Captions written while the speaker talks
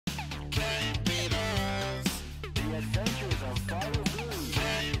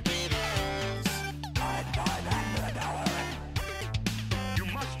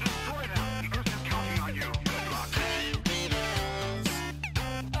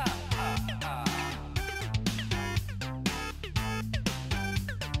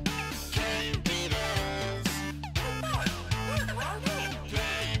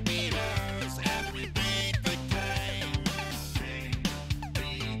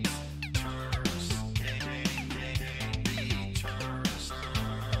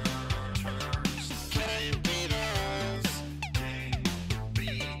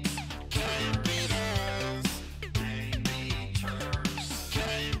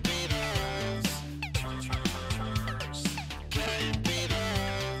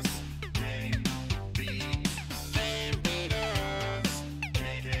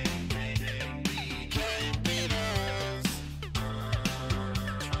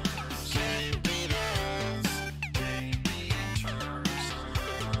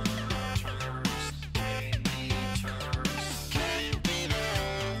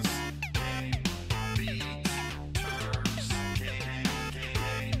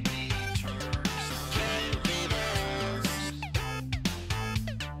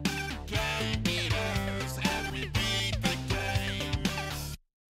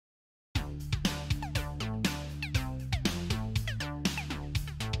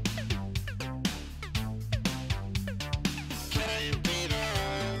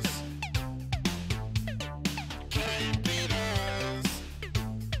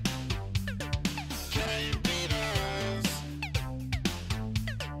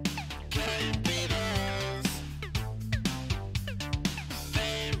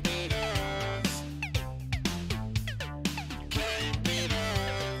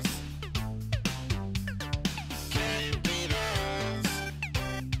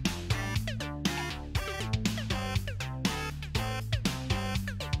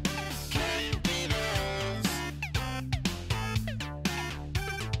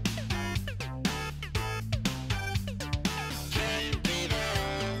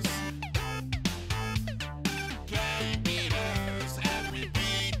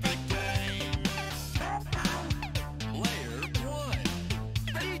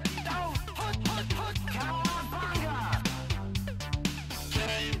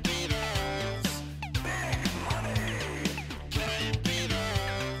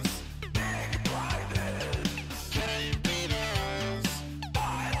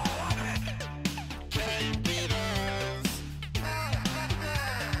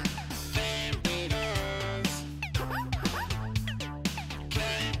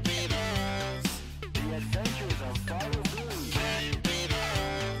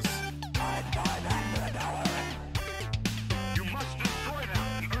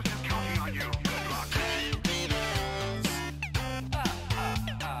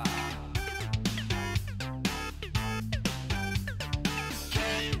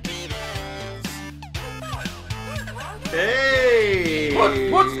Hey! What?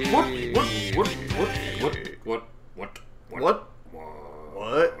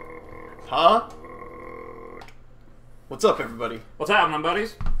 Huh? What's up, everybody? What's happening,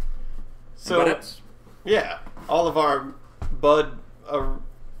 buddies? So, yeah, all of our bud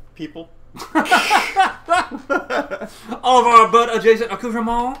people. All of our bud adjacent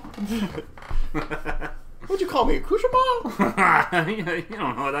accoutrements. What'd you call me, accoutrement? You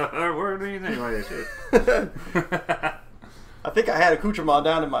don't know what that word means anyway. Shit. I think I had accoutrement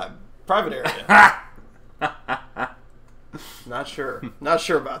down in my private area. Not sure. Not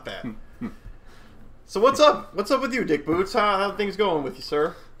sure about that. So what's up? What's up with you, Dick Boots? How things going with you,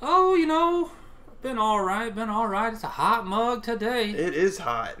 sir? Oh, you know, been all right. It's a hot mug today. It is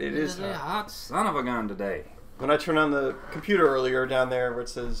hot. It is a hot son of a gun today. When I turned on the computer earlier down there where it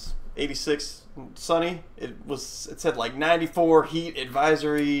says 86 sunny, it said like 94 heat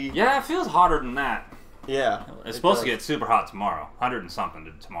advisory. Yeah, it feels hotter than that. Yeah. It's supposed to get super hot tomorrow. 100 and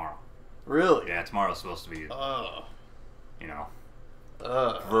something tomorrow. Really? Yeah, tomorrow's supposed to be, you know,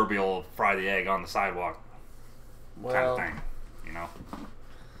 proverbial fry the egg on the sidewalk kind of thing, you know.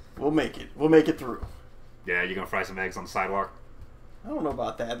 We'll make it. We'll make it through. Yeah, you gonna fry some eggs on the sidewalk? I don't know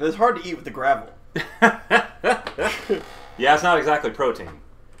about that, but it's hard to eat with the gravel. Yeah, it's not exactly protein.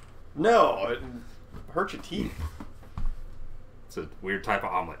 No, it hurts your teeth. It's a weird type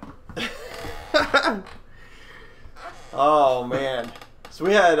of omelet. Oh, man. So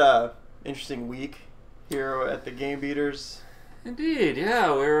we had an interesting week here at the Game Beaters. Indeed, yeah.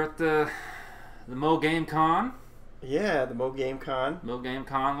 We were at the Mo Game Con. Yeah, the Mo Game Con. Mo Game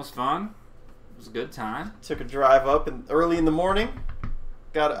Con was fun. It was a good time. Took a drive up early in the morning.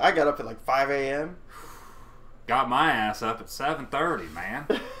 I got up at like 5 a.m. Got my ass up at 7:30, man.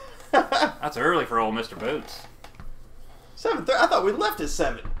 That's early for old Mr. Boots. 7:30? I thought we left at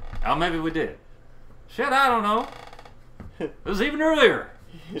 7. Oh, maybe we did. Shit, I don't know. It was even earlier.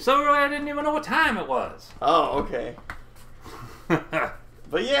 So early I didn't even know what time it was. Oh, okay.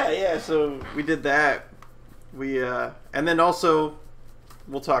 But yeah, so we did that. We and then also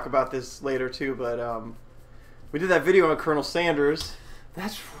we'll talk about this later too, but we did that video on Colonel Sanders.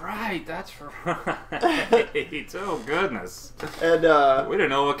 That's right. Oh goodness. And we didn't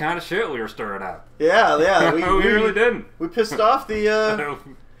know what kind of shit we were stirring up. Yeah, we really didn't. We pissed off the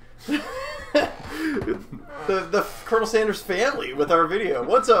the Colonel Sanders family with our video.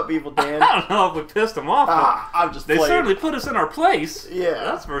 What's up, Evil Dan? I don't know if we pissed them off. I'm just They playing. certainly put us in our place. Yeah.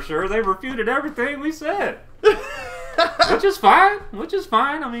 That's for sure. They refuted everything we said. Which is fine.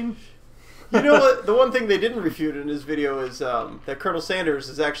 I mean... You know what? The one thing they didn't refute in his video is that Colonel Sanders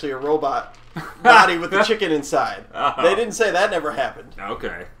is actually a robot body with the chicken inside. Oh. They didn't say that never happened.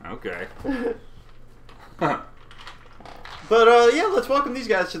 Okay. But yeah, let's welcome these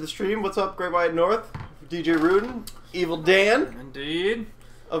guys to the stream. What's up, Great White North? DJ Rudin, Evil Dan. Indeed.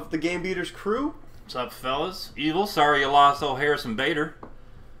 Of the Game Beaters crew. What's up, fellas? Evil, sorry you lost old Harrison Bader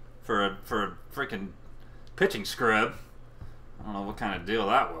for a freaking pitching scrub. I don't know what kind of deal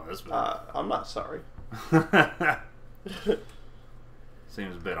that was, but I'm not sorry.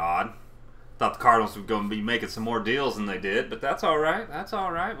 Seems a bit odd. Thought the Cardinals were going to be making some more deals than they did, but that's all right.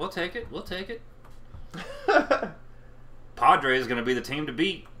 We'll take it. Padres is going to be the team to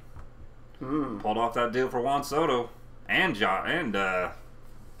beat. Pulled off that deal for Juan Soto and Josh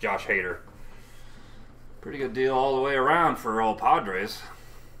Hader. Pretty good deal all the way around for old Padres.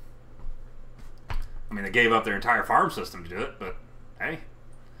 I mean, they gave up their entire farm system to do it, but hey,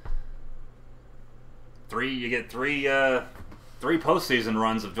 you get three postseason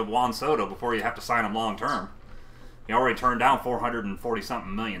runs of Juan Soto before you have to sign him long term. He already turned down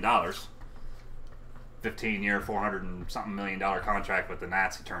 $440-something million, 15-year, $400-something million contract with the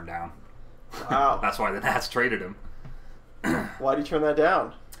Nats. He turned down. Wow, that's why the Nats traded him. Why did you turn that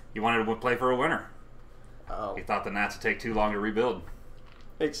down? He wanted to play for a winner. Oh, he thought the Nats would take too long to rebuild.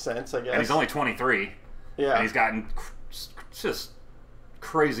 Makes sense, I guess. And he's only 23. Yeah. And he's gotten just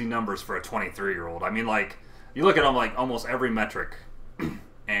crazy numbers for a 23-year-old. I mean, like, you look at him like almost every metric,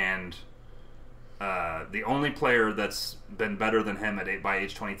 and the only player that's been better than him by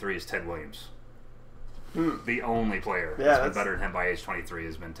age 23 is Ted Williams. The only player that's been better than him by age 23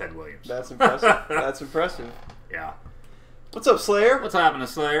 has been Ted Williams. That's impressive. That's impressive. Yeah. What's up, Slayer? What's happening,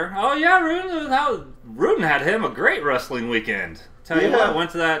 Slayer? Oh, yeah, Rudin had him a great wrestling weekend. Tell you what,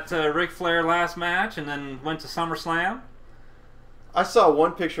 went to that Ric Flair last match and then went to SummerSlam. I saw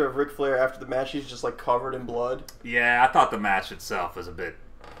one picture of Ric Flair after the match. He's just like covered in blood. Yeah, I thought the match itself was a bit...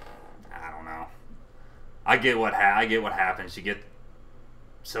 I don't know. I get what happens. You get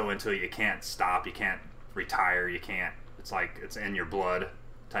so into it, you can't stop. You can't retire. You can't... It's like it's in your blood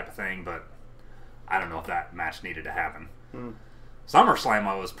type of thing, but... I don't know if that match needed to happen. Hmm.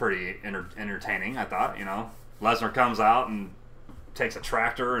 SummerSlam was pretty entertaining, I thought. You know, Lesnar comes out and takes a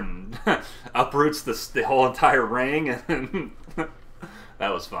tractor and uproots the whole entire ring, and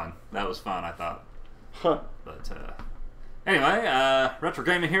that was fun. That was fun, I thought. Huh. But anyway, Retro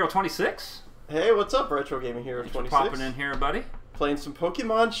Gaming Hero 26. Hey, what's up, Retro Gaming Hero Thanks for 26? popping in here, buddy. Playing some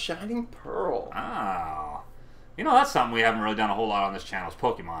Pokemon Shining Pearl. Oh. You know, that's something we haven't really done a whole lot on this channel, is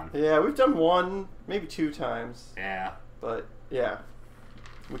Pokemon. Yeah, we've done 1, maybe 2 times. Yeah. But, yeah.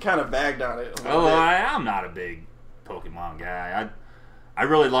 We kind of bagged on it a little Oh, bit. I'm not a big Pokemon guy. I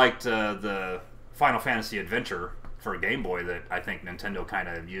really liked the Final Fantasy Adventure for Game Boy that I think Nintendo kind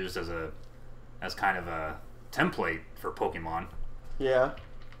of used as kind of a template for Pokemon. Yeah.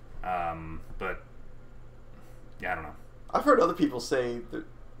 But yeah, I don't know. I've heard other people say that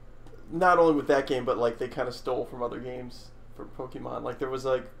not only with that game, but like they kind of stole from other games for Pokemon. Like there was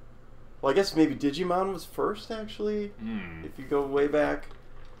like, well, I guess maybe Digimon was first actually, if you go way back.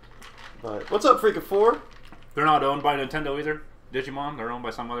 But what's up, Freak of 4? They're not owned by Nintendo either. Digimon, they're owned by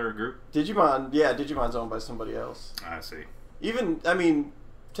some other group. Digimon, yeah, Digimon's owned by somebody else. I see. Even, I mean,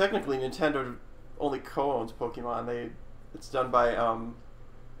 technically Nintendo only co-owns Pokemon. It's done by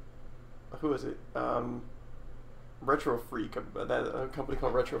who is it? Retro Freak, a company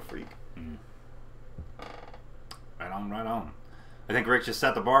called Retro Freak. Right on, right on. I think Rick just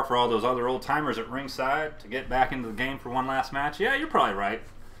set the bar for all those other old timers at ringside to get back into the game for one last match. Yeah, you're probably right.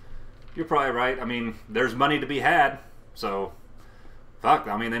 You're probably right. I mean, there's money to be had, so fuck.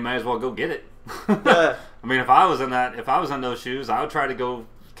 I mean, they might as well go get it. Yeah. I mean, if I was in those shoes, I would try to go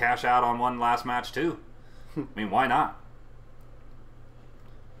cash out on one last match too. I mean, why not?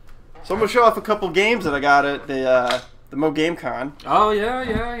 So I'm gonna show off a couple games that I got at the Mo Game Con. Oh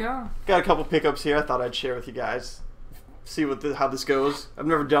yeah. Got a couple pickups here. I thought I'd share with you guys. See how this goes. I've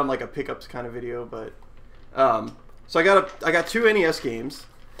never done like a pickups kind of video, but so I got 2 NES games,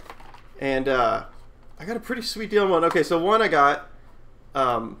 and I got a pretty sweet deal on one. Okay, so one I got.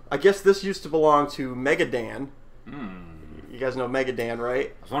 I guess this used to belong to Mega Dan. You guys know Mega Dan,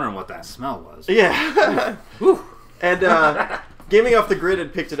 right? I was wondering what that smell was. Yeah. And Gaming Off the Grid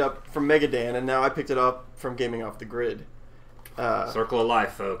had picked it up from Mega Dan, and now I picked it up from Gaming Off the Grid. Circle of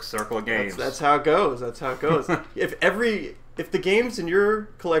life, folks. Circle of games. That's how it goes. That's how it goes. If the games in your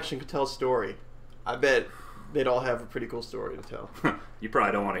collection could tell a story, I bet they'd all have a pretty cool story to tell. You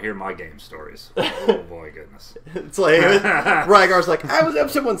probably don't want to hear my game stories. Oh boy, goodness. It's like Rygar's like, I was up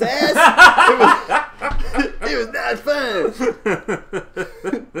someone's ass. It was not fun.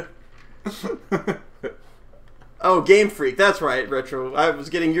 Oh, Game Freak. That's right, Retro. I was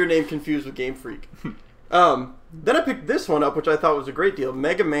getting your name confused with Game Freak. Then I picked this one up, which I thought was a great deal.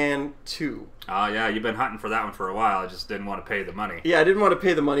 Mega Man 2. Oh, yeah. You've been hunting for that one for a while. I just didn't want to pay the money. Yeah, I didn't want to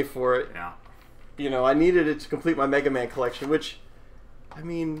pay the money for it. Yeah. You know, I needed it to complete my Mega Man collection, which, I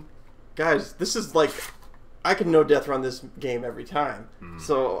mean, guys, this is like, I can no death run this game every time.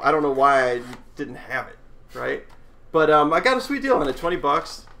 So I don't know why I didn't have it, right? But I got a sweet deal on it,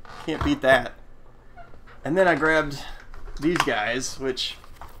 $20. Can't beat that. And then I grabbed these guys, which,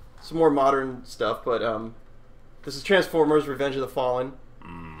 some more modern stuff, but this is Transformers: Revenge of the Fallen.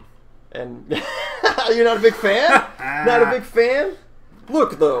 And you're not a big fan? Not a big fan?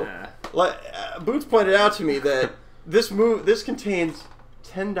 Look, though, like Boots pointed out to me that this contains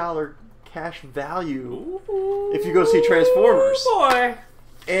 $10 cash value if you go see Transformers. Oh boy!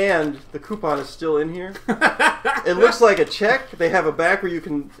 And the coupon is still in here. It looks like a check. They have a back where you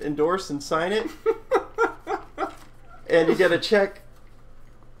can endorse and sign it. And you get a check.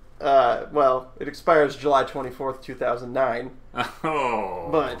 Well, it expires July 24th, 2009. Oh.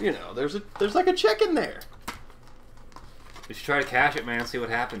 But, you know, there's like a check in there. We should try to cash it, man. See what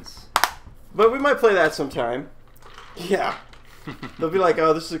happens. But we might play that sometime. Yeah. They'll be like,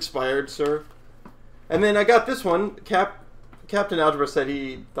 oh, this is expired, sir. And then I got this one. Captain Algebra said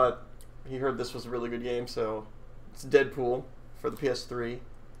he thought he heard this was a really good game, so it's Deadpool for the PS3. I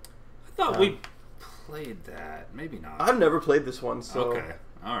thought we played that. Maybe not. I've never played this one, so... Okay.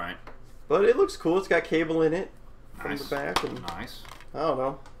 All right. But it looks cool. It's got cable in it from Nice. the back. And Nice. I don't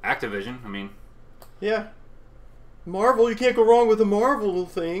know. Activision, I mean... Yeah. Marvel, you can't go wrong with a Marvel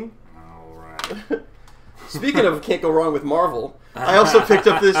thing. All right. Speaking of can't go wrong with Marvel, I also picked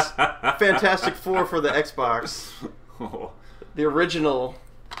up this Fantastic Four for the Xbox. The original.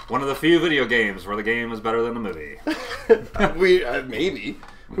 One of the few video games where the game is better than the movie. Maybe.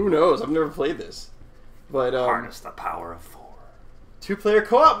 Who knows? I've never played this. But Harness the power of 4. 2-player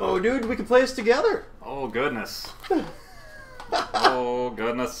co-op mode, dude. We can play this together. Oh, goodness. Oh,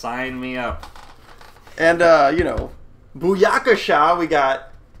 goodness. Sign me up. And, you know, Booyakasha, we got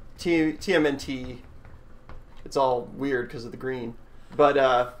TMNT. It's all weird because of the green.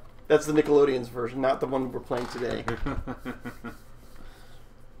 But that's the Nickelodeon's version, not the one we're playing today.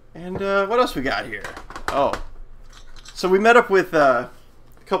 And what else we got here? Oh. So we met up with a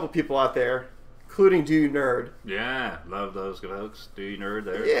couple people out there, including Do You Nerd. Yeah, love those folks. Do You Nerd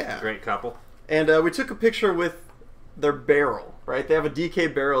there. Yeah. Great couple. And we took a picture with their barrel, right? They have a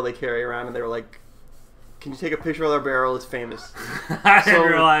DK barrel they carry around, and they were like, can you take a picture of our barrel? It's famous. I didn't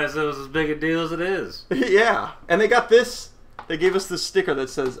realize it was as big a deal as it is. Yeah. And they got this. They gave us this sticker that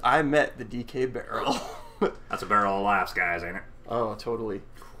says, I met the DK barrel. That's a barrel of laughs, guys, ain't it? Oh, totally.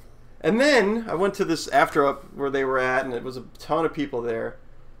 And then I went to this after up where they were at, and it was a ton of people there.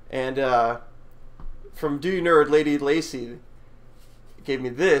 And from Do You Nerd, Lady Lacey gave me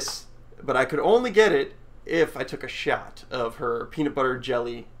this, but I could only get it if I took a shot of her peanut butter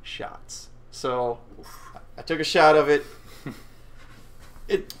jelly shots. So I took a shot of it.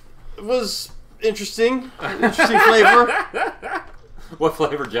 It was interesting. Interesting flavor. What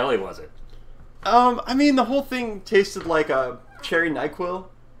flavor jelly was it? I mean, the whole thing tasted like a cherry NyQuil.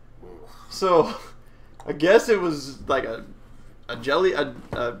 So I guess it was like a jelly, a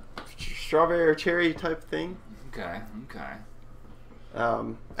strawberry or cherry type thing. Okay.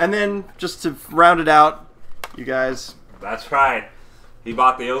 And then just to round it out, you guys. That's right. He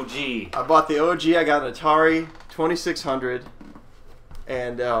bought the OG. I bought the OG. I got an Atari 2600,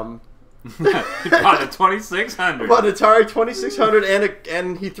 and He bought a 2600. I bought an Atari 2600,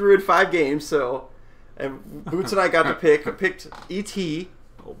 and he threw in 5 games. So, and Boots and I got to pick. I picked E.T.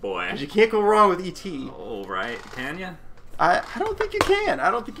 Oh boy. You can't go wrong with E.T. Oh right, can you? I don't think you can. I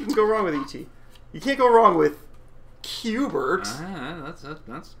don't think you can go wrong with E.T. You can't go wrong with Q*bert. That's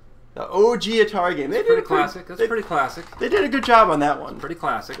The OG Atari game. They pretty classic. That's pretty classic. They did a good job on that one. Pretty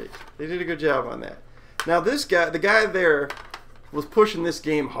classic. They did a good job on that. Now this guy, the guy there, was pushing this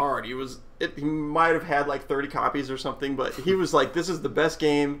game hard. He might have had like 30 copies or something, but he was like, "This is the best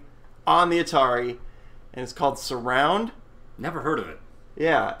game on the Atari," and it's called Surround. Never heard of it.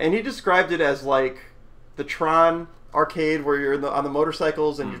 Yeah, and he described it as like the Tron arcade where you're on the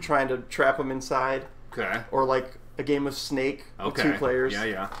motorcycles and you're trying to trap them inside. Okay. Or like a game of Snake with 2 players.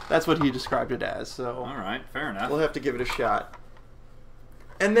 Yeah. That's what he described it as. So all right, fair enough. we'll have to give it a shot.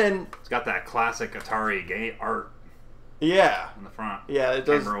 And then it's got that classic Atari game art. Yeah. In the front. Yeah, it does.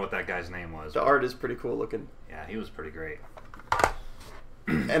 I can't remember what that guy's name was. The art is pretty cool looking. Yeah, he was pretty great.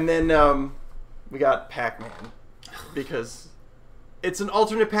 And then we got Pac-Man because it's an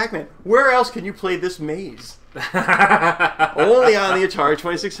alternate Pac-Man. Where else can you play this maze? Only on the Atari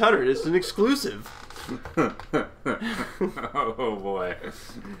 2600. It's an exclusive. Oh boy.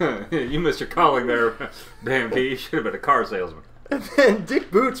 You missed your calling there, damn P. You should have been a car salesman. And then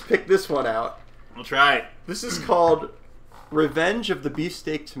Dick Boots picked this one out. I'll try it. This is called Revenge of the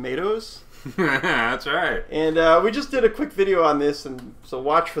Beefsteak Tomatoes. That's right. And we just did a quick video on this, and so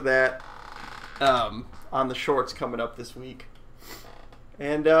watch for that on the shorts coming up this week.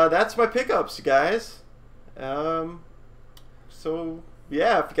 And that's my pickups, guys. So,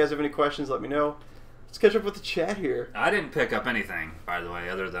 yeah, if you guys have any questions, let me know. Let's catch up with the chat here. I didn't pick up anything, by the way,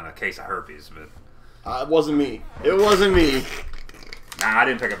 other than a case of herpes, but... It wasn't me. It wasn't me. Nah, I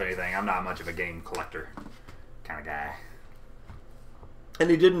didn't pick up anything. I'm not much of a game collector kind of guy. And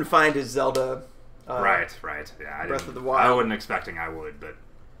he didn't find his Zelda... Right. Yeah, Breath of the Wild. I wasn't expecting I would, but...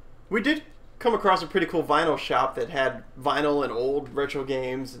 We did come across a pretty cool vinyl shop that had vinyl and old retro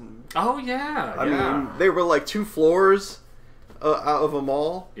games. And oh, yeah. I mean, they were like 2 floors out of a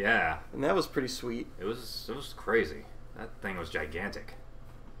mall. Yeah. And that was pretty sweet. It was crazy. That thing was gigantic.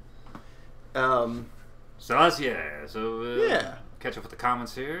 So catch up with the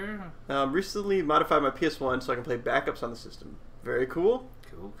comments here. Recently modified my PS1 so I can play backups on the system. Very cool.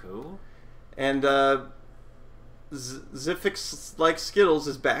 Cool. And Zifix like Skittles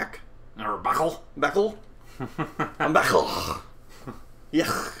is back. Or Buckle. I'm Buckle.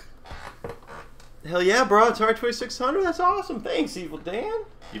 Yeah. Hell yeah, bro. Atari 2600. That's awesome. Thanks, Evil Dan.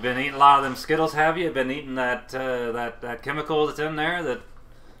 You've been eating a lot of them Skittles, have you? Been eating that that chemical that's in there that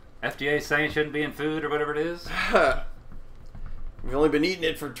FDA saying shouldn't be in food or whatever it is? We've only been eating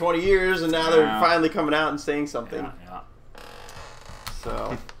it for 20 years, and now they're finally coming out and saying something. Yeah.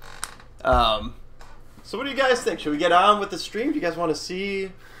 So, so what do you guys think? Should we get on with the stream? Do you guys want to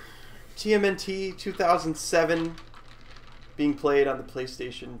see TMNT 2007 being played on the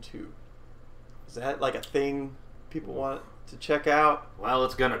PlayStation 2? Is that like a thing people want to check out? Well,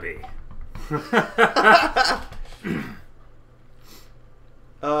 it's gonna be.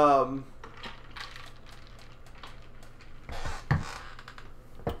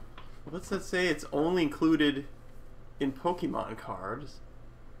 What's that say? It's only included in Pokemon cards.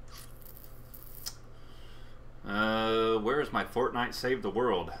 Where's my Fortnite Save the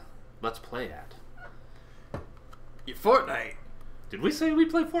World? Let's play at. Your Fortnite. Did we say we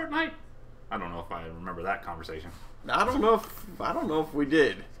play Fortnite? I don't know if I remember that conversation. I don't know if we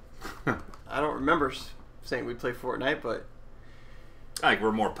did. I don't remember saying we play Fortnite, but I think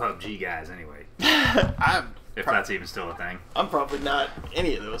we're more PUBG guys anyway. If that's even still a thing. I'm probably not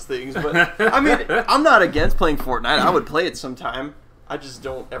any of those things, but I mean, I'm not against playing Fortnite. I would play it sometime. I just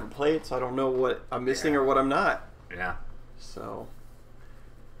don't ever play it, so I don't know what I'm missing or what I'm not. Yeah. So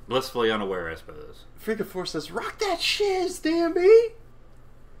blissfully unaware, I suppose. Freak of Force says, "Rock that shiz, damn B."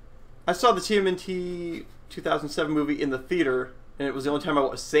 I saw the TMNT 2007 movie in the theater, and it was the only time I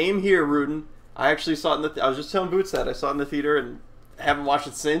was. Same here, Rudin. I actually saw it in the. I was just telling Boots that I saw it in the theater and haven't watched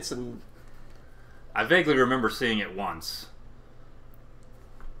it since. And I vaguely remember seeing it once.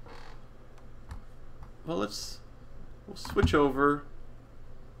 Well, we'll switch over.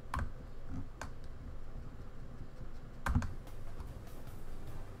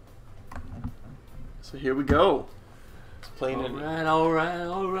 So here we go. It's playing in. All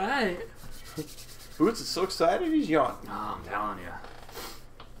right. Boots is so excited he's yawning. Oh, I'm telling you,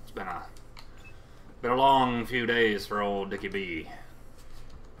 it's been a long few days for old Dickie B.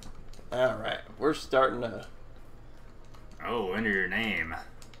 All right, we're starting to. Oh, enter your name.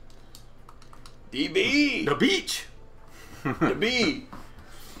 DB. The beach. The B.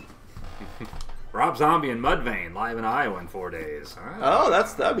 Rob Zombie and Mudvayne live in Iowa in 4 days. Oh,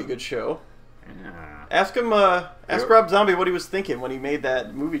 that'd be a good show. Yeah. Ask him. Ask Rob Zombie what he was thinking when he made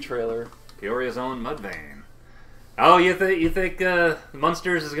that movie trailer. Peoria's own Mudvayne. Oh, you think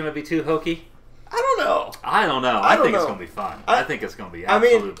Munsters is going to be too hokey? I don't know. I think it's going to be fun. I think it's going to be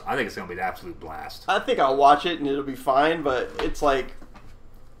absolute. I think it's going to be an absolute blast. I think I'll watch it and it'll be fine. But it's like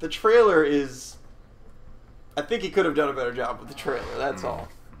the trailer is. I think he could have done a better job with the trailer. That's all.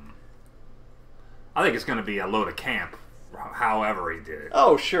 I think it's going to be a load of camp, however he did it.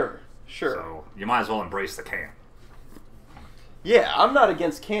 Oh, sure. So you might as well embrace the camp. Yeah, I'm not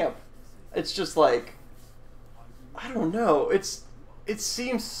against camp. It's just like, I don't know. It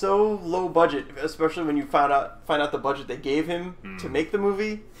seems so low budget, especially when you find out the budget they gave him to make the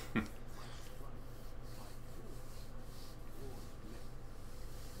movie.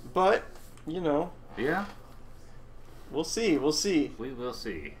 But Yeah. We'll see. We will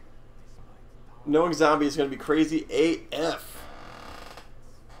see. Knowing Zombie is going to be crazy AF.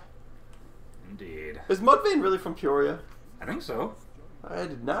 Indeed. Is Mudvayne really from Peoria? I think so. I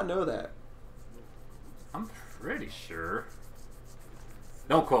did not know that. I'm pretty sure.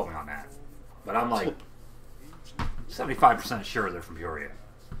 Don't quote me on that. But I'm like 75% sure they're from Peoria.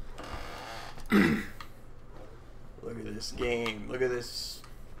 Look at this game. Look at this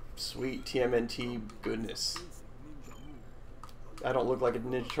sweet TMNT goodness. I don't look like a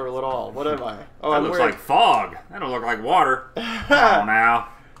Ninja Turtle at all. What am I? Oh, That looks like fog. That don't look like water. Come on now.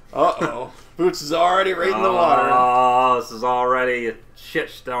 Uh-oh. Boots is already right in the water. Oh, this is already a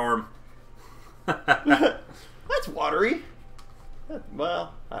shitstorm. That's watery.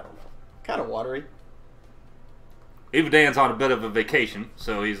 Well, I don't know. Kind of watery. Eva Dan's on a bit of a vacation,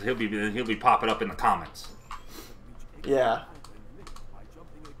 so he'll be popping up in the comments. Yeah.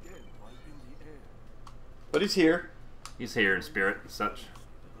 But he's here. He's here in spirit and such.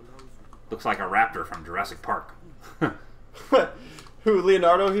 Looks like a raptor from Jurassic Park. Who,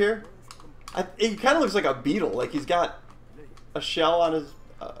 Leonardo here? He kind of looks like a beetle. Like he's got a shell on his...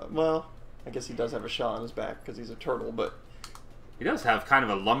 well, I guess he does have a shell on his back because he's a turtle, but... He does have kind of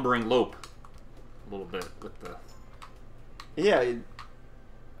a lumbering lope. A little bit with the... Yeah.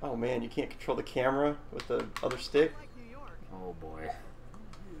 Oh, man, you can't control the camera with the other stick? Oh, boy.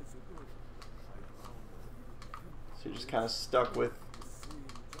 So you're just kind of stuck with...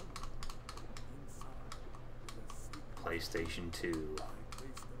 PlayStation 2.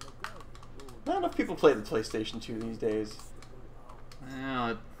 Not enough people play the PlayStation 2 these days.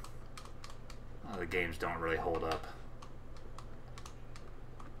 Well, the games don't really hold up.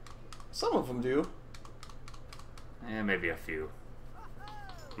 Some of them do. Yeah, maybe a few.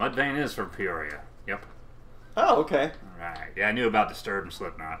 Mudvayne is from Peoria. Yep. Oh, okay. Alright. Yeah, I knew about Disturbed and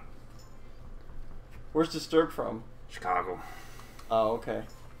Slipknot. Where's Disturbed from? Chicago. Oh, okay.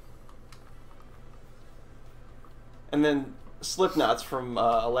 And then Slipknot's from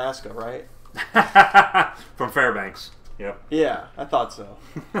Alaska, right? From Fairbanks. Yep. Yeah, I thought so.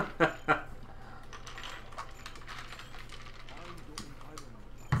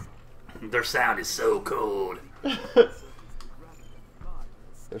 Their sound is so cold.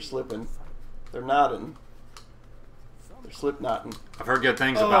 They're slipping. They're nodding. They're slip-knotting. I've heard good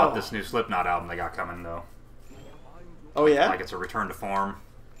things about this new Slipknot album they got coming, though. Oh, yeah? Like it's a return to form.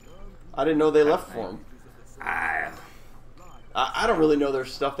 I didn't know they left form. I don't really know their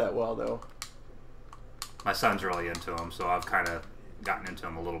stuff that well, though. My son's really into them, so I've kind of gotten into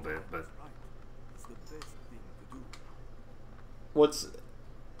them a little bit. But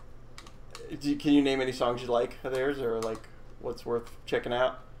can you name any songs you like of theirs, or like what's worth checking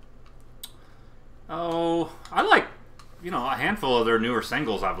out? Oh, I like, a handful of their newer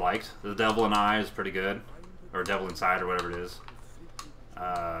singles I've liked. The Devil in I is pretty good, or Devil Inside, or whatever it is.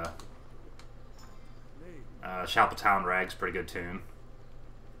 Town Rag's pretty good tune.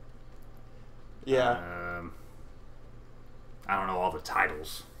 Yeah. I don't know all the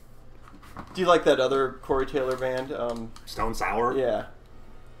titles. Do you like that other Corey Taylor band? Stone Sour? Yeah.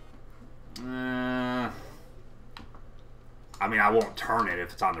 I mean, I won't turn it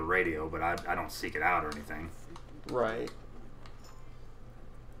if it's on the radio, but I don't seek it out or anything. Right.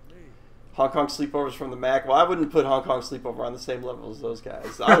 Hong Kong Sleepovers from the Mac. Well, I wouldn't put Hong Kong Sleepover on the same level as those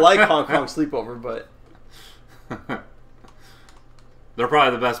guys. I like Hong Kong Sleepover, but... They're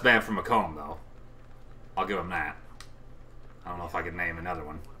probably the best band from Macomb, though. I'll give them that. I don't know if I could name another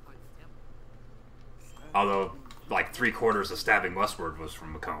one. Although, like, 3/4 of Stabbing Westward was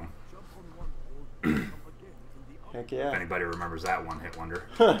from Macomb. Heck yeah. If anybody remembers that one-hit wonder.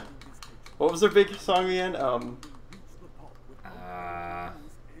 What was their big song again?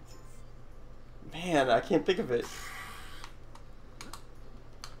 Man, I can't think of it.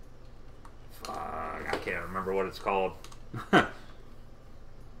 I can't remember what it's called.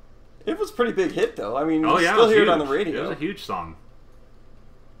 It was a pretty big hit, though. I mean, Oh, you yeah, still it was hear huge. it on the radio. It was a huge song.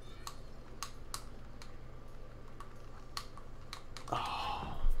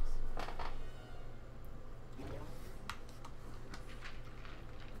 Oh.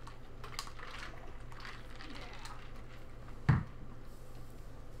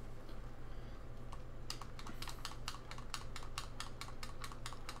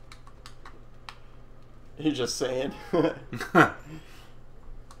 He's just saying.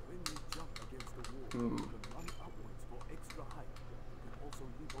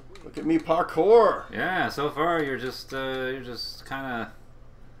 Look at me parkour. Yeah, so far you're just kind of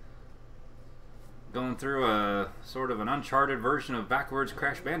going through a sort of an uncharted version of backwards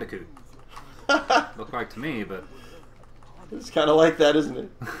Crash Bandicoot. Look like to me, but It's kind of like that, isn't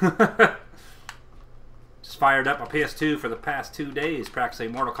it? just fired up my PS2 for the past 2 days,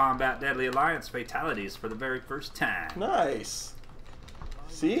 practicing Mortal Kombat Deadly Alliance fatalities for the very first time. Nice.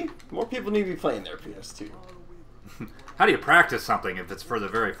 See? More people need to be playing their PS2. How do you practice something if it's for the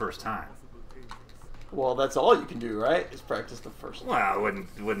very first time? Well, that's all you can do, right? Is practice the first time. Well,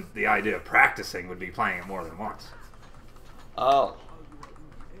 wouldn't the idea of practicing would be playing it more than once? Oh.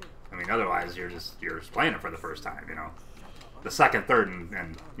 I mean, otherwise you're just playing it for the first time. The second, third,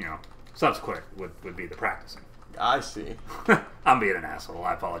 and subsequent would be the practicing. I see. I'm being an asshole.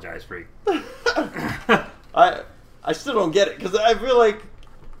 I apologize, freak. I still don't get it, because I feel like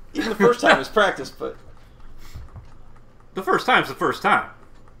even the first time is practice, but... The first time's the first time,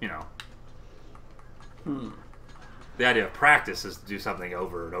 The idea of practice is to do something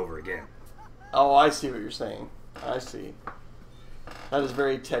over and over again. Oh, I see what you're saying. I see. That is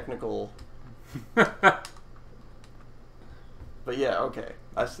very technical. But yeah, okay.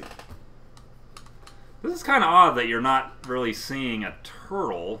 I see. This is kind of odd that you're not really seeing a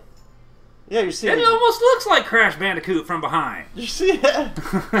turtle. Yeah, you're seeing... It almost looks like Crash Bandicoot from behind. You see that?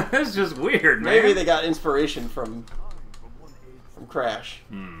 It's just weird, man. Maybe they got inspiration from Crash.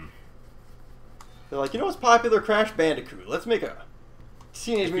 They're like, what's popular? Crash Bandicoot. Let's make a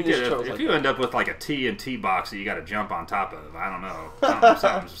Teenage Mutant Ninja Turtles. If like you that. end up with like a TMNT box that you got to jump on top of, I don't know.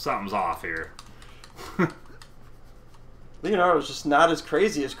 Something's off here. Leonardo's just not as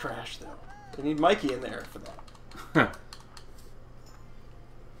crazy as Crash, though. They need Mikey in there for that.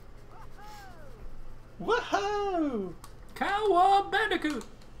 Woohoo! Cowabunga Bandicoot.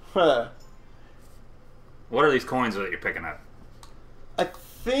 What are these coins that you're picking up? I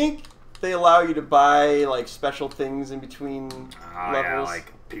think they allow you to buy like special things in between levels. Yeah,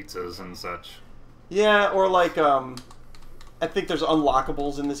 like pizzas and such. Yeah, or like I think there's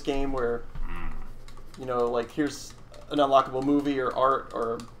unlockables in this game where like here's an unlockable movie or art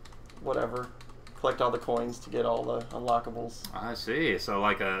or whatever. Collect all the coins to get all the unlockables. I see. So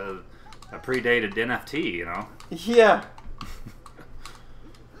like a predated NFT, Yeah.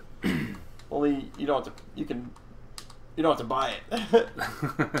 Only you don't have to. You don't have to buy it.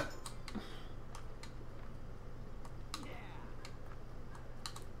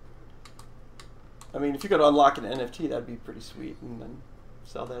 I mean, if you could unlock an NFT, that'd be pretty sweet, and then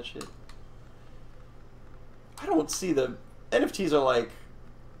sell that shit. I don't see the NFTs are like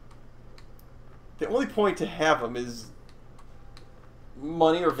the only point to have them is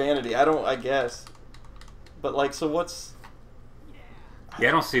money or vanity. I guess But like, so what's? Yeah,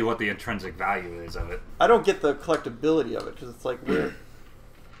 I don't see what the intrinsic value is of it. I don't get the collectability of it because it's like weird.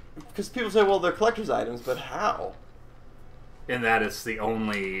 Because people say, well, they're collector's items, but how? In that it's the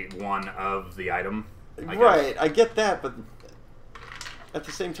only one of the item. Right, I get that, but at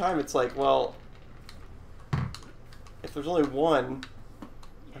the same time, it's like, well, if there's only one,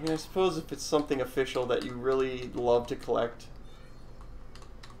 I mean, I suppose if it's something official that you really love to collect,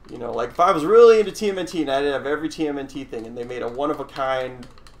 you know, like if I was really into TMNT and I did have every TMNT thing and they made a one-of-a-kind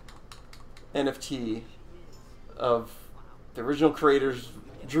NFT of the original creators,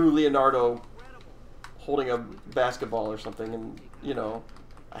 Drew Leonardo, holding a basketball or something, and, you know,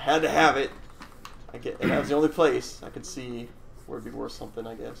 I had to have it. And that was the only place I could see where it'd be worth something,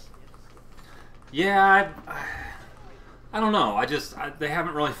 I guess. Yeah, I don't know. They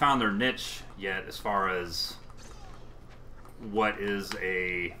haven't really found their niche yet as far as what is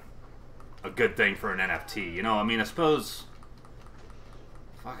a good thing for an NFT. You know, I mean, I suppose,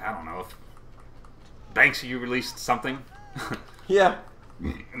 fuck, I don't know, if Banksy released something. Yeah.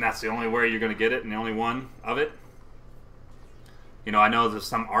 And that's the only way you're going to get it, and the only one of it. You know, I know that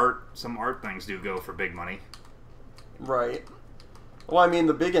some art things do go for big money. Right. Well, I mean,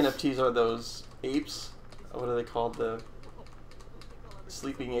 the big NFTs are those apes. What are they called? The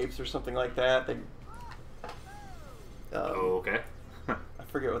sleeping apes or something like that. They, okay. I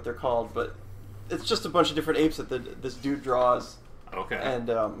forget what they're called, but it's just a bunch of different apes that this dude draws. Okay.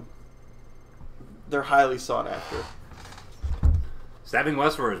 And they're highly sought after. Stabbing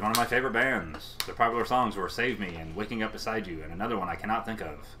Westward is one of my favorite bands. Their popular songs were Save Me and Waking Up Beside You, and another one I cannot think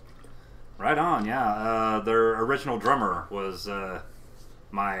of. Right on, yeah. Their original drummer was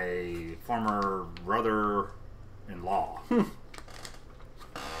my former brother-in-law.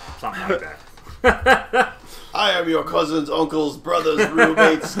 Something like that. I am your cousin's uncle's brother's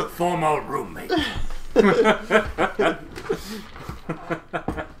roommate's former roommate.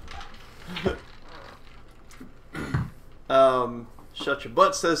 Shut your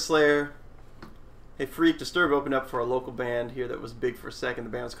butt, says Slayer. Hey, Freak, Disturb opened up for a local band here that was big for a second.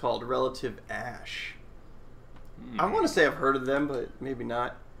 The band was called Relative Ash. I want to say I've heard of them, but maybe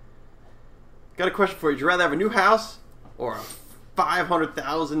not. Got a question for you. Would you rather have a new house or a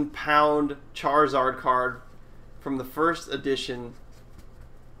 500,000-pound Charizard card from the first edition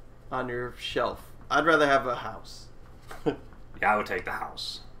on your shelf? I'd rather have a house. Yeah, I would take the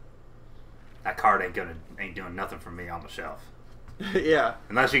house. That card ain't doing nothing for me on the shelf. Yeah.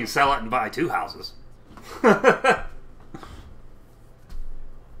 Unless you can sell it and buy 2 houses.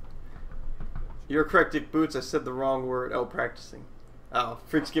 You're correct, Dick Boots. I said the wrong word. Oh, practicing. Oh,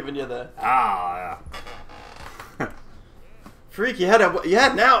 Freak's giving you the... Ah, yeah. Freak, you had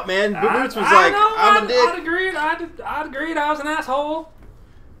an out, man. Boots was like, I'm a dick. I'd agreed I was an asshole.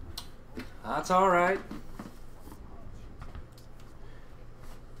 That's alright.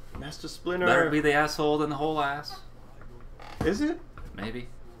 Master Splinter. Better be the asshole than the whole ass. Is it? Maybe.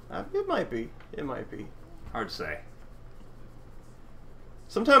 It might be. It might be. Hard to say.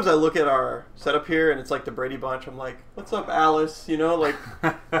 Sometimes I look at our setup here and it's like the Brady Bunch. I'm like, what's up, Alice? You know, like...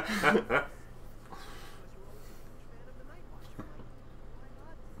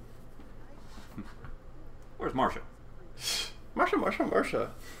 Where's Marsha? Marsha.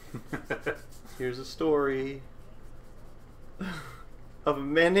 Here's a story of a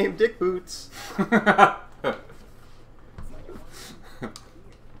man named Dick Boots.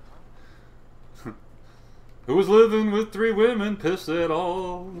 Who was living with 3 women, pissed at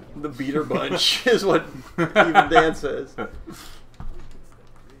all. The Beater Bunch is what even Dan says.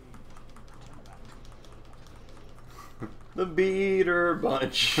 The Beater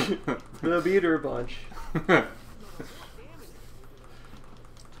Bunch. The Beater Bunch.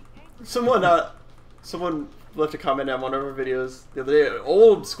 Someone left a comment on one of our videos the other day, an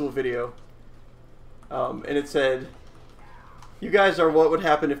old school video, and it said, "You guys are what would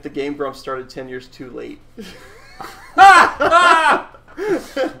happen if the Game Grumps started 10 years too late." Oh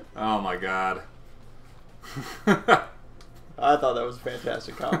my god. I thought that was a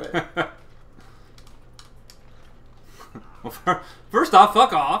fantastic comment. Well, first off,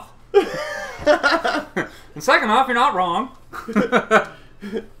 fuck off. And second off, you're not wrong.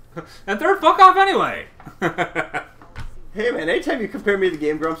 And third, fuck off anyway. Hey man, anytime you compare me to the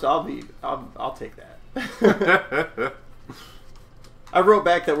Game Grumps, I'll take that. I wrote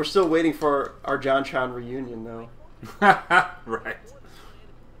back that we're still waiting for our John Chan reunion, though. Right.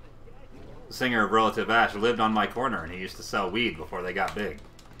 The singer of Relative Ash lived on my corner, and he used to sell weed before they got big.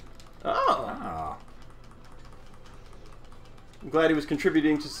 Oh. I'm glad he was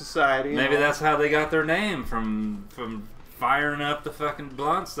contributing to society. Maybe that's how they got their name from firing up the fucking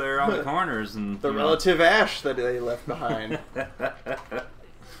blunts there on the corners and the relative ash that they left behind.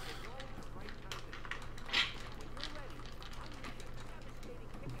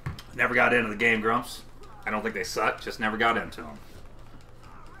 Never got into the game, Grumps. I don't think they suck. Just never got into them.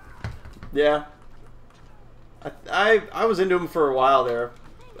 Yeah. I was into them for a while there.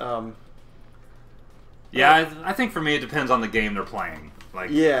 Yeah, I think for me it depends on the game they're playing.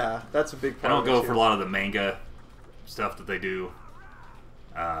 Like, yeah, that's a big part. I don't of it go too. for a lot of the manga stuff that they do.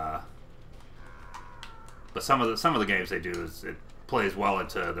 But some of the games they do it plays well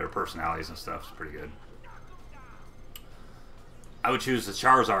into their personalities and stuff. It's pretty good. I would choose the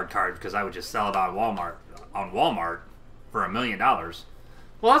Charizard card because I would just sell it on Walmart for $1 million.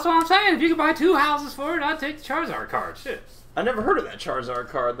 Well, that's what I'm saying. If you could buy 2 houses for it, I'd take the Charizard card. Shit. I never heard of that Charizard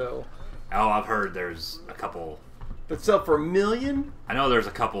card though. Oh, I've heard there's a couple. That's up for $1 million? I know there's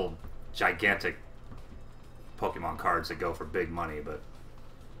a couple gigantic Pokemon cards that go for big money, but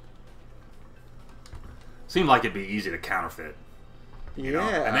seemed like it'd be easy to counterfeit. You know?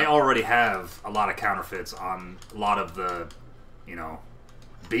 And they already have a lot of counterfeits on a lot of the,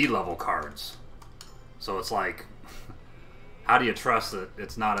 B-level cards. So it's like, how do you trust that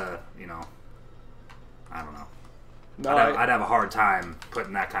it's not a, I don't know. No, I'd have a hard time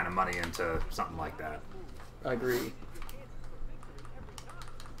putting that kind of money into something like that. I agree.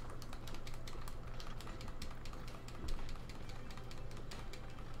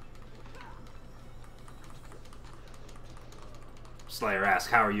 Slayer asks,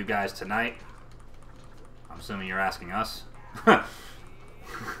 how are you guys tonight? I'm assuming you're asking us.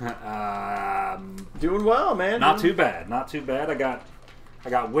 Doing well, man. Not too bad. Not too bad. I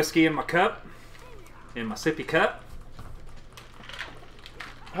got whiskey in my cup, in my sippy cup.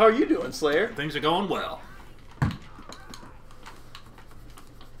 How are you doing, Slayer? Things are going well.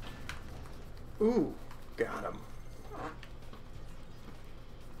 Ooh, got him.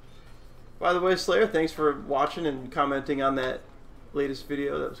 By the way, Slayer, thanks for watching and commenting on that latest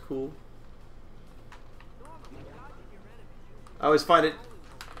video. That was cool. I always find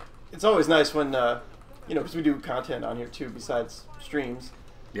it's always nice when, because we do content on here too besides streams.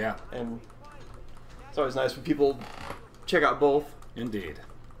 Yeah. And it's always nice when people check out both. Indeed.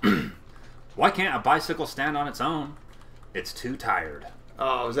 Why can't a bicycle stand on its own? It's too tired.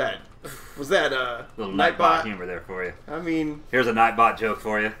 Oh, was that Little Nightbot humor there for you. I mean, here's a Nightbot joke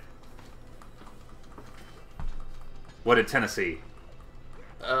for you. What did Tennessee?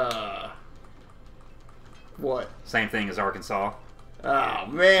 What? Same thing as Arkansas. Oh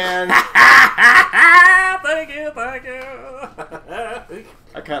man. Thank you. I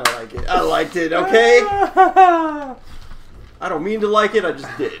kind of like it. I liked it. Okay. I don't mean to like it. I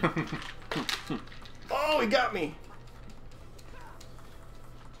just did. Oh, he got me.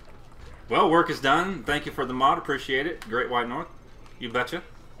 Well, work is done. Thank you for the mod. Appreciate it. Great White North. You betcha.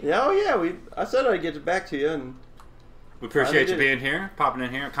 Yeah. Oh yeah. I said I'd get it back to you, and we appreciate you being here, popping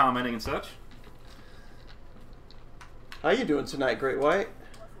in here, commenting and such. How you doing tonight, Great White?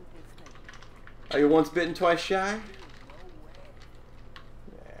 Are you once bitten, twice shy?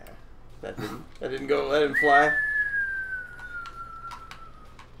 Yeah, that didn't go. That didn't fly.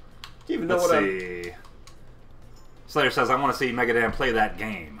 Do you even know Let's what see. Slayer says, "I want to see Megadan play that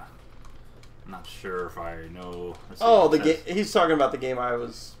game." I'm not sure if I know. Oh, the game. He's talking about the game I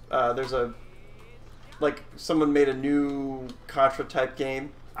was. There's someone made a new Contra type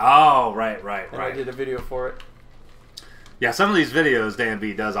game. Oh, right. And I did a video for it. Yeah, some of these videos Dan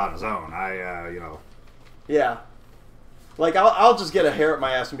B does on his own. Yeah. Like, I'll just get a hair up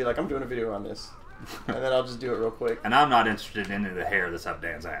my ass and be like, I'm doing a video on this. And then I'll just do it real quick. And I'm not interested in any of the hair that's up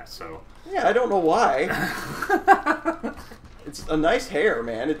Dan's ass, so. Yeah, I don't know why. It's a nice hair,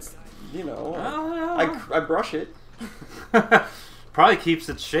 man. It's, I brush it. Probably keeps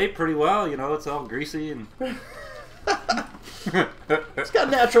its shape pretty well, it's all greasy and. It's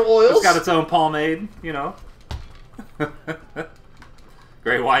got natural oils. It's got its own pomade,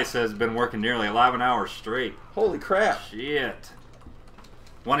 Great White says been working nearly 11 hours straight. Holy crap. Shit.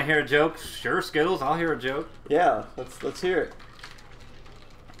 Want to hear a joke? Sure, Skittles, I'll hear a joke. Yeah, let's hear it.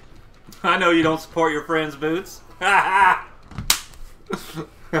 I know you don't support your friends' boots.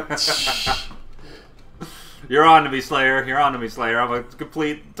 You're on to me, Slayer. You're on to me, Slayer. I'm a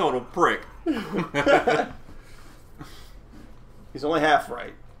complete, total prick. He's only half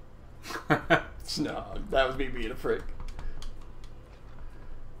right. No, that was me being a prick.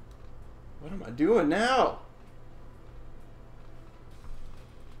 What am I doing now?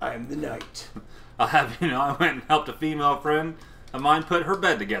 I am the knight. I'll have you know, I went and helped a female friend of mine put her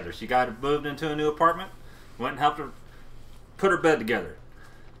bed together. She got moved into a new apartment. Went and helped her put her bed together.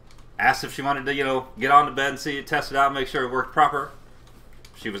 Asked if she wanted to, get on the bed and see it, test it out, make sure it worked proper.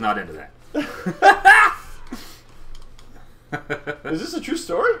 She was not into that. Is this a true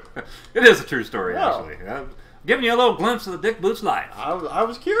story? It is a true story, Wow. actually. I'm giving you a little glimpse of the Dick Boots life. I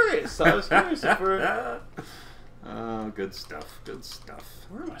was curious. If we're... Oh, good stuff. Good stuff.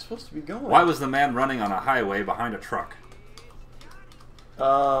 Where am I supposed to be going? Why was the man running on a highway behind a truck?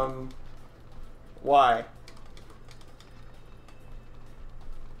 Why?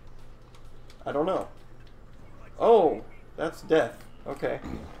 I don't know. Oh, that's death. Okay.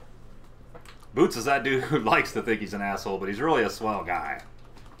 Boots is that dude who likes to think he's an asshole, but he's really a swell guy.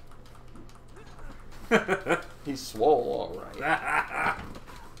 He's swole, all right.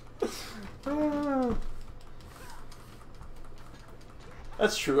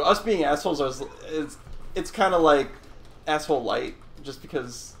 That's true. Us being assholes, it's kind of like asshole light, just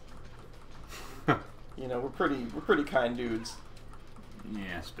because we're pretty kind dudes.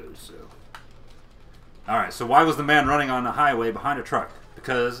 Yeah, I suppose so. All right. So why was the man running on the highway behind a truck?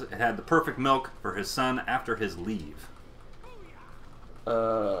 Because it had the perfect milk for his son after his leave.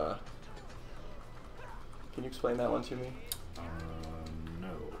 Can you explain that one to me? No.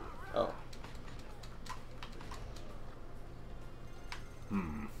 Oh.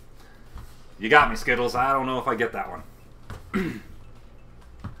 You got me, Skittles. I don't know if I get that one.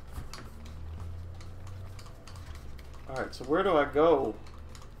 Alright, so where do I go?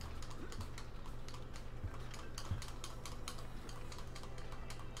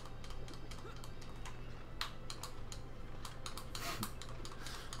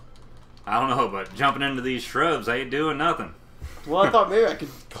 I don't know, but jumping into these shrubs ain't doing nothing. Well, I thought maybe I could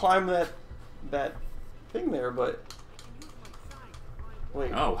climb that thing there, but...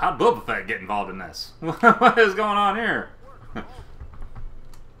 Wait. Oh, how'd Boba Fett get involved in this? What is going on here?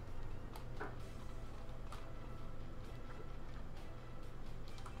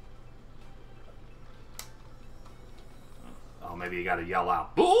 Oh, maybe you gotta yell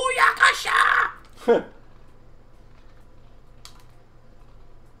out, Booyakasha!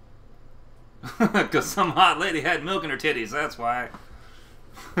 Because some hot lady had milk in her titties, that's why.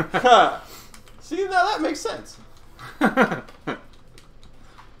 See, now that makes sense. What do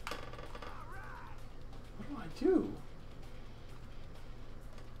I do?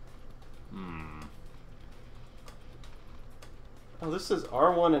 Oh, this says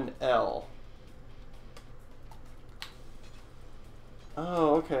R1 and L.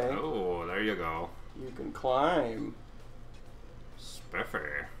 Oh, okay. Oh, there you go. You can climb.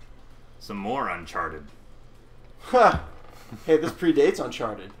 Spiffy. Some more Uncharted. Ha! Hey, this predates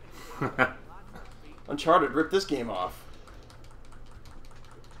Uncharted. Uncharted ripped this game off.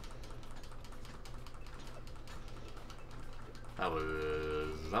 That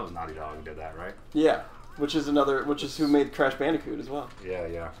was Naughty Dog who did that, right? Yeah, which is who made Crash Bandicoot as well. Yeah,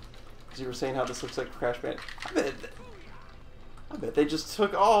 yeah. Because you were saying how this looks like Crash Bandicoot. I bet they just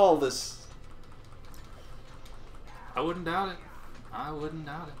took all this. I wouldn't doubt it. I wouldn't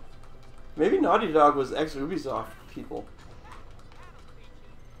doubt it. Maybe Naughty Dog was ex-Ubisoft people.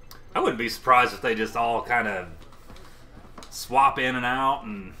 I wouldn't be surprised if they just all kind of swap in and out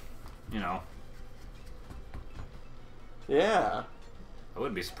and, Yeah. I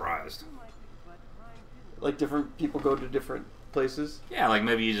wouldn't be surprised. Like different people go to different places? Yeah, like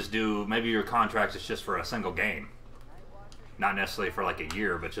maybe maybe your contract is just for a single game. Not necessarily for like a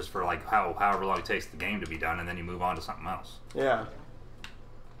year, but just for like however long it takes the game to be done, and then you move on to something else. Yeah.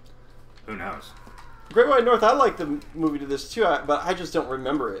 Who knows? Great White North, I like the movie to this too, but I just don't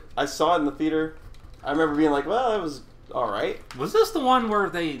remember it. I saw it in the theater. I remember being like, well, that was alright. Was this the one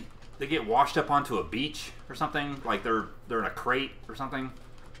where they get washed up onto a beach or something? Like they're in a crate or something?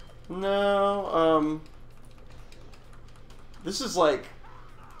 No, this is like,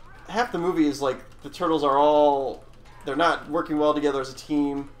 half the movie is like, the turtles are all, they're not working well together as a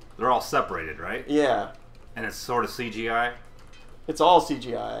team. They're all separated, right? Yeah. And it's sort of CGI? It's all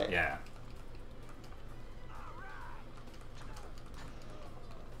CGI. Yeah.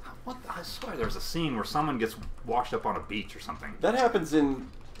 I swear there's a scene where someone gets washed up on a beach or something. That happens in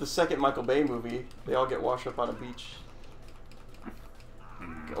the second Michael Bay movie. They all get washed up on a beach.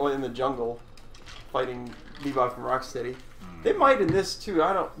 Or in the jungle, fighting Bebop from Rocksteady. They might in this too,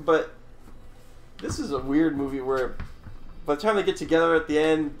 but this is a weird movie where by the time they get together at the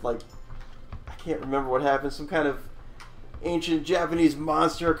end, like, I can't remember what happens, some kind of ancient Japanese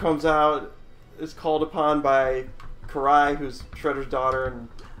monster comes out, is called upon by Karai, who's Shredder's daughter, and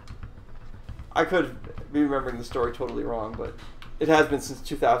I could be remembering the story totally wrong, but it has been since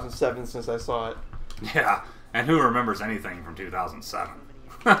 2007 since I saw it. Yeah, and who remembers anything from 2007?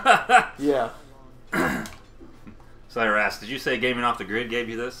 Yeah. Slayer asked, did you say Gaming Off the Grid gave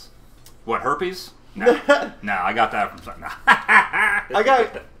you this? What, herpes? No. No, I got that from something. I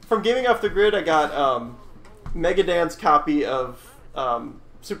got, from Gaming Off the Grid, I got Megadan's copy of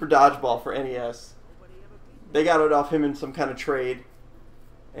Super Dodgeball for NES. They got it off him in some kind of trade.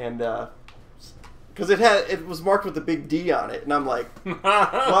 And, because it was marked with a big D on it. And I'm like,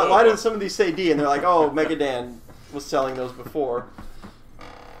 why did some of these say D? And they're like, oh, Megadan was selling those before.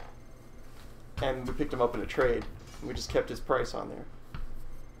 And we picked him up in a trade. And we just kept his price on there.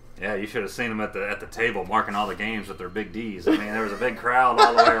 Yeah, you should have seen them at the table marking all the games with their big D's. I mean, there was a big crowd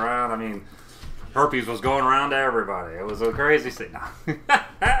all the way around. I mean, herpes was going around to everybody. It was a crazy thing.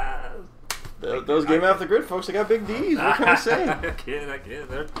 Those Game Off the Grid folks, they got big D's. What can I say? I kid.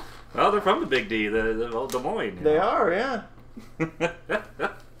 They're from the big D, the old Des Moines. They are, yeah.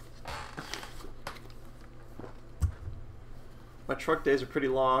 My truck days are pretty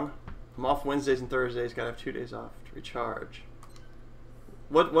long. I'm off Wednesdays and Thursdays. Gotta have 2 days off to recharge.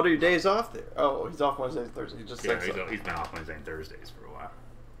 What are your days off there? Oh, he's off Wednesdays and Thursdays. He just said so. He's been off Wednesdays and Thursdays for a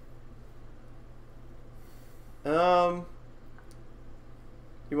while.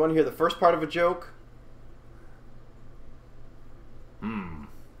 You want to hear the first part of a joke?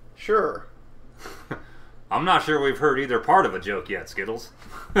 Sure. I'm not sure we've heard either part of a joke yet, Skittles.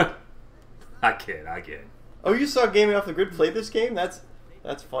 I kid. Oh, you saw Gaming Off the Grid play this game? That's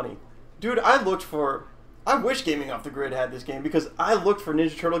funny. Dude, I wish Gaming Off the Grid had this game because I looked for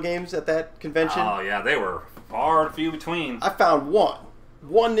Ninja Turtle games at that convention. Oh, yeah, they were far and few between. I found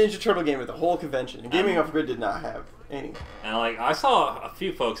one Ninja Turtle game at the whole convention, and Gaming Off the Grid did not have any. And, like, I saw a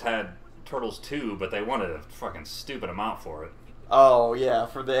few folks had Turtles 2, but they wanted a fucking stupid amount for it. Oh, yeah,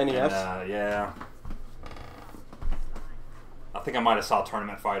 for the NES? And, yeah. I think I might have saw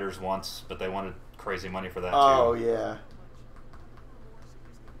Tournament Fighters once, but they wanted crazy money for that, too. Oh, yeah.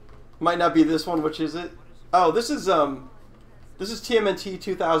 Might not be this one. Which is it? Oh, this is TMNT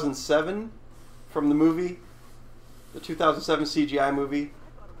 2007 from the movie, the 2007 CGI movie.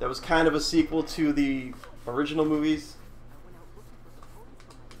 That was kind of a sequel to the original movies.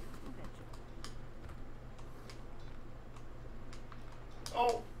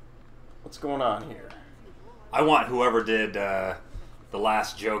 Oh, what's going on here? I want whoever did the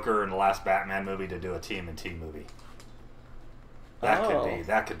last Joker and the last Batman movie to do a TMNT movie.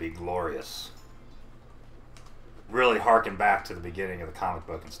 That could be glorious. Really harken back to the beginning of the comic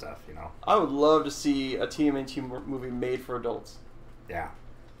book and stuff, you know. I would love to see a TMNT movie made for adults. Yeah.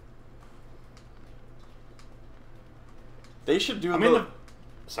 They should do.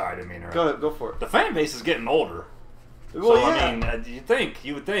 Sorry, I didn't mean to. Go for it. The fan base is getting older. Well, so yeah. I mean,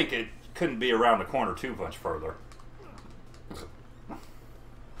 you would think it couldn't be around the corner too much further.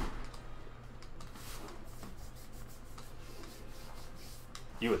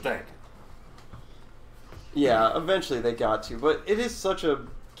 You would think. Yeah, eventually they got to, but it is such a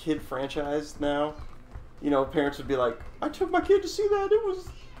kid franchise now. You know, parents would be like, "I took my kid to see that.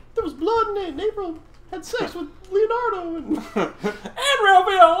 There was blood in it. And April had sex with Leonardo and Raphael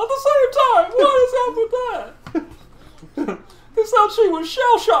at the same time. What is up with that? They thought she was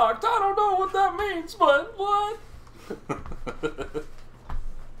shell shocked. I don't know what that means, but what?"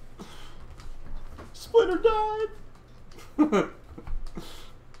 Splinter died.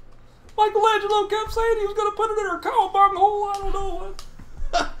 Michelangelo kept saying he was going to put it in her cowabung hole. I don't know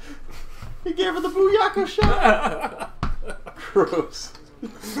what. He gave her the Booyaka shot. Gross.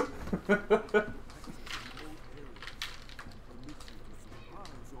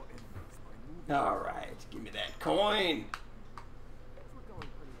 Alright, give me that coin.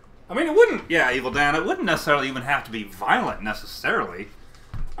 I mean, it wouldn't... Yeah, Evil Dan, it wouldn't necessarily even have to be violent, necessarily.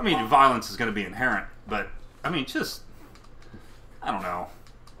 I mean, violence is going to be inherent, but, I mean, just... I don't know.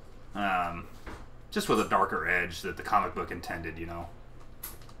 Just with a darker edge that the comic book intended, you know.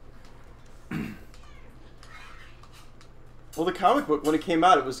 Well, the comic book, when it came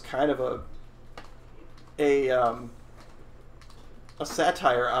out, it was kind of a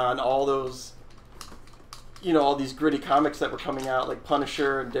satire on all those, you know, all these gritty comics that were coming out, like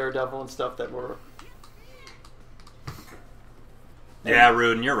Punisher and Daredevil and stuff that were... Yeah,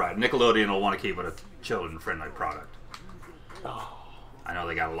 Rudin, you're right. Nickelodeon will want to keep it a children-friendly product. Oh. I know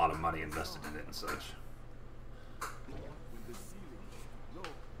they got a lot of money invested in it and such.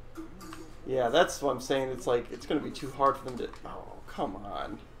 Yeah, that's what I'm saying. It's like, it's going to be too hard for them to... Oh, come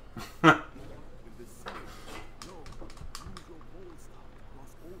on.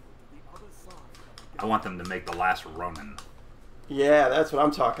 I want them to make The Last Ronin. Yeah, that's what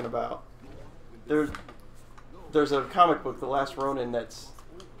I'm talking about. There's a comic book, The Last Ronin, that's...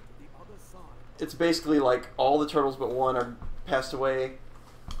 It's basically like all the turtles but one are passed away,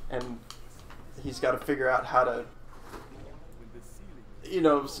 and he's got to figure out how to you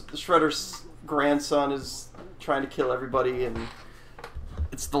know, Shredder's grandson is trying to kill everybody, and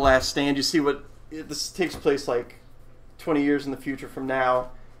it's the last stand. You see what this takes place like 20 years in the future from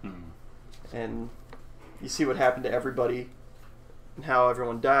now, and you see what happened to everybody and how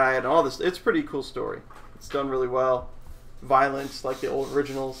everyone died and all this. It's a pretty cool story. It's done really well. Violence like the old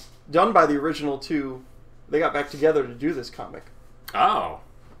originals, done by the original too. They got back together to do this comic. Oh,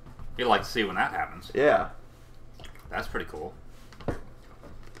 you'd like to see when that happens. Yeah, that's pretty cool.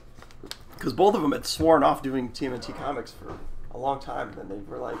 Because both of them had sworn off doing TMNT comics for a long time. And then they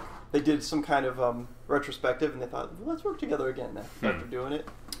were like, they did some kind of retrospective, and they thought, well, let's work together again after doing it.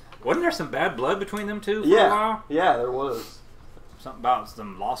 Wasn't there some bad blood between them two for a while? Yeah, there was. Something about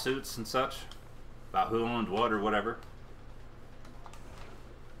some lawsuits and such? About who owned what or whatever?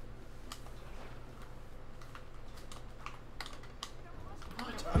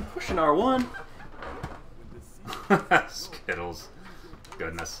 What? I'm pushing R1. Skittles.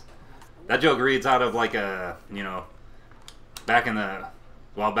 Goodness. That joke reads out of like a, you know, back in the,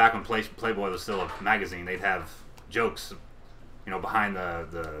 well, back when Playboy was still a magazine, they'd have jokes, you know, behind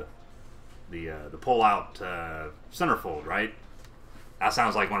the pull-out centerfold, right? That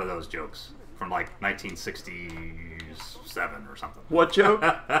sounds like one of those jokes from like 1967 or something. What joke?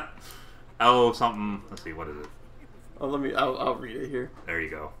 Oh, something. Let's see, what is it? Oh, I'll read it here. There you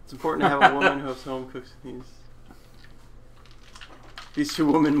go. It's important to have a woman who has home cooks these two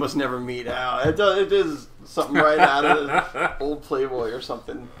women must never meet. It is something right out of the old Playboy or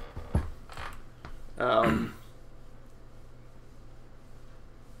something.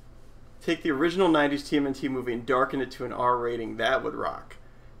 Take the original 90s TMNT movie and darken it to an R rating. That would rock.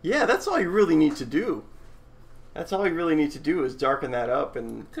 Yeah, that's all you really need to do. That's all you really need to do is darken that up.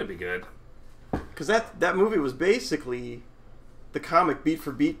 And could be good. Because that movie was basically the comic beat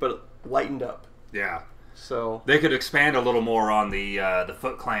for beat, but lightened up. Yeah. So they could expand a little more on the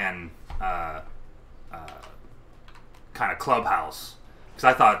Foot Clan kind of clubhouse, because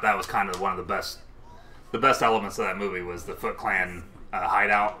I thought that was kind of one of the best elements of that movie was the Foot Clan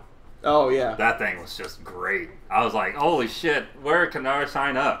hideout. Oh yeah, that thing was just great. I was like, holy shit, where can I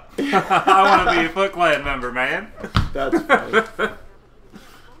sign up? I want to be a Foot Clan member, man. That's funny.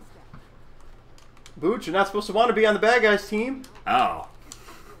 Booch, you're not supposed to want to be on the bad guys team. Oh.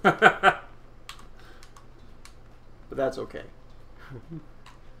 But that's okay.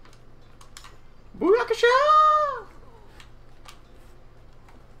 Booyakasha!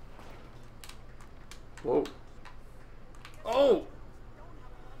 Whoa. Oh!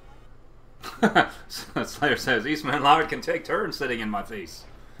 Slayer says, Eastman Loud can take turns sitting in my face.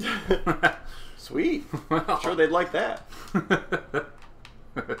 Sweet. Well. Sure they'd like that.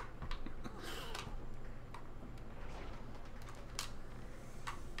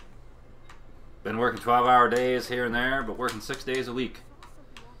 Been working 12-hour days here and there, but working 6 days a week.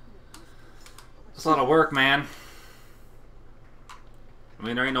 It's a lot of work, man. I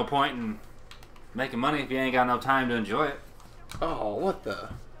mean, there ain't no point in making money if you ain't got no time to enjoy it. Oh, what the?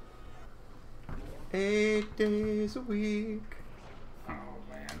 8 days a week. Oh,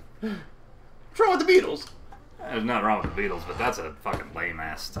 man. What's wrong with the Beatles? There's nothing wrong with the Beatles, but that's a fucking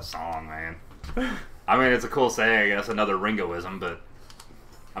lame-ass song, man. I mean, it's a cool saying, I guess, another Ringoism, but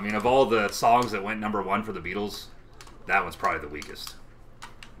I mean, of all the songs that went #1 for the Beatles, that one's probably the weakest.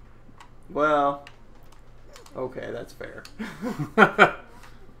 Well, okay, that's fair.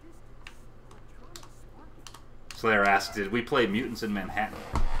 Slayer asked, did we play Mutants in Manhattan?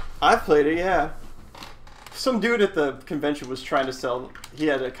 I've played it, yeah. Some dude at the convention was trying to sell, he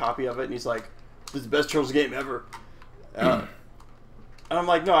had a copy of it, and he's like, this is the best Turtles game ever. And I'm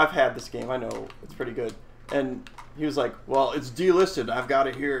like, no, I've had this game, I know, it's pretty good. And he was like, well, it's delisted. I've got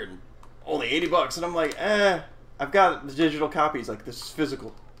it here and only $80. And I'm like, I've got the digital copy. He's like, this is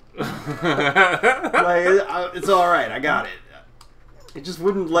physical. Like, it's all right. I got it. He just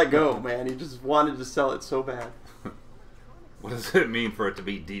wouldn't let go, man. He just wanted to sell it so bad. What does it mean for it to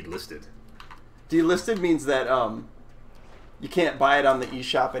be delisted? Delisted means that you can't buy it on the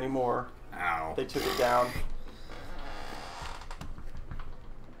eShop anymore. Ow. They took it down.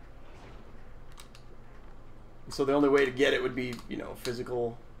 So the only way to get it would be, you know,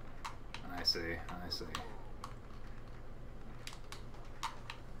 physical. I see. I see.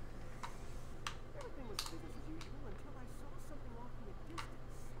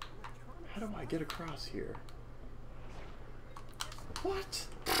 How do I get across here? What?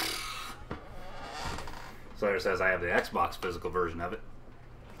 Slayer says I have the Xbox physical version of it.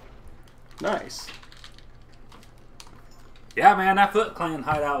 Nice. Yeah, man, that Foot Clan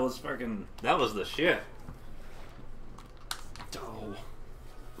hideout was freaking... That was the shit. Oh.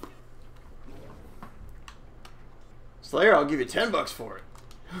 Slayer, I'll give you $10 for it.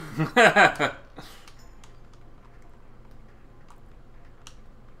 Do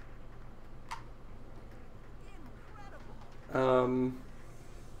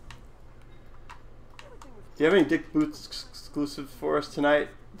you have any Dick Boots exclusives for us tonight?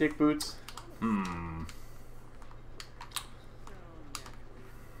 Dick Boots?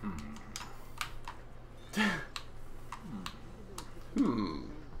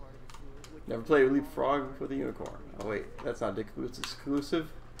 Never played Leapfrog with a Unicorn. Oh wait, that's not Dick Boots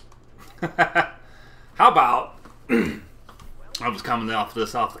exclusive. How about... I was coming off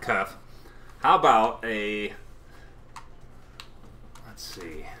this off the cuff. How about a... Let's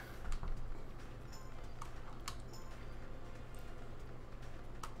see...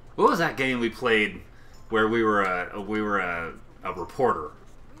 What was that game we played where we were a reporter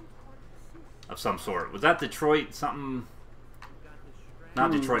of some sort? Was that Detroit something?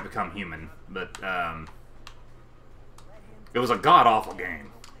 Not Detroit Become Human, but it was a god-awful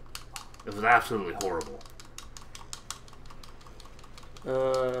game. It was absolutely horrible.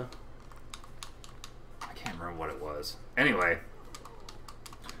 I can't remember what it was. Anyway,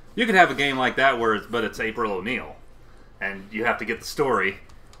 you could have a game like that but it's April O'Neil, and you have to get the story.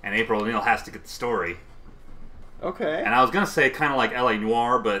 And April O'Neil has to get the story. Okay. And I was gonna say kind of like L.A.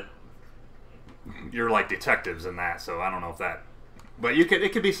 Noire, but you're like detectives in that, so I don't know if that. But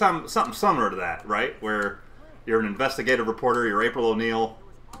it could be something similar to that, right? Where you're an investigative reporter, you're April O'Neil,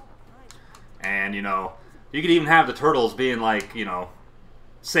 and you could even have the Turtles being like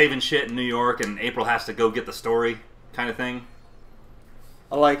saving shit in New York, and April has to go get the story, kind of thing.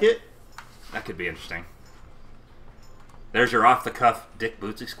 I like it. That could be interesting. There's your off-the-cuff Dick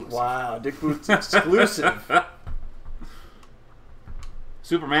Boots exclusive. Wow, Dick Boots exclusive.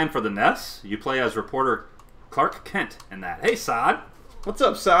 Superman for the NES. You play as reporter Clark Kent in that. Hey, Sod. What's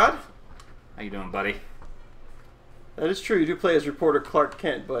up, Sod? How you doing, buddy? That is true. You do play as reporter Clark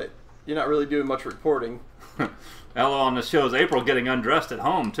Kent, but you're not really doing much reporting. Ella on the show's April getting undressed at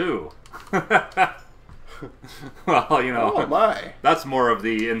home, too. Well, Oh, my. That's more of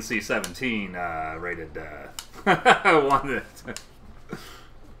the NC-17 rated one.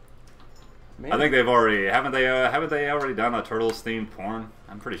 Man. I think they've already haven't they already done a Turtles themed porn?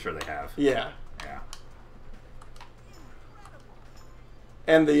 I'm pretty sure they have. Yeah. Yeah.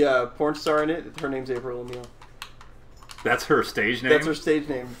 And the porn star in it, her name's April O'Neil. That's her stage name? That's her stage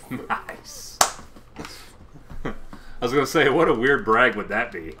name. Nice. I was gonna say, what a weird brag would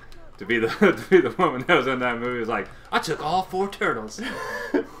that be? To be the woman that was in that movie. Was like, I took all 4 turtles.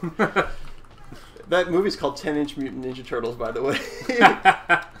 That movie's called 10-Inch Mutant Ninja Turtles, by the way.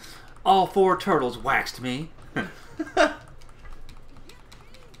 All 4 turtles waxed me. That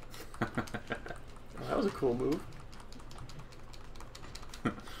was a cool move.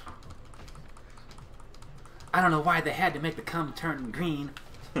 I don't know why they had to make the cum turn green.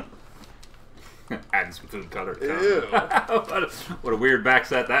 Adding some food color. Ew. What a weird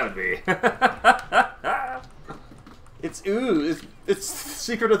backset that would be. It's ooze. It's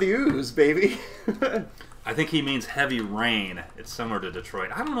Secret of the Ooze, baby. I think he means heavy rain. It's similar to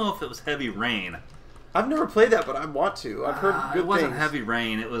Detroit. I don't know if it was heavy rain. I've never played that, but I want to. I've heard good things. It wasn't heavy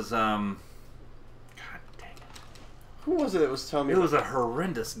rain. It was, God dang it. Who was it that was telling me? It was a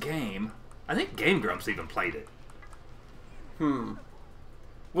horrendous game. I think Game Grumps even played it.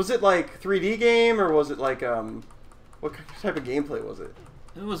 Was it like 3D game, or was it like, what type of gameplay was it?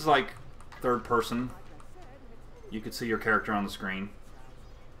 It was like third person. You could see your character on the screen.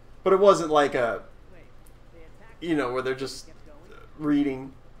 But it wasn't like a, where they're just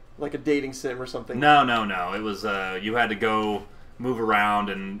reading, like a dating sim or something. No. It was, you had to go move around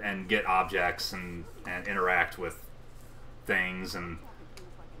and get objects and interact with things, and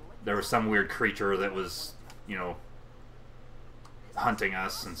there was some weird creature that was, hunting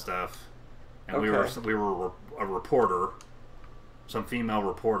us and stuff. And Okay. we were a reporter, some female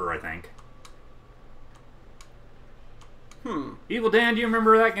reporter, I think. Evil Dan, do you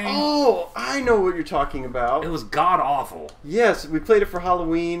remember that game? Oh, I know what you're talking about. It was god awful. Yes, we played it for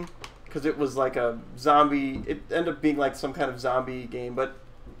Halloween because it was like a zombie. It ended up being like some kind of zombie game, but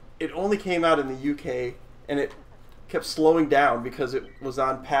it only came out in the UK, and it kept slowing down because it was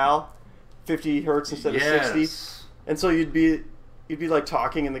on PAL, 50 hertz instead of 60. And so you'd be like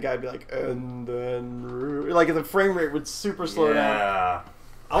talking, and the guy'd be like, and then like the frame rate would super slow down. Yeah,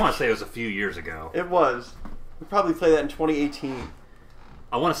 I want to say it was a few years ago. It was. We probably played that in 2018.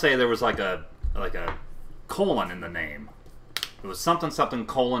 I want to say there was like a colon in the name. It was something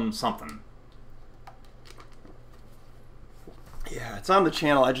colon something. Yeah, it's on the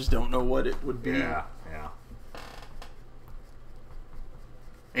channel. I just don't know what it would be. Yeah.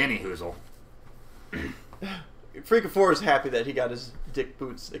 Any hoozle. Freak of Four is happy that he got his Dick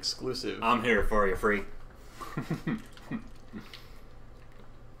Boots exclusive. I'm here for you, Freak.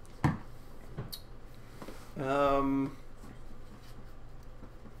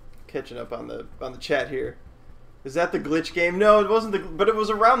 Catching up on the chat here. Is that the glitch game? No, it wasn't but it was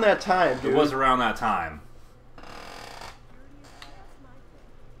around that time, dude. It was around that time.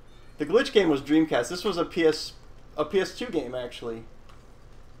 The glitch game was Dreamcast. This was a PS2 game, actually.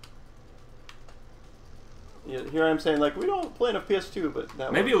 Yeah, here I'm saying, like, we don't play enough PS2, but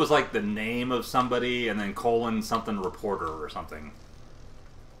that maybe it was like the name of somebody and then colon something reporter or something.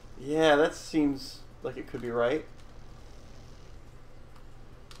 Yeah, that seems like it could be right.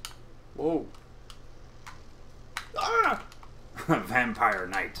 Whoa. Ah! Vampire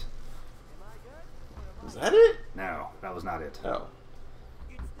Knight. Was that it? No, that was not it. Oh.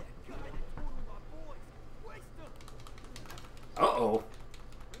 Uh-oh.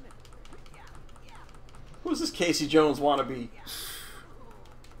 Who's this Casey Jones wannabe?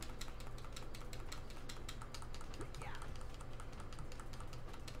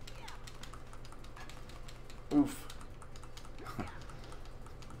 Oof.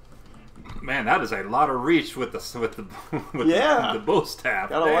 Man, that is a lot of reach with the Yeah. the bow staff.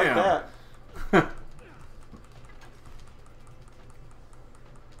 Gotta Damn. like that.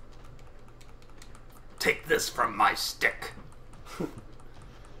 Take this from my stick.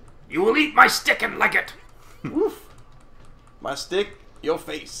 You will eat my stick and like it. Oof. My stick, your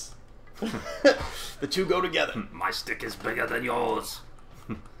face. The two go together. My stick is bigger than yours.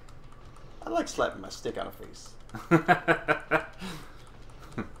 I like slapping my stick on a face.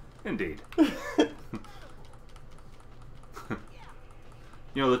 Indeed.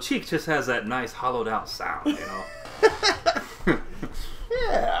 You know, the cheek just has that nice hollowed out sound, you know?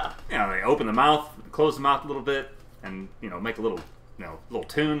 Yeah. You know, they open the mouth, close the mouth a little bit, and, you know, make a little, you know, little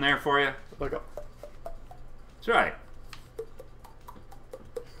tune there for you. Look up. That's right.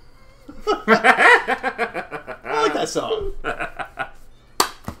 I like that song.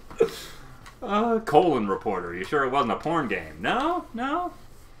 Colon reporter. You sure it wasn't a porn game? No? No?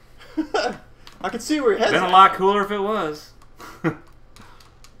 I can see where your head's Been a at. lot cooler if it was.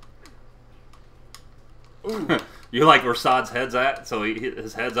 Ooh. You like where Sod's head's at? So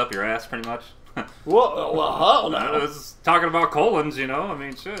his head's up your ass, pretty much? Whoa, well, hell I no. was talking about colons, you know? I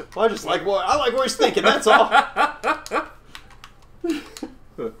mean, shit. Well, I like where he's thinking, that's all.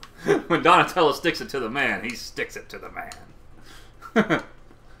 When Donatello sticks it to the man, he sticks it to the man.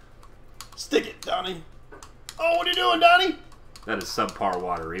 Stick it, Donnie. Oh, what are you doing, Donnie? That is subpar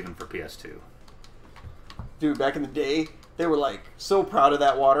water, even for PS2. Dude, back in the day, they were like so proud of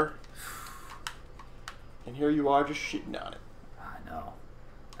that water. And here you are just shitting on it. I know.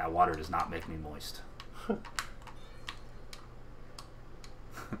 That water does not make me moist.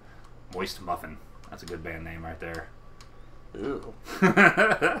 Moist Muffin. That's a good band name right there. Ew.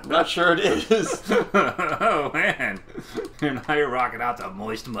 I'm not sure it is. Oh, man. Now you're rocking out to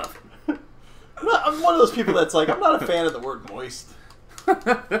Moist Muffin. I'm one of those people that's like, I'm not a fan of the word moist.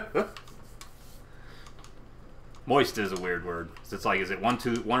 Moist is a weird word. It's like, is it one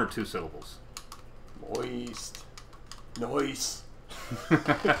or two syllables? Moist. Noise.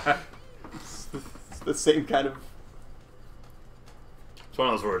 It's the same kind of... It's one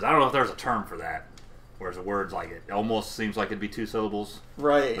of those words. I don't know if there's a term for that. Whereas a word's like, it almost seems like it'd be two syllables.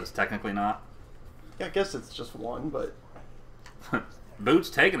 Right. But it's technically not. Yeah, I guess it's just one, but... Boots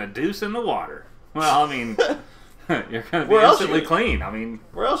taking a deuce in the water. Well, I mean, you're going to be Where else instantly you- clean. I mean...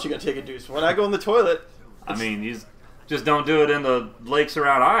 Where else you gonna take a deuce? When I go in the toilet... I mean, you just don't do it in the lakes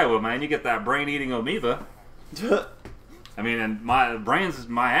around Iowa, man. You get that brain-eating amoeba. I mean, and my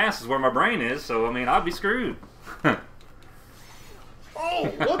ass is where my brain is, so, I mean, I'd be screwed. Oh,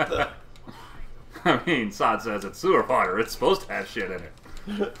 what the... I mean, Sod says it's sewer water. It's supposed to have shit in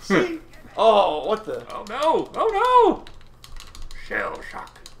it. See? Oh, what the... Oh, no! Oh, no! Shell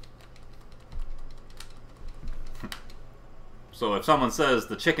shock. So if someone says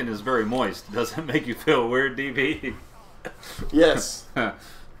the chicken is very moist, does it make you feel weird, DB? Yes.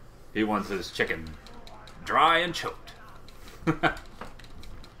 He wants his chicken dry and choked. I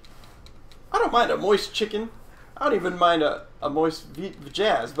don't mind a moist chicken. I don't even mind a moist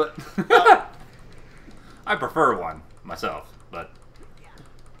jazz, but... I prefer one myself, but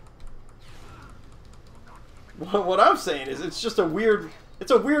what I'm saying is it's just a weird... It's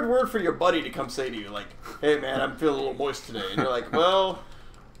a weird word for your buddy to come say to you, like, hey man, I'm feeling a little moist today. And you're like, well...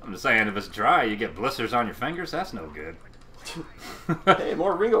 I'm just saying if it's dry, you get blisters on your fingers, that's no good. Hey,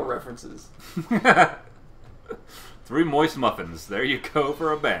 more Ringo references. 3 Moist Muffins. There you go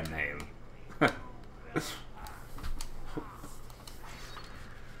for a band name.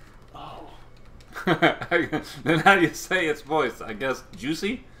 Oh. Then how do you say it's moist? I guess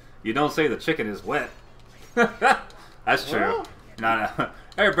juicy? You don't say the chicken is wet. That's true. Well, No.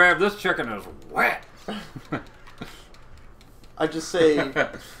 Hey, babe, this chicken is wet. I just say...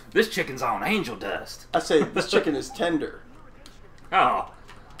 This chicken's on angel dust. I say, this chicken is tender. Oh.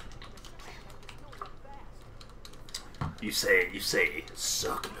 You say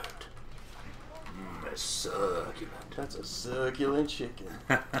succulent. It's succulent. That's a succulent chicken.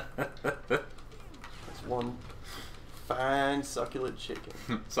 That's one fine succulent chicken.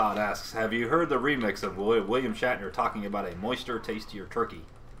 Sod asks, have you heard the remix of William Shatner talking about a moister, tastier turkey?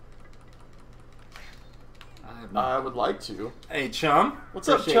 I have not. I would like to. Hey, chum. What's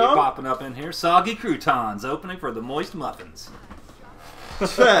up, Appreciate chum? you popping up in here. Soggy croutons opening for the moist muffins.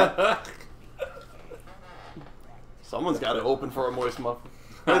 Someone's got to open for a moist muffin.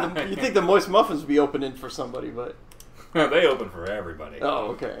 You think the moist muffins would be opening for somebody, but... They open for everybody.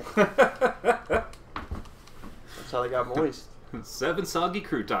 Oh, okay. That's how they got moist. 7 soggy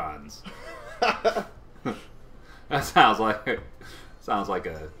croutons. That sounds like a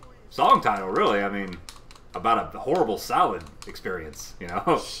song title, really. I mean, about a horrible salad experience, you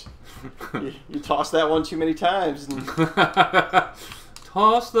know? You toss that one too many times. And...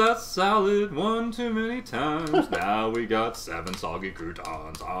 Toss that salad one too many times. Now we got 7 soggy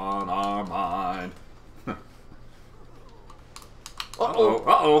croutons on our mind. Uh-oh.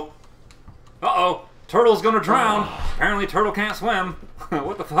 Uh-oh. Uh-oh. Turtle's gonna drown. Apparently Turtle can't swim.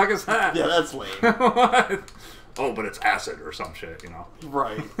 What the fuck is that? Yeah, that's lame. What? Oh, but it's acid or some shit, you know.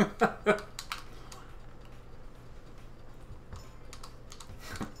 Right.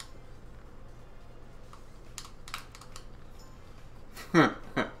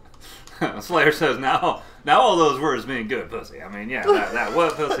 Slayer says, now all those words mean good pussy. I mean, yeah, that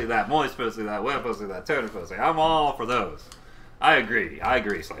wet pussy, that moist pussy, that wet pussy, that tender pussy. I'm all for those. I agree,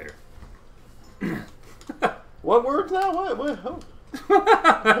 Slayer. What words now? What? Ho?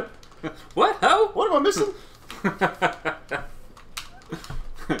 What? Ho? What am I missing?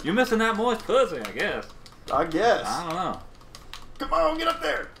 You're missing that moist pussy, I guess. I guess. I don't know. Come on, get up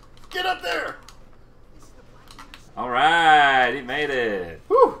there. Get up there. Alright, he made it.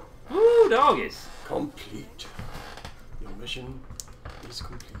 Woo. Woo, doggies. Complete. Your mission is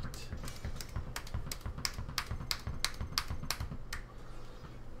complete.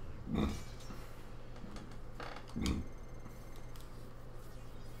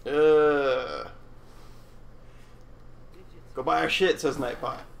 Go buy our shit, says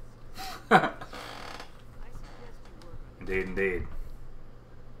Nightbot. Indeed.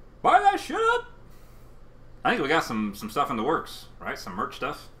 Buy that shit up. I think we got some stuff in the works, right? Some merch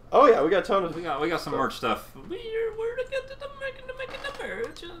stuff. Oh yeah, we got a ton of. We got some merch stuff. We're to get to making the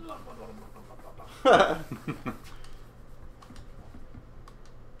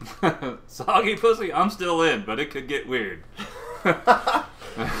merch. Soggy pussy, I'm still in, but it could get weird. Yeah,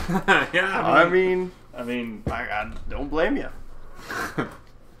 I mean, I don't blame you.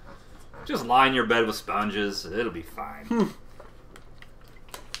 just line your bed with sponges. It'll be fine.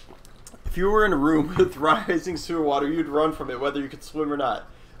 If you were in a room with rising sewer water, you'd run from it, whether you could swim or not.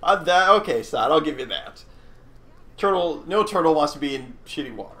 Okay, Sod, I'll give you that. No turtle wants to be in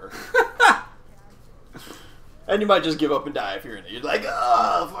shitty water. And you might just give up and die if you're in it. You're like,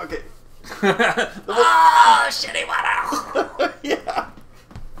 oh, fuck it. Oh, shitty water. Yeah.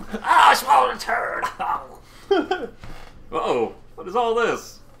 Oh, I swallowed a turd. Uh-oh. What is all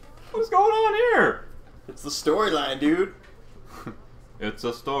this? What's going on here? It's the storyline, dude. It's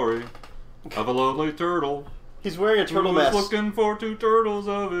a story of a lonely turtle. He's wearing a turtle who's mask. looking for 2 turtles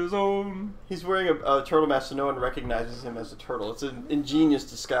of his own. He's wearing a turtle mask so no one recognizes him as a turtle. It's an ingenious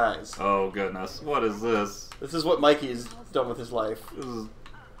disguise. Oh, goodness. What is this? This is what Mikey has done with his life. This is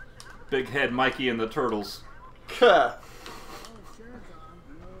Big Head Mikey and the Turtles. Whoa.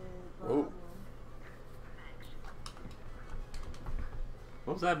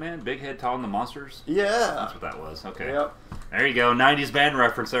 What was that, man? Big Head Tall and the Monsters? Yeah. That's what that was. Okay. Yep. There you go. 90s band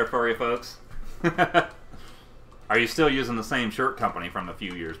reference there for you folks. Are you still using the same shirt company from a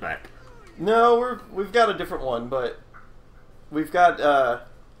few years back? No, we've got a different one, but we've got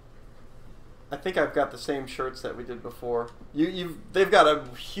I think I've got the same shirts that we did before. They've got a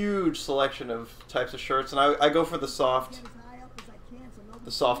huge selection of types of shirts, and I go for the soft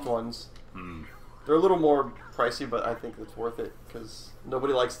ones. Hmm. They're a little more pricey, but I think it's worth it because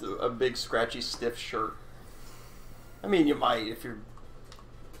nobody likes a big scratchy stiff shirt. I mean, you might if you're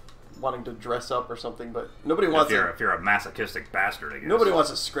wanting to dress up or something, but nobody wants if you're a masochistic bastard, I guess. Nobody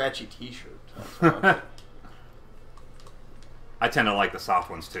wants a scratchy T-shirt. That's what I'm I tend to like the soft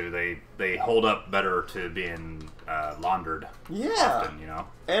ones too. They hold up better to being laundered. Yeah. Often, you know.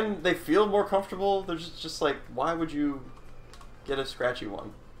 And they feel more comfortable. They're just like, why would you get a scratchy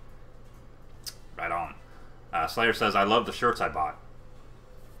one? Right on. Slayer says, I love the shirts I bought.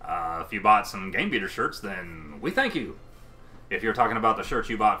 If you bought some Game Beater shirts, then we thank you. If you're talking about the shirts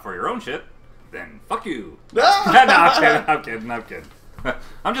you bought for your own shit, then fuck you. No, I'm kidding.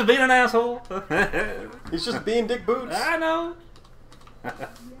 I'm just being an asshole. He's just being Dick Boots. I know.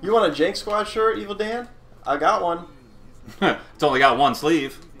 You want a Jank Squad shirt, Evil Dan? I got one. It's only got one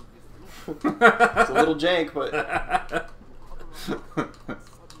sleeve. It's a little jank, but...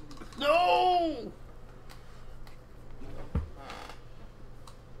 No!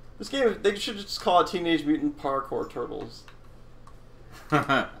 This game, they should just call it Teenage Mutant Parkour Turtles.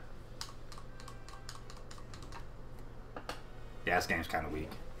 Yeah, this game's kind of weak.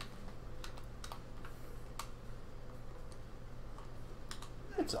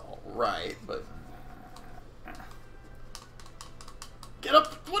 It's alright, but... Get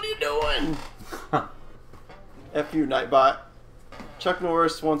up! What are you doing? F you, Nightbot. Chuck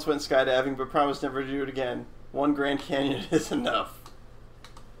Norris once went skydiving, but promised never to do it again. One Grand Canyon is enough.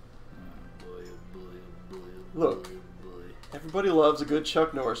 Look, everybody loves a good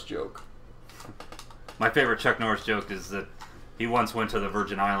Chuck Norris joke. My favorite Chuck Norris joke is that he once went to the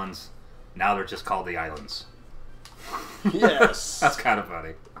Virgin Islands. Now they're just called the Islands. Yes. That's kind of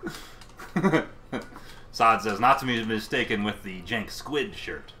funny. Sod says, not to be mistaken with the Jank Squid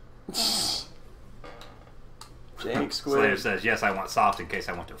shirt. Jank Squid. Slayer says, yes, I want soft in case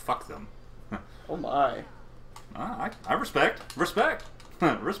I want to fuck them. Oh my. I respect. Respect.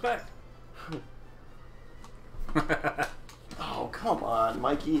 Respect. Oh, come on,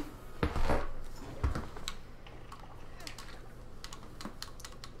 Mikey.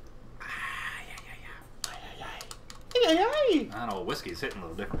 I don't know, whiskey's hitting a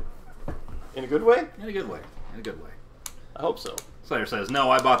little different. In a good way? In a good way. In a good way. I hope so. Slayer says,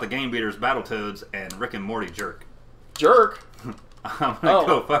 no, I bought the Game Beaters, Battletoads, and Rick and Morty Jerk. Jerk? I'm gonna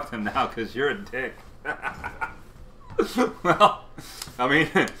go fuck them now because you're a dick. Well, I mean,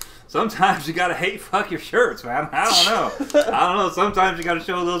 sometimes you gotta hate fuck your shirts, man. I don't know. I don't know. Sometimes you gotta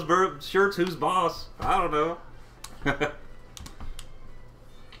show those shirts who's boss. I don't know.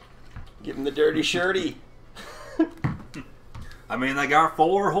 Give him the dirty shirty. I mean, they got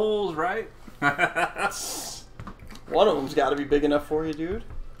 4 holes, right? One of them's got to be big enough for you, dude.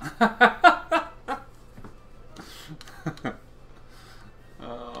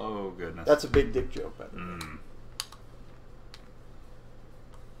 Oh, goodness. That's a big dick joke, by the way.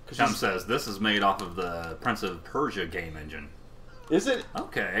 Chum says, this is made off of the Prince of Persia game engine. Is it?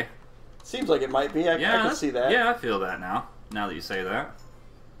 Okay. Seems like it might be. I can see that. Yeah, I feel that now that you say that.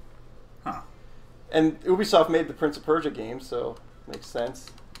 Huh. And Ubisoft made the Prince of Persia game, so makes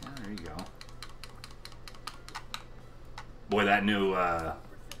sense. Yeah, there you go. Boy, that new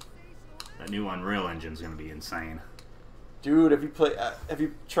Unreal Engine's gonna be insane. Dude, have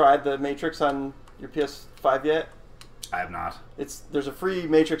you tried the Matrix on your PS5 yet? I have not. There's a free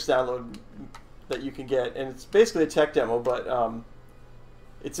Matrix download that you can get, and it's basically a tech demo, but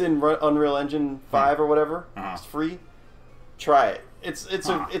it's in Unreal Engine 5 or whatever. It's free. Try it. It's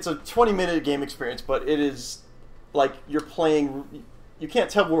a 20-minute game experience, but it is like you're playing. You can't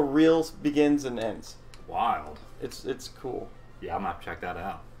tell where real begins and ends. Wild. It's cool. Yeah, I'm gonna have to check that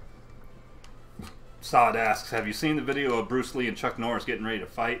out. Sod asks, have you seen the video of Bruce Lee and Chuck Norris getting ready to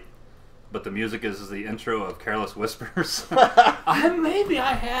fight? But the music is the intro of Careless Whispers. Maybe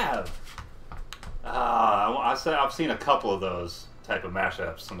I have. I've seen a couple of those type of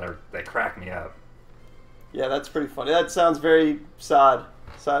mashups, and they crack me up. Yeah, that's pretty funny. That sounds very Sod.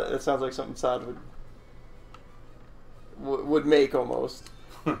 That sounds like something Sod would make almost.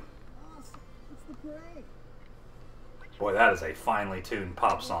 Boy, that is a finely tuned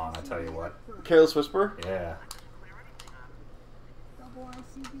pop song, I tell you what. Careless Whisper? Yeah. I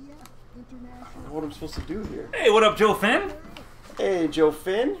don't know what I'm supposed to do here. Hey, what up, Joe Finn? Hey, Joe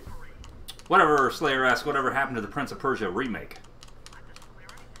Finn. Whatever, Slayer asks, whatever happened to the Prince of Persia remake?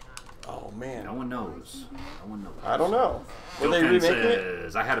 Oh, man. No one knows. No one knows. I don't know. Were Joe they Finn remaking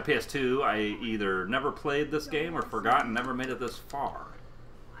says, I had a PS2. I either never played this game or forgot and never made it this far.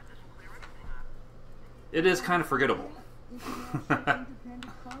 It is kind of forgettable. How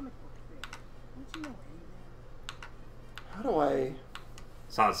do I...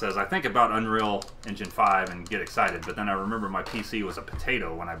 Sod says, I think about Unreal Engine 5 and get excited, but then I remember my PC was a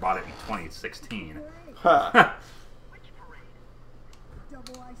potato when I bought it in 2016. Huh.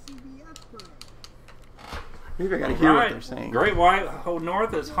 Maybe I gotta hear what they're saying. Great White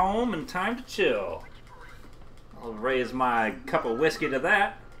North is home and time to chill. I'll raise my cup of whiskey to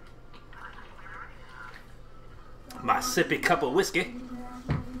that. My sippy cup of whiskey.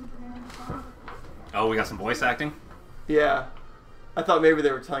 Oh, we got some voice acting? Yeah. I thought maybe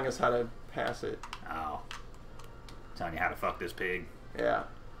they were telling us how to pass it. Oh. Telling you how to fuck this pig. Yeah.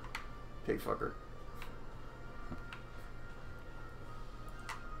 Pig fucker.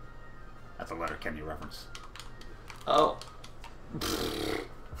 That's a Letterkenny reference. Oh.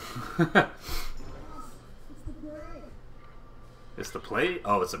 It's the plague?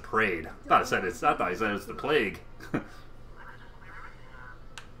 Oh, it's a parade. I thought he said it's the plague.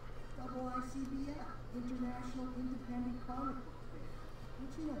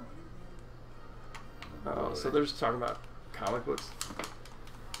 Oh, so they're just talking about comic books.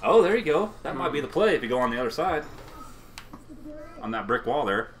 Oh, there you go. That might be the play if you go on the other side. On that brick wall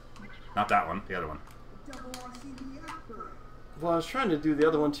there. Not that one, the other one. Well, I was trying to do the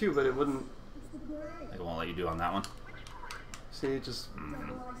other one too, but it wouldn't. It won't let you do on that one. See, it just.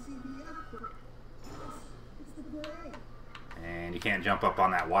 And you can't jump up on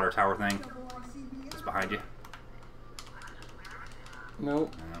that water tower thing. It's behind you.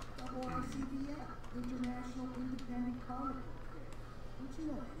 Nope. No.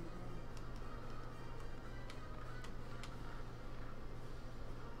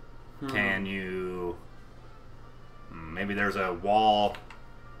 Can you... Maybe there's a wall,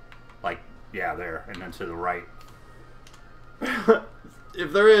 like, yeah, there, and then to the right.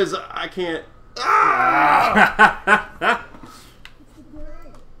 If there is, I can't... Ah!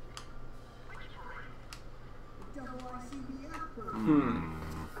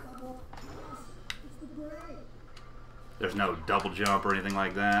 There's no double jump or anything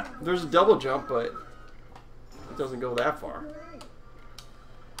like that. There's a double jump, but it doesn't go that far.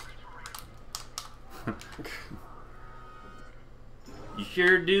 You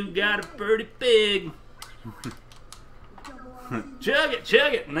sure do got a pretty pig. Chug it,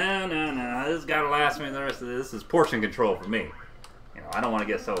 chug it. No, no, no. This has got to last me the rest of this. This is portion control for me. You know, I don't want to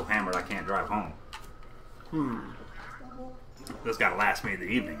get so hammered I can't drive home. This got to last me the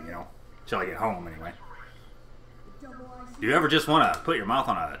evening, you know, till I get home anyway. Do you ever just want to put your mouth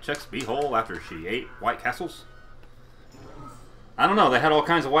on a chick's beehole after she ate White Castles? I don't know. They had all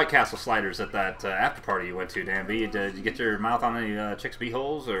kinds of White Castle sliders at that after party you went to, Dan B. Did you get your mouth on any chick's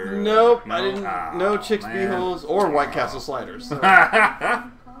beeholes? Or nope, no? I didn't. Oh, no chicks' man. beeholes or White Castle sliders. So.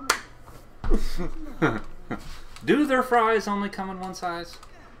 Do their fries only come in one size?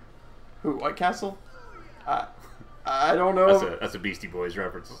 Who, White Castle? I don't know. That's a Beastie Boys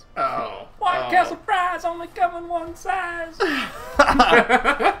reference. Oh. White Castle fries only come in one size.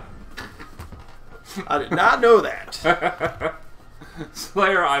 I did not know that.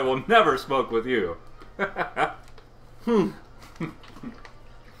 Slayer, I will never smoke with you. I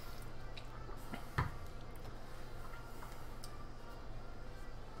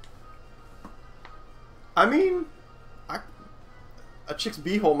mean, a chick's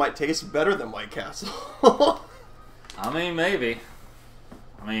beehole might taste better than White Castle. I mean, maybe.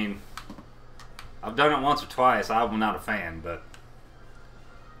 I mean, I've done it once or twice. I'm not a fan, but...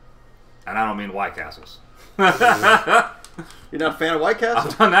 And I don't mean White Castles. You're not a fan of White Castle?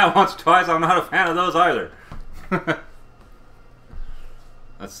 I've done that once or twice. I'm not a fan of those either.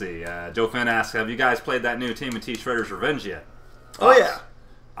 Let's see. Joe Finn asks, have you guys played that new TMNT Shredder's Revenge yet? Oh, yeah.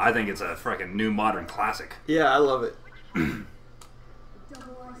 I think it's a freaking new modern classic. Yeah, I love it.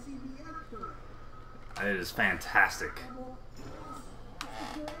 It is fantastic.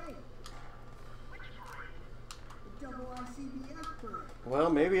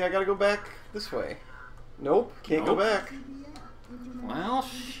 Well, maybe I gotta go back this way. Nope, can't go back. Well,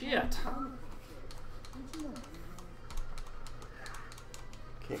 shit.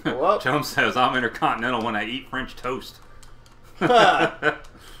 Can't go up. Jones says, I'm intercontinental when I eat French toast.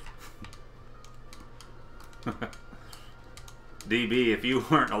 DB, if you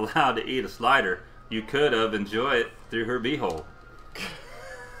weren't allowed to eat a slider, you could have enjoyed it through her beehole.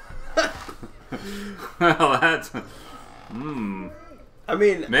 Well, that's... I mean...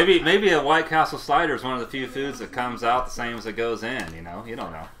 Maybe a White Castle slider is one of the few foods that comes out the same as it goes in, you know? You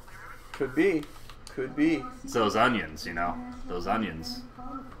don't know. Could be. Could be. It's those onions, you know? Those onions.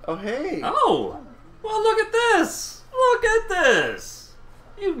 Oh, hey. Oh! Well, look at this! Look at this!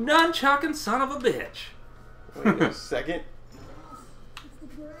 You nunchucking son of a bitch. Wait a second.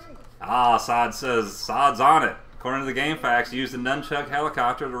 Ah, Sod says, Sod's on it. According to the game facts, use the nunchuck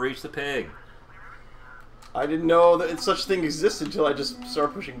helicopter to reach the pig. I didn't know that such thing existed until I just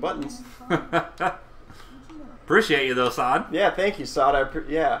started pushing buttons. Appreciate you though, Sod. Yeah, thank you, Sod.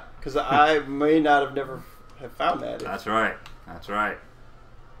 Yeah, because I may not have never have found that. That's right. That's right.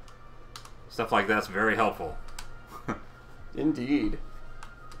 Stuff like that's very helpful. Indeed.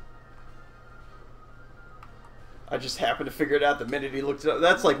 I just happened to figure it out the minute he looked it up.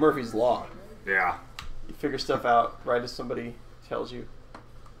 That's like Murphy's Law. Yeah. You figure stuff out right as somebody tells you.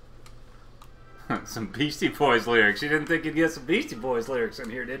 Some Beastie Boys lyrics. You didn't think you'd get some Beastie Boys lyrics in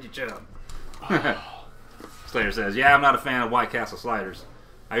here, did you, chum? Slayer says, yeah, I'm not a fan of White Castle sliders.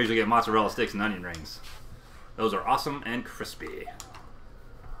 I usually get mozzarella sticks and onion rings. Those are awesome and crispy.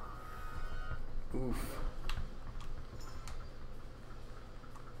 Oof.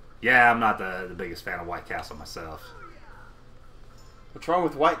 Yeah, I'm not the biggest fan of White Castle myself. What's wrong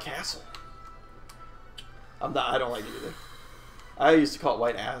with White Castle? I don't like it either. I used to call it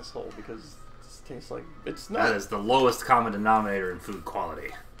White Asshole because it tastes like it's not. That is the lowest common denominator in food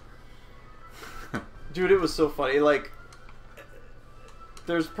quality. Dude, it was so funny. Like,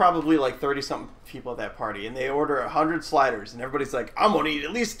 there's probably like 30-something people at that party, and they order 100 sliders, and everybody's like, I'm gonna eat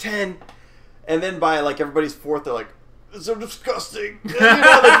at least 10. And then by like everybody's fourth, they're like, "It's so disgusting." And, you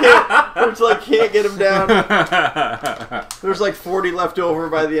know, they can't get them down. There's like 40 left over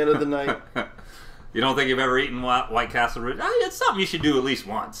by the end of the night. You don't think you've ever eaten White Castle root? It's something you should do at least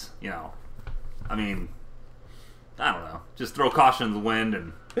once. You know, I mean, I don't know. Just throw caution to the wind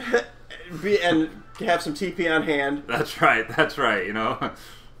and and have some TP on hand. That's right. That's right. You know,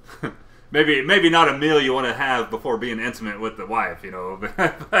 maybe not a meal you want to have before being intimate with the wife. You know,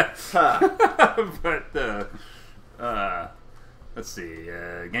 let's see.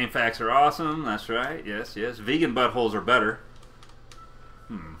 Game facts are awesome. That's right. Yes, yes. Vegan buttholes are better.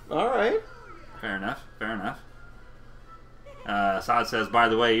 All right. Fair enough. Fair enough. Saad says, by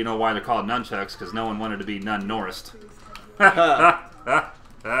the way, you know why they're called nunchucks? Because no one wanted to be nun-Norrised.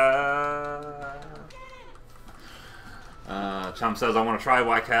 Chum says, I want to try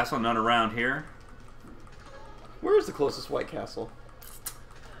White Castle. None around here. Where is the closest White Castle?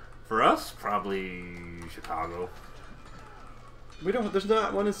 For us, probably Chicago. There's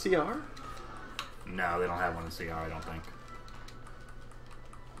not one in CR? No, they don't have one in CR, I don't think.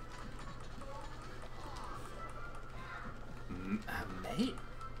 Mate?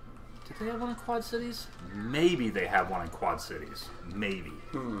 Did they have one in Quad Cities? Maybe they have one in Quad Cities. Maybe.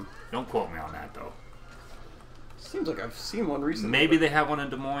 Don't quote me on that, though. Seems like I've seen one recently. Maybe they have one in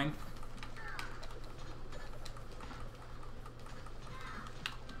Des Moines.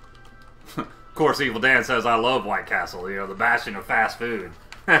 Of course, Evil Dan says, I love White Castle. You know, the bastion of fast food.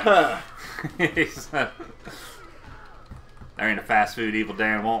 There ain't a fast food Evil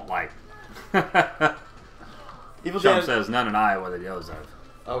Dan won't like. Evil Chum Dan says none in Iowa that he knows of.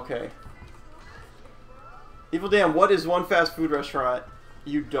 Okay. Evil Dan, what is one fast food restaurant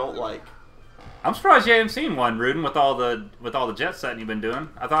you don't like? I'm surprised you haven't seen one, Rudin, with all the jet setting you've been doing.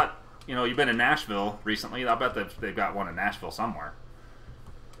 I thought, you know, you've been in Nashville recently. I bet they've got one in Nashville somewhere.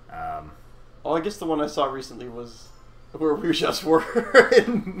 Oh, I guess the one I saw recently was where we just were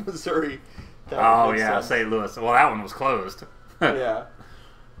in Missouri. Oh yeah, St. Louis. Well, that one was closed. Yeah.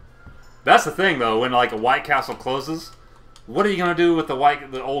 That's the thing, though. When like a White Castle closes, what are you gonna do with the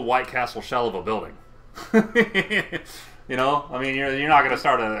old White Castle shell of a building? You know, I mean, you're not gonna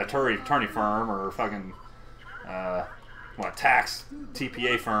start an attorney firm or fucking tax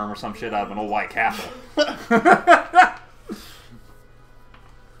TPA firm or some shit out of an old White Castle.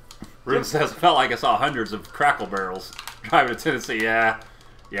 Rune says, felt like I saw hundreds of Crackle Barrels driving to Tennessee. Yeah,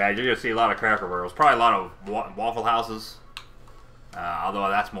 you're gonna see a lot of Crackle Barrels. Probably a lot of Waffle Houses. Although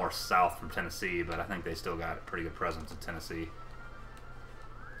that's more south from Tennessee, but I think they still got a pretty good presence in Tennessee.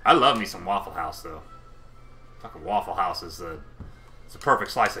 I love me some Waffle House, though. Fucking Waffle House is it's a perfect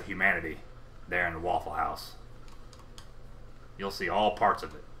slice of humanity there in the Waffle House. You'll see all parts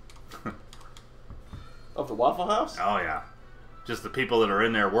of it. Of the Waffle House? Oh, yeah. Just the people that are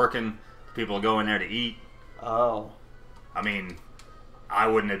in there working, the people that go in there to eat. Oh. I mean, I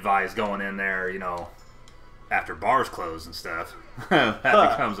wouldn't advise going in there, you know, after bars close and stuff. That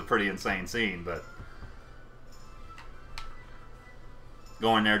becomes a pretty insane scene, but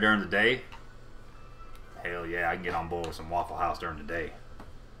going there during the day, hell yeah, I can get on board with some Waffle House during the day.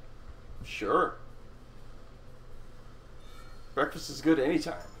 Sure. Breakfast is good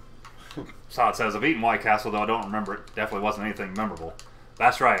anytime. Saad says, I've eaten White Castle, though I don't remember it. Definitely wasn't anything memorable.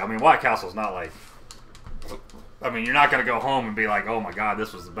 That's right. I mean, White Castle's not like... I mean, you're not going to go home and be like, oh my god,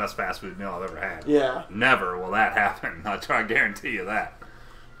 this was the best fast food meal I've ever had. Yeah. Never will that happen. I try to guarantee you that.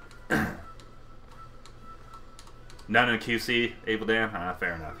 None in QC, Able Dan?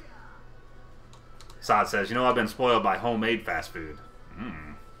 Fair enough. Saad says, you know, I've been spoiled by homemade fast food.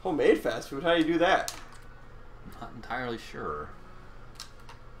 Homemade fast food? How do you do that? Not entirely sure.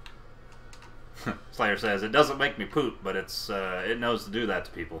 Slayer says, it doesn't make me poop, but it knows to do that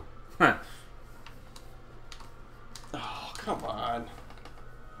to people. Oh, Come on.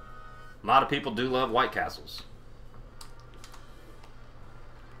 A lot of people do love White Castles.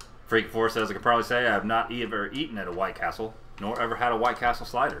 Freak 4 says, I could probably say I have not ever eaten at a White Castle, nor ever had a White Castle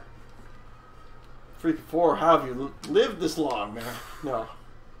slider. Freak 4, how have you lived this long, man? No.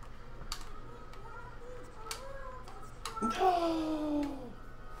 No.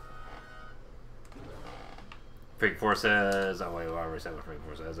 Freak 4 says, oh wait, what already said what Freak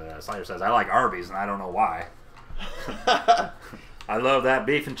 4 says. Slider says, I like Arby's and I don't know why. I love that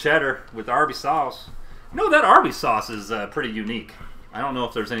beef and cheddar with Arby's sauce. You know, that Arby's sauce is pretty unique. I don't know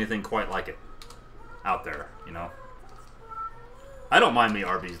if there's anything quite like it out there, you know. I don't mind me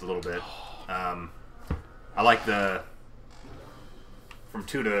Arby's a little bit. I like the from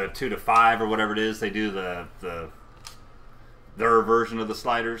 2 to 5 or whatever it is. They do their version of the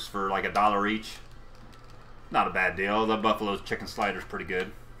sliders for like $1 each. Not a bad deal. The Buffalo's chicken slider's pretty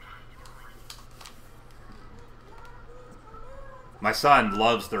good. My son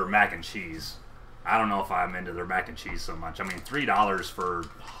loves their mac and cheese. I don't know if I'm into their mac and cheese so much. I mean, $3 for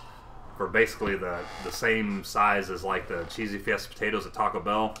basically the same size as like the cheesy fiesta potatoes at Taco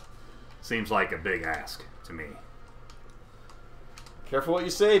Bell seems like a big ask to me. Careful what you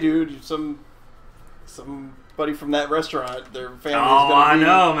say, dude. Somebody from that restaurant, their family's Oh, gonna be... I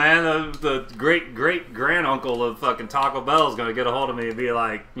know, man. The great granduncle of fucking Taco Bell is gonna get a hold of me and be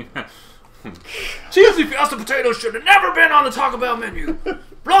like, cheesy fiesta potatoes should have never been on the Taco Bell menu.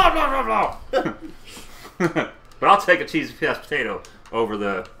 Blah blah blah blah. But I'll take a cheesy fiesta potato over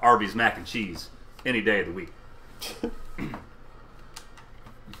the Arby's mac and cheese any day of the week.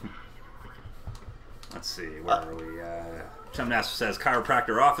 Let's see, where are we? Chumnaster says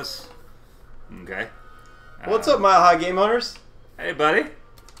chiropractor office. Okay. What's up, Mile High Game Hunters? Hey, buddy.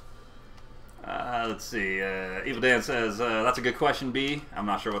 Let's see. Evil Dan says that's a good question, B. I'm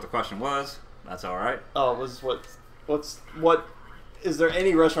not sure what the question was. That's all right. Oh, it was what? Is there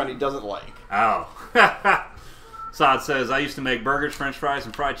any restaurant he doesn't like? Oh. Sod says, I used to make burgers, french fries,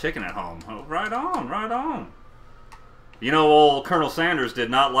 and fried chicken at home. Oh, right on, right on. You know, old Colonel Sanders did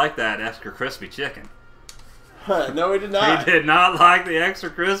not like that extra crispy chicken. No, he did not. He did not like the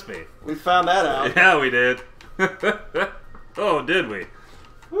extra crispy. We found that out. Yeah, we did. Oh, did we?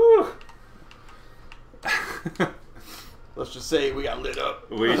 Woo. Let's just say we got lit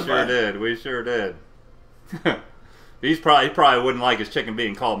up. We sure did. We sure did. He probably wouldn't like his chicken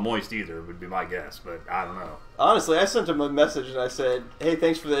being called moist either, would be my guess, but I don't know. Honestly, I sent him a message and I said, hey,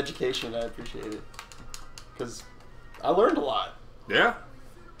 thanks for the education. I appreciate it. Because I learned a lot. Yeah.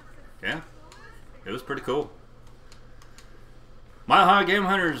 Yeah. It was pretty cool. Mile High Game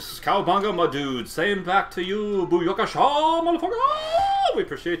Hunters, Cowabunga, my dude. Same back to you. Booyakasha, motherfucker. We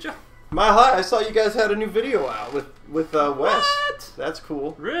appreciate you. Mile High, I saw you guys had a new video out with Wes. What? That's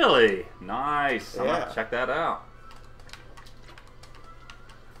cool. Really? Nice. I'm Yeah. going to have to check that out.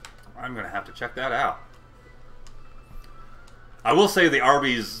 I'm going to have to check that out. I will say the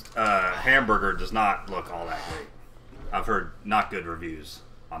Arby's hamburger does not look all that great. I've heard not good reviews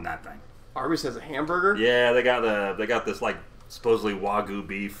on that thing. Arby's has a hamburger? Yeah, they got this like supposedly Wagyu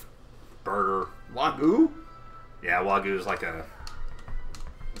beef burger. Wagyu? Yeah, Wagyu is like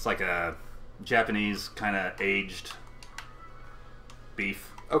a Japanese kind of aged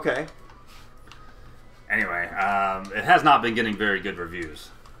beef. Okay. Anyway, it has not been getting very good reviews.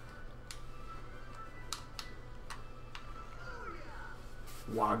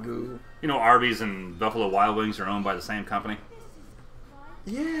 Wagyu. You know, Arby's and Buffalo Wild Wings are owned by the same company.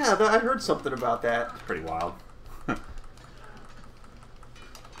 Yeah, I heard something about that. It's pretty wild.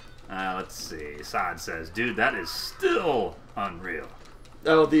 Let's see. Sod says, dude, that is still unreal.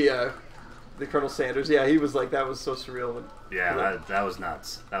 Oh, the Colonel Sanders. Yeah, he was like, that was so surreal. Yeah, that was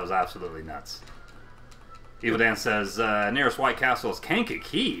nuts. That was absolutely nuts. Evil Dan says, nearest White Castle is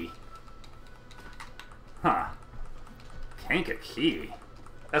Kankakee. Huh. Kankakee.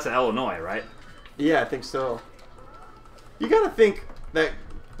 That's in Illinois, right? Yeah, I think so. You gotta think that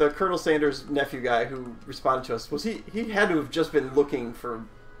the Colonel Sanders nephew guy who responded to us, he had to have just been looking for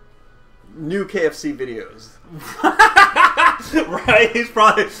new KFC videos. Right? He's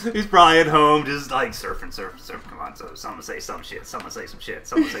probably at home just like surfing. Come on, so someone say some shit. Someone say some shit.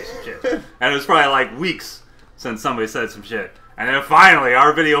 Someone say some shit. And it was probably like weeks since somebody said some shit. And then finally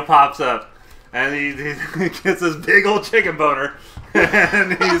our video pops up and he gets this big old chicken boner.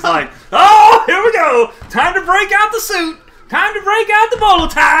 And he's like, oh, here we go. Time to break out the suit. Time to break out the bolo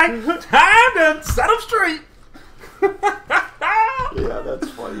tie. Time to set up straight. Yeah, that's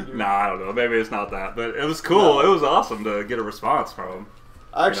funny, dude. Nah, I don't know. Maybe it's not that. But it was cool. No. It was awesome to get a response from him.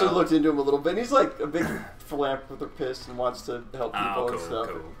 I actually looked into him a little bit. He's like a big philanthropist and wants to help people and stuff.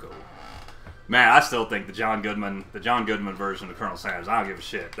 Cool. Man, I still think the John Goodman version of Colonel Sanders, I don't give a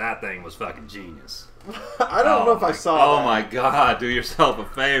shit. That thing was fucking genius. I don't know if I saw that. Oh my god, do yourself a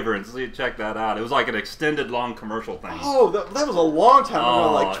favor and check that out. It was like an extended long commercial thing. Oh, that was a long time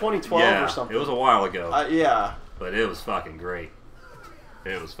ago, like 2012 or something. It was a while ago. Yeah. But it was fucking great.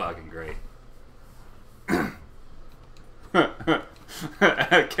 It was fucking great.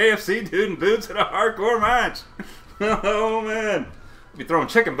 KFC dude in boots in a hardcore match. Oh man. Be throwing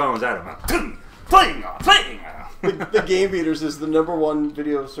chicken bones at him. Playing. The Game Beaters is the #1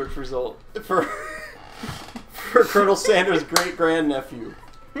 video search result for Colonel Sanders' great-grandnephew.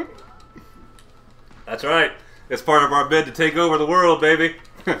 That's right. It's part of our bid to take over the world, baby.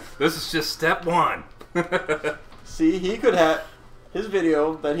 This is just step 1. See, he could have... His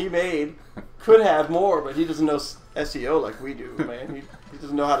video that he made could have more, but he doesn't know SEO like we do, man. He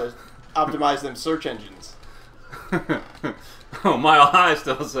doesn't know how to optimize them search engines. Oh, Mile High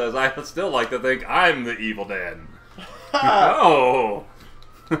still says, I still like to think I'm the evil dad. Oh.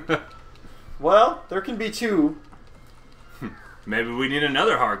 Well, there can be 2. Maybe we need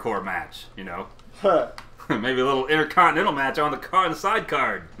another hardcore match, you know. Maybe a little intercontinental match on the side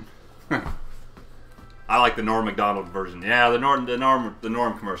card. I like the Norm Macdonald version. Yeah, the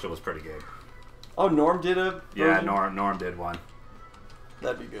Norm commercial was pretty good. Oh, Norm did a version? Yeah, Norm did one.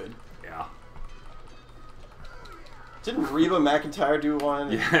 That'd be good. Yeah. Didn't Reba McEntire do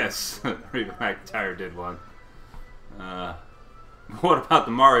one? Yes, Reba McEntire did one. What about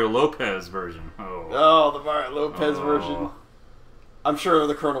the Mario Lopez version? Oh, the Mario Lopez version. I'm sure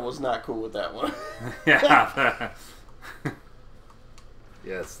the Colonel was not cool with that one. Yeah.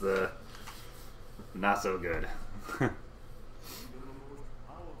 Yes, the not so good.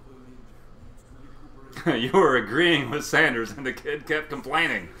 You were agreeing with Sanders and the kid kept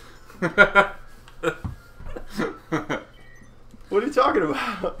complaining. What are you talking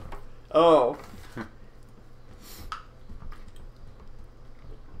about? Oh.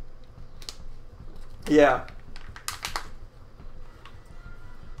 Yeah.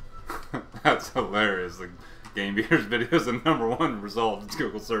 That's hilarious. The Game Beaters video is the #1 result in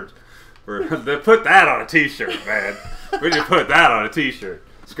Google search. They put that on a t-shirt, man. We need to put that on a t-shirt.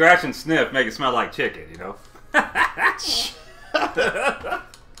 Scratch and sniff, make it smell like chicken, you know?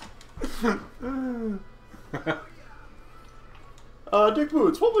 Dick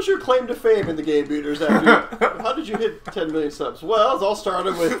Boots, what was your claim to fame in the Game Beaters? How did you hit 10 million subs? Well, it all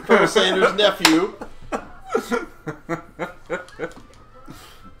started with Colonel Sanders' nephew.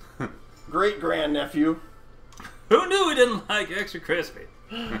 Great-grandnephew. Who knew he didn't like extra crispy?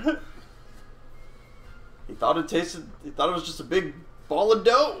 He thought it was just a big ball of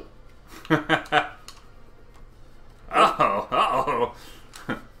dough. Oh,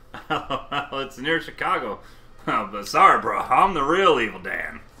 it's near Chicago. Oh, but sorry, bro. I'm the real Evil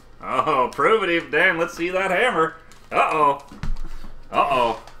Dan. Oh, prove it, Evil Dan. Let's see that hammer.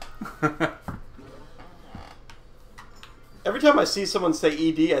 Every time I see someone say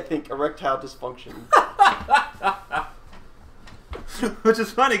ED, I think erectile dysfunction. Which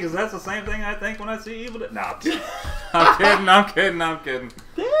is funny, because that's the same thing I think when I see Evil Dan. No, I'm kidding. I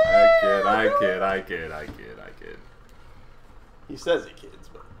kid. He says he kids,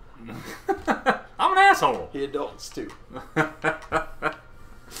 but... I'm an asshole. He adults, too.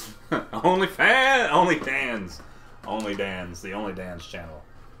 Only Dan's. The Only Dan's channel.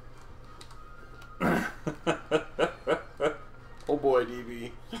 Oh boy,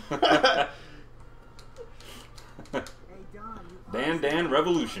 DB. Dan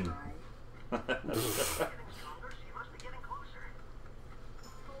Revolution.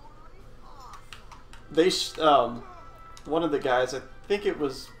 They, one of the guys, I think it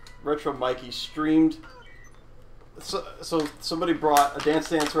was Retro Mikey, streamed. So somebody brought a Dance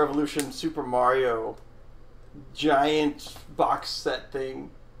Dance Revolution Super Mario giant box set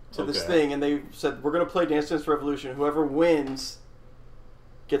thing to this thing, and they said, we're going to play Dance Dance Revolution. Whoever wins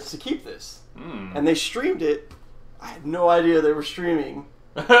gets to keep this. And they streamed it. I had no idea they were streaming.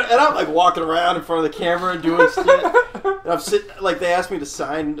 And I'm like walking around in front of the camera doing shit. And I'm sitting, like, they asked me to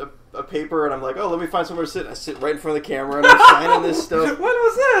sign a paper, and I'm like, oh, let me find somewhere to sit. I sit right in front of the camera, and I'm signing this stuff. When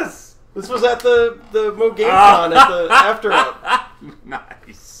was this? This was at the Mo Game Con at the After Up.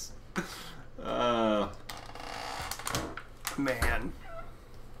 Nice. Man.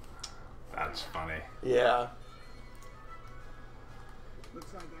 That's funny. Yeah.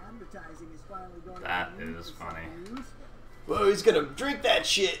 That is funny. Whoa, he's gonna drink that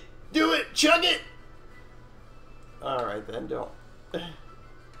shit. Do it. Chug it. Alright then, don't.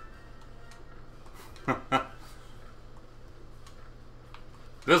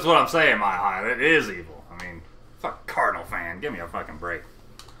 This is what I'm saying, my high. It is evil. I mean, fuck Cardinal fan. Give me a fucking break.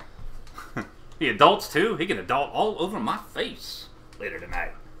 He adults too? He can adult all over my face later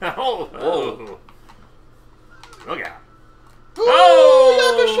tonight. Oh. Look out.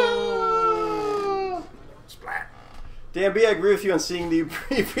 Oh! Splat. Dan B, I agree with you on seeing the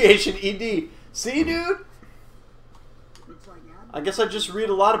abbreviation ED. See, dude? I guess I just read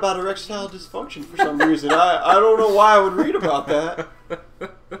a lot about erectile dysfunction for some reason. I don't know why I would read about that.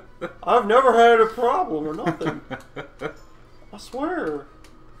 I've never had a problem or nothing. I swear.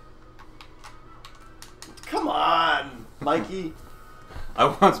 Come on, Mikey. I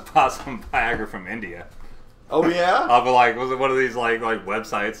once bought some Viagra from India. Oh yeah? I'll be like, was it one of these like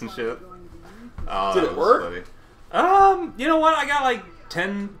websites and shit? Oh, did it work? Funny. You know what? I got like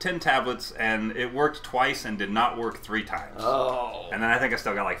 10 tablets, and it worked twice and did not work 3 times. Oh. And then I think I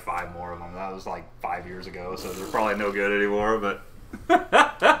still got like 5 more of them. That was like 5 years ago, so they're probably no good anymore. But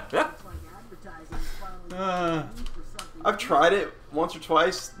I've tried it once or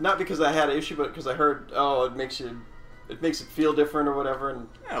twice, not because I had an issue, but because I heard, it makes it feel different or whatever, and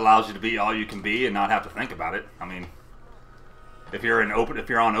it allows you to be all you can be and not have to think about it. I mean, if you're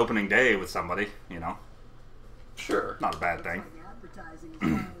on opening day with somebody, you know, sure, not a bad thing.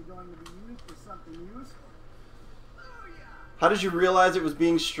 How did you realize it was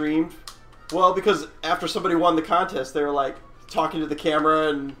being streamed? Well, because after somebody won the contest, they were like talking to the camera,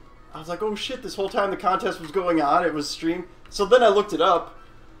 and I was like, oh shit, this whole time the contest was going on, it was streamed. So then I looked it up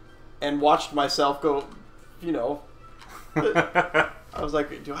and watched myself go, you know. I was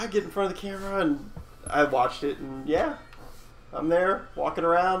like, do I get in front of the camera? And I watched it, and yeah, I'm there, walking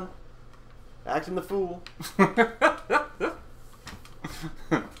around, acting the fool.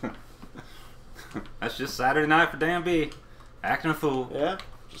 That's just Saturday night for Dan B. Acting a fool. Yeah,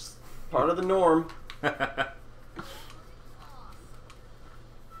 just part of the norm.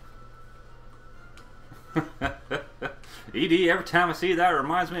 ED, every time I see that, it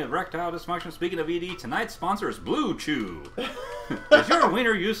reminds me of erectile dysfunction. Speaking of ED, tonight's sponsor is Blue Chew. Is your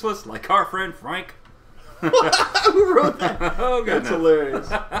wiener useless like our friend Frank? Who wrote that? Oh, goodness. That's hilarious.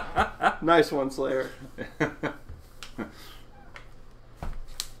 Nice one, Slayer.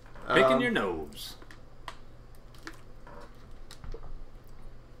 Picking your nose.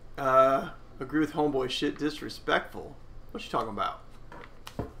 Agree with homeboy, shit disrespectful. What you talking about?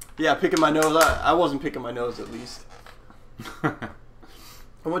 Yeah, picking my nose. I wasn't picking my nose, at least. I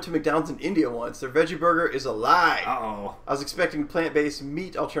went to McDonald's in India once. Their veggie burger is a lie. Uh-oh. I was expecting plant-based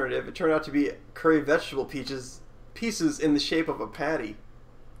meat alternative. It turned out to be curry vegetable pieces in the shape of a patty.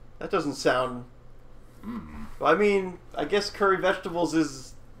 That doesn't sound... Well, I mean, I guess curry vegetables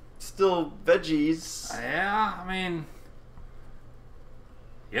is still veggies. Yeah, I mean...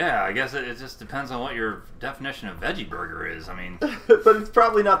 Yeah, I guess it just depends on what your definition of veggie burger is. I mean... But it's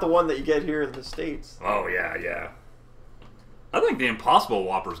probably not the one that you get here in the States. Oh, yeah. I think the Impossible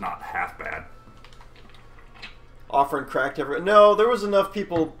Whopper's not half bad. Offering crack to everyone. No, there was enough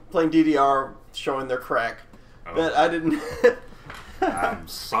people playing DDR showing their crack that I didn't... I'm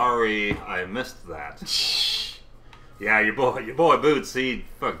sorry I missed that. Yeah, your boy Boots, he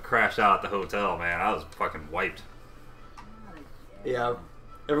fucking crashed out at the hotel, man. I was fucking wiped. Yeah.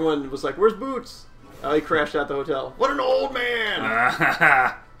 Everyone was like, where's Boots? Oh, he crashed out the hotel. What an old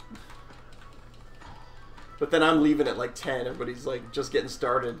man! But then I'm leaving at like 10. Everybody's like just getting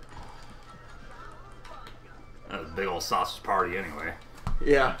started. That was a big old sausage party anyway.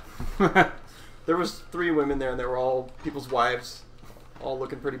 Yeah. There was 3 women there, and they were all people's wives. All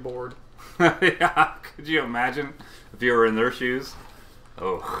looking pretty bored. Yeah, could you imagine if you were in their shoes?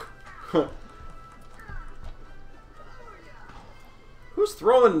 Oh. Who's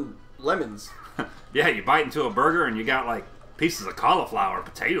throwing lemons? Yeah, you bite into a burger and you got like pieces of cauliflower,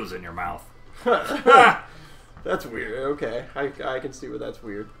 potatoes in your mouth. That's weird. Okay, I can see where that's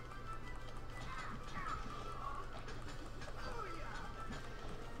weird.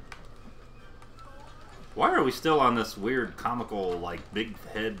 Why are we still on this weird comical like big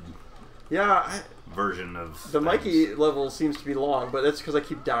head version of the things? Mikey level seems to be long, but that's because I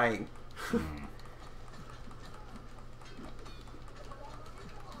keep dying.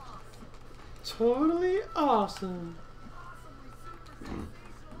 Totally awesome.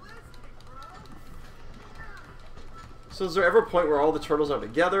 So is there ever a point where all the turtles are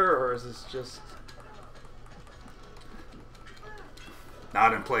together, or is this just...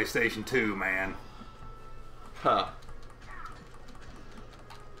 Not in PlayStation 2, man. Huh.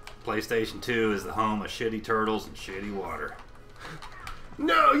 PlayStation 2 is the home of shitty turtles and shitty water.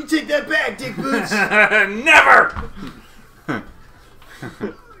 No, you take that back, Dick Boots! Never!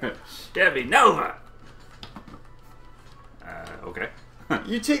 Chevy Nova! Okay.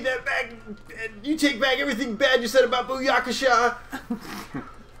 You take that back. You take back everything bad you said about Booyakasha.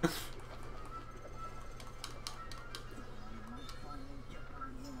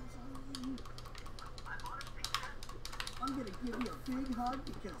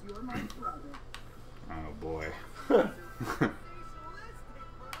 Oh boy.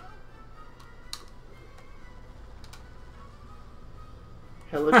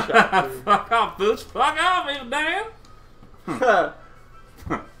 Hella shot, dude. Fuck off, Boots. Fuck off, you damn.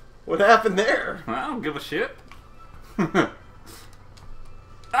 What happened there? I don't give a shit.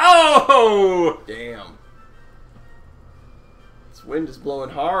 Oh! Damn. This wind is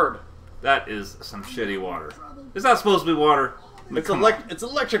blowing hard. That is some shitty water. Is that supposed to be water? I mean, It's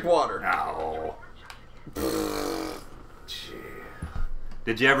electric water. No.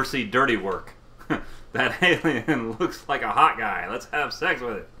 Did you ever see Dirty Work? That alien looks like a hot guy. Let's have sex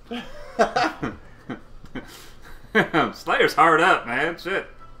with it. Slayer's hard up, man. Shit.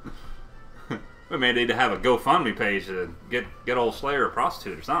 We may need to have a GoFundMe page to get old Slayer a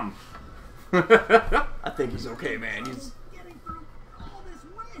prostitute or something. I think he's okay, man. He's...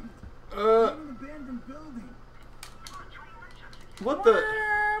 What the...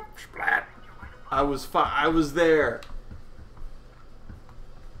 Splat. I was there.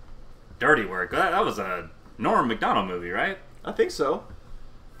 Dirty Work. That was a Norm Macdonald movie, right? I think so.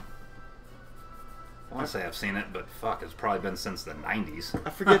 I want to say I've seen it, but fuck, it's probably been since the 90s.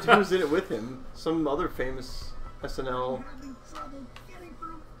 I forget who was in it with him. Some other famous SNL.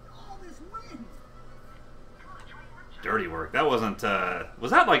 Dirty Work. That wasn't,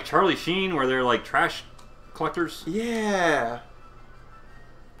 was that like Charlie Sheen where they're like trash collectors? Yeah.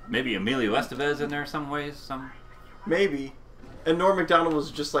 Maybe Emilio Estevez in there some ways? Maybe. And Norm Macdonald was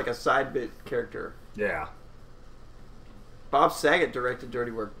just like a side bit character. Yeah. Bob Saget directed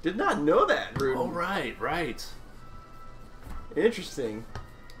Dirty Work. Did not know that, Rude. Oh, right. Interesting.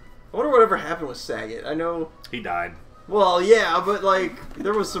 I wonder whatever happened with Saget. I know... He died. Well, yeah, but like,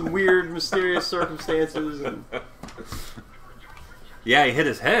 there was some weird, mysterious circumstances and... Yeah, he hit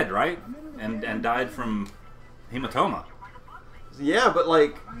his head, right? And died from hematoma. Yeah, but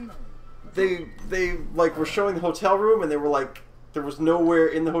like, they like were showing the hotel room and they were like, there was nowhere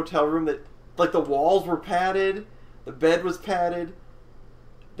in the hotel room that, like, the walls were padded, the bed was padded.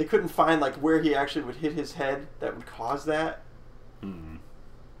 They couldn't find like where he actually would hit his head that would cause that. I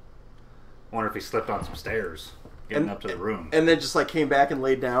wonder if he slipped on some stairs getting up to the room. And then just like came back and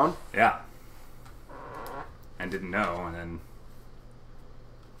laid down. Yeah. And didn't know, and then...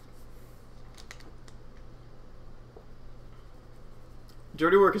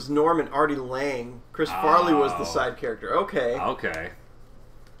 Dirty Work is Norm and Artie Lang. Chris Farley was the side character. Okay.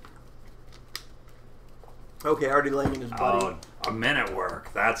 Okay, Artie Lang and his buddy. Oh, A Men at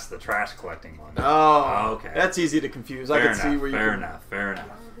Work. That's the trash collecting one. Oh, okay. That's easy to confuse. Fair I can enough, see where you fair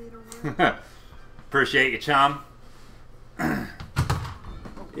enough. Appreciate you, chum.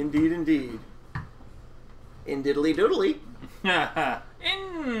 Indeed, indeed. In diddly doodly.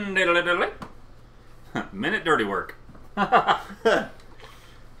 In diddly diddly. Men at Dirty Work.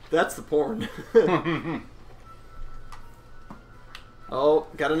 That's the porn. Oh,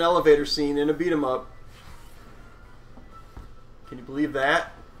 got an elevator scene in a beat 'em up. Can you believe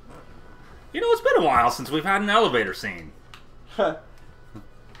that? You know, it's been a while since we've had an elevator scene. Gotta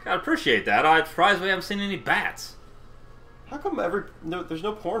appreciate that. I'm surprised we haven't seen any bats. How come there's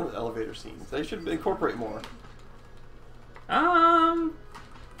no porn with elevator scenes? They should incorporate more.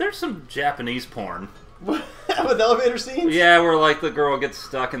 There's some Japanese porn. With elevator scenes? Yeah, where like the girl gets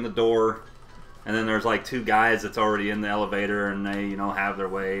stuck in the door, and then there's like two guys that's already in the elevator, and they, you know, have their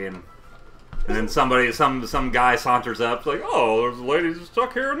way, and then some guy saunters up, like, oh, there's a lady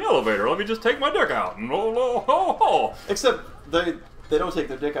stuck here in the elevator. Let me just take my dick out. And Except they don't take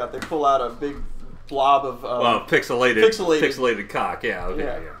their dick out. They pull out a big blob of pixelated cock. Yeah,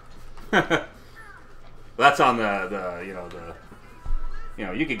 okay, yeah. That's on the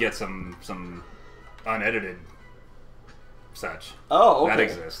you could get some unedited such. Oh, okay.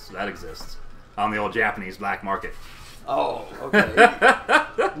 That exists on the old Japanese black market. Oh, okay.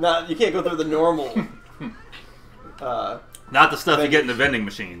 No, you can't go through the normal. Not the stuff you get in the vending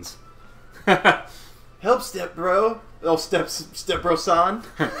machines. Help, step bro. Oh, step bro san.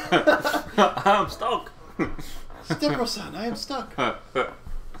 I'm stuck. Step bro san, I am stuck.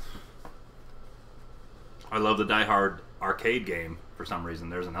 I love the Die Hard arcade game for some reason.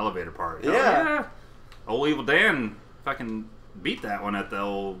 There's an elevator part. Yeah. Old Evil Dan fucking beat that one at the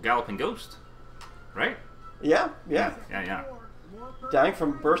old Galloping Ghost. Right? Yeah. Dying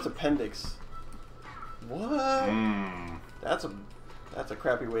from burst appendix. What? That's a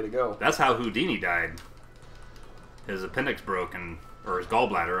crappy way to go. That's how Houdini died. His appendix broke, or his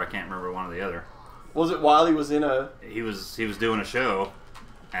gallbladder. I can't remember one or the other. Was it while he was in a? He was doing a show,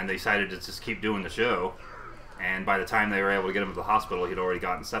 and they decided to just keep doing the show. And by the time they were able to get him to the hospital, he'd already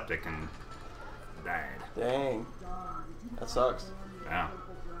gotten septic and died. Dang, that sucks. Yeah.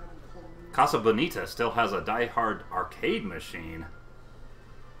 Casa Bonita still has a die-hard arcade machine.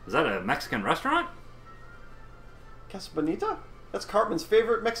 Is that a Mexican restaurant? Casa Bonita? That's Cartman's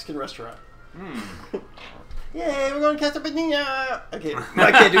favorite Mexican restaurant. Yay, we're going to Casa Bonita! I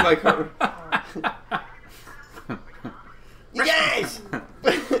can't do my Cartman. You guys!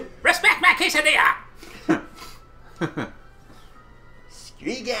 Respect my quesadilla!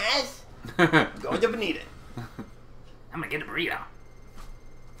 Screw you guys! Going to Bonita. I'm gonna get a burrito.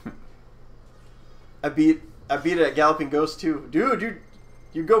 I beat it at Galloping Ghost too. Dude,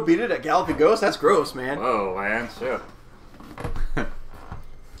 you go beat it at Galloping Ghost? That's gross, man. Whoa, man. Shit.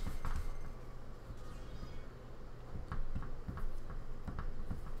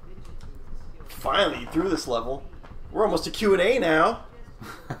 Finally, through this level. We're almost to Q&A now.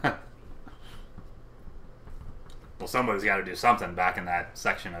 Well, somebody's got to do something back in that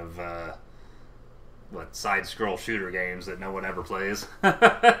section of, side-scroll shooter games that no one ever plays.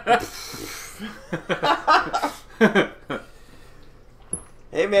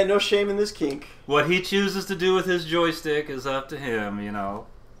 Hey, man, no shame in this kink. What he chooses to do with his joystick is up to him, you know.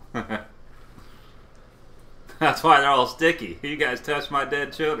 That's why they're all sticky. You guys touch my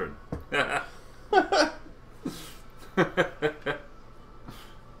dead children.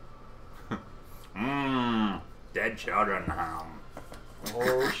 Dead children.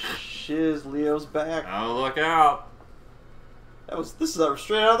 Oh, shiz, Leo's back. Oh, look out. This is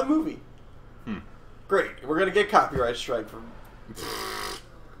straight out of the movie. Great. We're going to get copyright strike for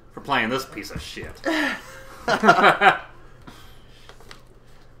playing this piece of shit.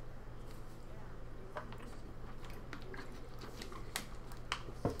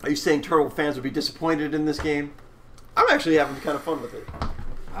 Are you saying Turtle fans would be disappointed in this game? I'm actually having kind of fun with it.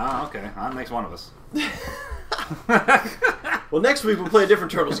 Oh, okay. That makes one of us. Well, next week we'll play a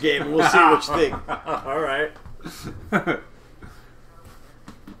different Turtles game and we'll see what you think. All right.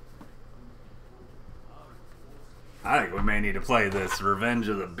 I think we may need to play this Revenge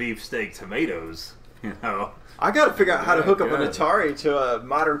of the Beefsteak Tomatoes. You know, I got to figure out how to hook up an Atari to a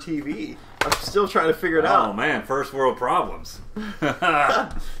modern TV. I'm still trying to figure it out. Oh man, first world problems.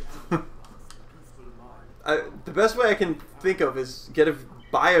 The best way I can think of is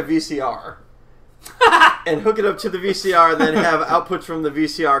buy a VCR and hook it up to the VCR, and then have outputs from the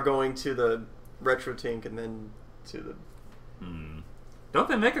VCR going to the RetroTink and then to the... Don't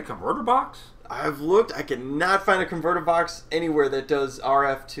they make a converter box? I've looked. I cannot find a converter box anywhere that does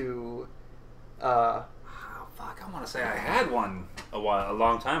RF to... Oh, fuck, I want to say I had one a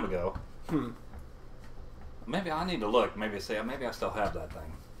long time ago. Maybe I need to look. Maybe I still have that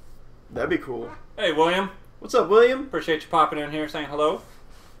thing. That'd be cool. Hey, William. What's up, William? Appreciate you popping in here saying hello.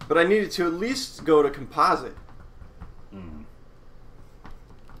 But I needed to at least go to composite.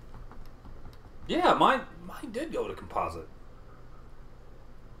 Yeah, mine did go to composite.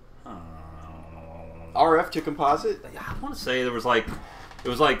 RF to composite? Yeah, I want to say it was like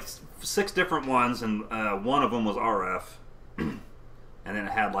 6 different ones, and one of them was RF, and then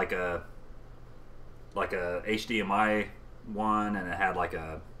it had like a HDMI one, and it had like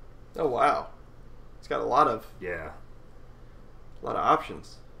a... Oh wow, it's got a lot of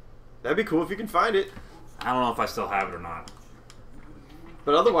options. That'd be cool if you can find it. I don't know if I still have it or not.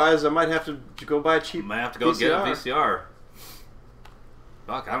 But otherwise, I might have to go buy a cheap. Might have to go get a VCR.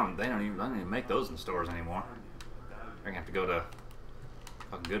 Fuck, they don't even make those in stores anymore. They're gonna have to go to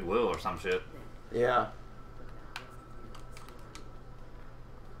fucking Goodwill or some shit. Yeah.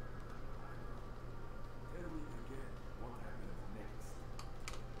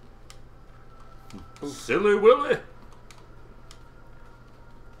 Silly Willy.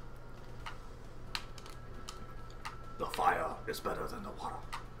 The fire is better than the water.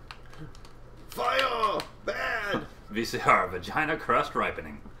 Fire! Bad! VCR, vagina crust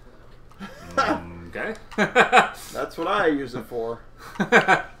ripening. Okay. That's what I use it for.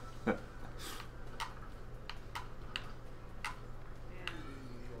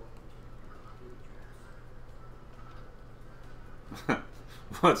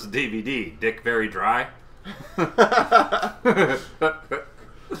 What's DVD? Dick very dry?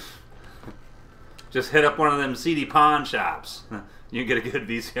 Just hit up one of them CD pawn shops. You can get a good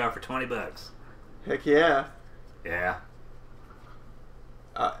VCR for $20. Heck yeah. Yeah.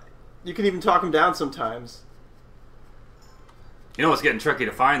 You can even talk them down sometimes. You know what's getting tricky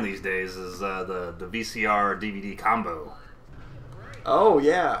to find these days is the VCR DVD combo. Oh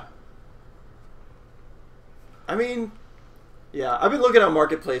yeah. I mean, yeah, I've been looking on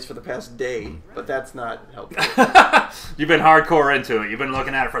Marketplace for the past day, but that's not helpful. You've been hardcore into it. You've been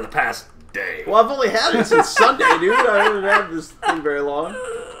looking at it for the past day. Well, I've only had it since Sunday, dude. I haven't had this thing very long.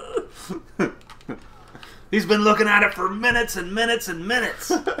 He's been looking at it for minutes and minutes and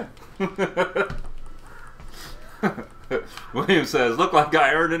minutes. William says, look like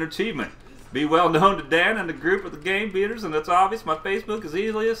I earned an achievement. Be well known to Dan and the group of the game beaters, and it's obvious my Facebook is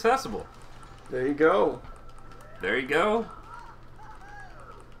easily accessible. There you go. There you go.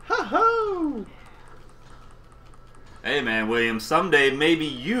 Ho-ho! Hey man, William, someday maybe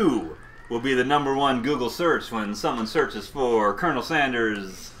you will be the #1 Google search when someone searches for Colonel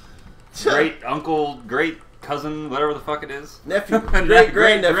Sanders' great uncle, great cousin, whatever the fuck it is. Nephew. Great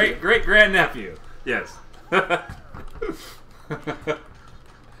grandnephew. Great grandnephew. Yes.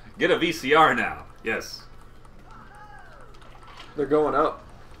 Get a VCR now. Yes. They're going up.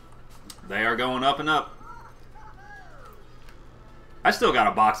 They are going up and up. I still got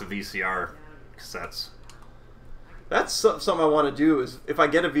a box of VCR cassettes. That's something I want to do. Is if I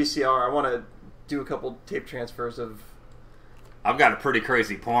get a VCR, I want to do a couple tape transfers of. I've got a pretty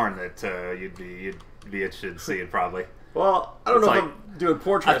crazy porn that you'd be interested in seeing probably. Well, I don't know if I'm doing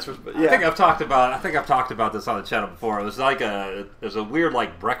porn transfers, but yeah. I think I've talked about this on the channel before. It was like there's a weird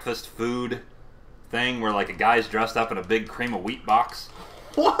like breakfast food thing where like a guy's dressed up in a big cream of wheat box.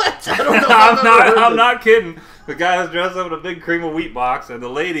 What? I don't know. I'm not kidding. The guy is dressed up in a big cream of wheat box, and the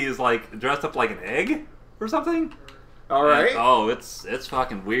lady is like dressed up like an egg or something. All right. And, it's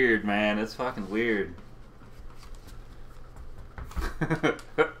fucking weird, man. It's fucking weird.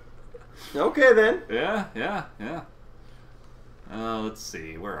 Okay then. Yeah. Let's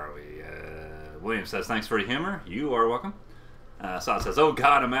see. Where are we? William says, thanks for the humor. You are welcome. Sod says, oh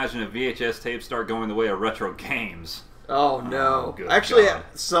god, imagine if VHS tapes start going the way of retro games. Oh no. Oh, actually, god.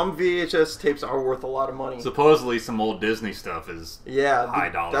 some VHS tapes are worth a lot of money. Supposedly some old Disney stuff is high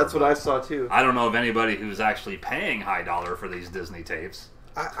dollar. That's what I saw too. I don't know of anybody who's actually paying high dollar for these Disney tapes.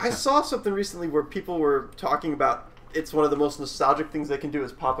 I saw something recently where people were talking about it's one of the most nostalgic things they can do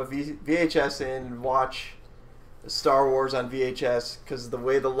is pop a VHS in and watch Star Wars on VHS because the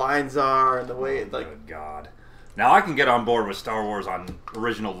way the lines are and the way like. Good God. Now I can get on board with Star Wars on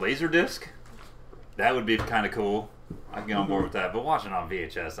original Laserdisc. That would be kind of cool. I can get on board with that. But watching on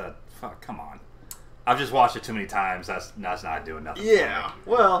VHS, come on. I've just watched it too many times. That's not doing nothing. Yeah.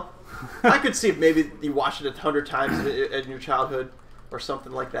 Well, I could see if maybe you watched it 100 times in your childhood or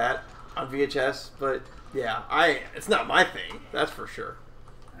something like that on VHS. But yeah, it's not my thing. That's for sure.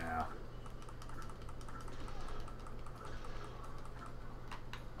 Yeah.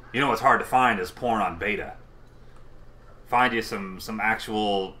 You know what's hard to find is porn on beta. Find you some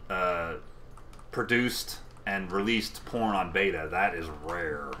actual produced and released porn on beta. That is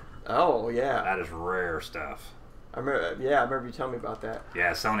rare. Oh yeah. That is rare stuff. I remember you telling me about that.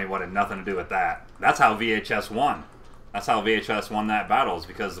 Yeah, Sony wanted nothing to do with that. That's how VHS won. That's how VHS won that battle, is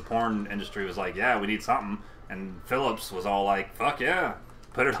because the porn industry was like, yeah, we need something. And Philips was all like, fuck yeah,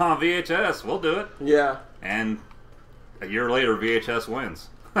 put it on VHS, we'll do it. Yeah. And a year later, VHS wins.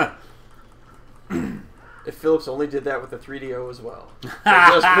 If Philips only did that with the 3DO as well. They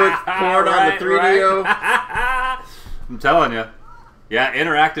just put porn on the 3DO. Right. I'm telling you. Yeah,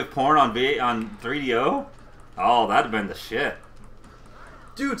 interactive porn on 3DO? Oh, that'd have been the shit.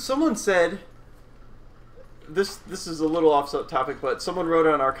 Dude, someone said... This is a little off topic, but someone wrote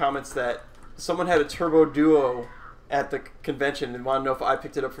on our comments that someone had a Turbo Duo at the convention and wanted to know if I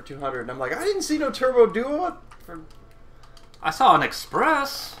picked it up for $200. And I'm like, I didn't see no Turbo Duo. I saw an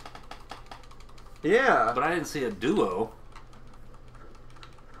Express. Yeah. But I didn't see a Duo.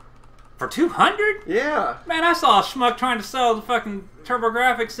 For $200? Yeah. Man, I saw a schmuck trying to sell the fucking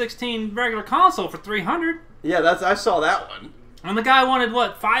TurboGrafx 16 regular console for $300. Yeah, I saw that one. And the guy wanted,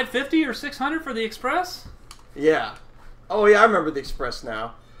 what, $550 or $600 for the Express? Yeah. Oh, yeah, I remember the Express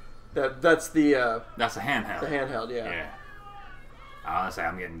now. That's the... That's the handheld. The handheld, yeah. Yeah. Let's say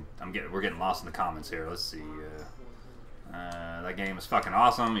we're getting lost in the comments here. Let's see. That game is fucking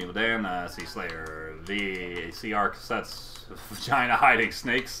awesome. Evil Dan, C Slayer, VCR cassettes, vagina hiding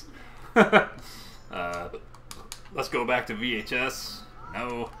snakes. Let's go back to VHS.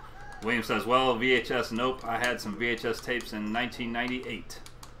 No. William says, well, VHS, nope. I had some VHS tapes in 1998.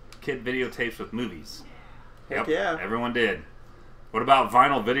 Kid videotapes with movies. Heck yep, yeah. Everyone did. What about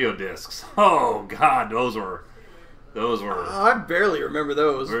vinyl video discs? Oh, God, those were... I barely remember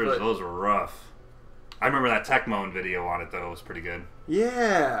those. Those were rough. I remember that Tecmone video on it, though. It was pretty good.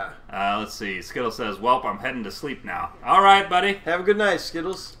 Yeah. Let's see. Skittles says, welp, I'm heading to sleep now. All right, buddy. Have a good night,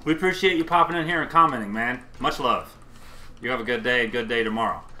 Skittles. We appreciate you popping in here and commenting, man. Much love. You have a good day and good day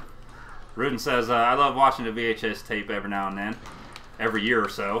tomorrow. Rudin says, I love watching the VHS tape every now and then. Every year or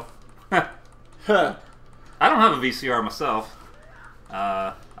so. Huh. I don't have a VCR myself.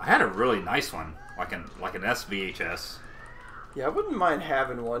 I had a really nice one. Like an SVHS. Yeah, I wouldn't mind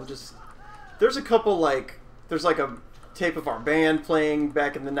having one. Just... There's a couple, like, there's like a tape of our band playing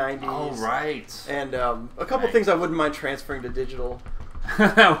back in the 90s. Oh, right. And a couple things I wouldn't mind transferring to digital.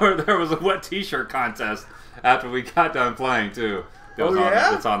 Where there was a wet T-shirt contest after we got done playing too.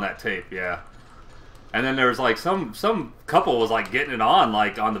 That's on that tape, yeah. And then there was like some couple was like getting it on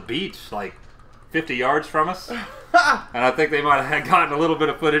like on the beach, like 50 yards from us. And I think they might have gotten a little bit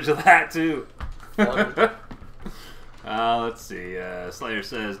of footage of that too. Let's see. Slayer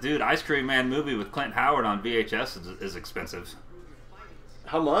says, "Dude, Ice Cream Man movie with Clint Howard on VHS is expensive."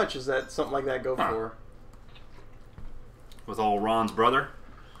 How much is that? Something like that go for? With old Ron's brother,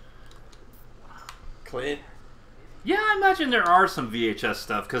 Clint. Yeah, I imagine there are some VHS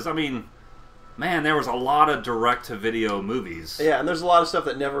stuff because I mean, man, there was a lot of direct-to-video movies. Yeah, and there's a lot of stuff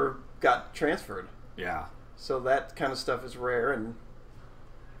that never got transferred. Yeah. So that kind of stuff is rare, and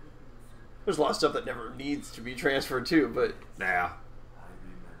there's a lot of stuff that never needs to be transferred too. But yeah,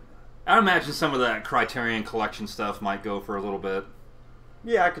 I imagine some of that Criterion Collection stuff might go for a little bit.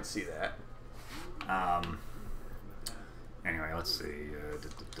 Yeah, I could see that. Anyway, let's see.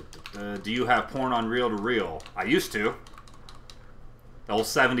 Do you have porn on reel-to-reel? I used to. The old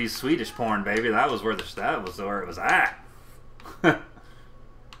 70s Swedish porn, baby. That was where it was at.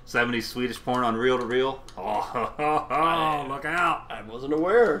 70s Swedish porn on reel-to-reel. Oh, look out. I wasn't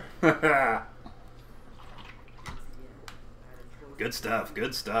aware. Good stuff.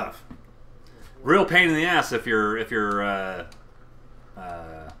 Good stuff. Real pain in the ass if your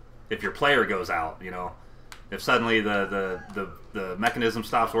player goes out, you know. If suddenly the mechanism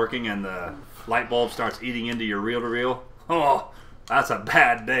stops working and the light bulb starts eating into your reel-to-reel, oh, that's a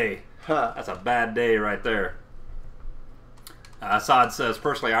bad day. Huh. That's a bad day right there. Assad says,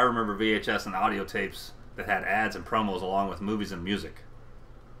 personally, I remember VHS and audio tapes that had ads and promos along with movies and music.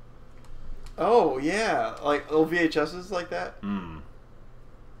 Oh, yeah. Like old VHSs like that? Hmm.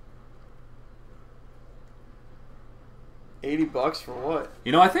 $80 for what?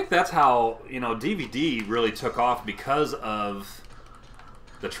 You know, I think that's how, you know, DVD really took off because of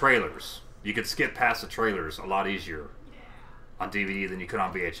the trailers. You could skip past the trailers a lot easier on DVD than you could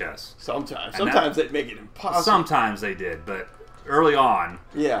on VHS. Sometimes they'd make it impossible. Sometimes they did, but early on,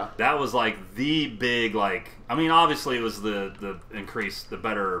 yeah, that was like the big, like, I mean, obviously it was the increase, the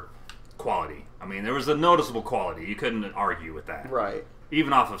better quality. I mean, there was a noticeable quality. You couldn't argue with that. Right.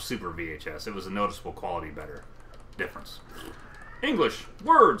 Even off of Super VHS, it was a noticeable quality better difference. English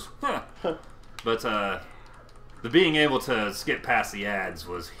words, huh. But the being able to skip past the ads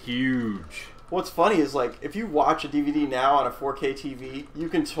was huge. What's funny is, like, if you watch a DVD now on a 4K TV, you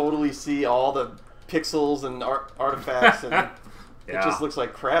can totally see all the pixels and artifacts, and yeah. It just looks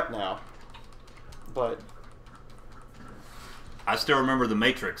like crap now. But I still remember The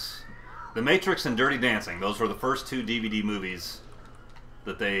Matrix. The Matrix and Dirty Dancing. Those were the first two DVD movies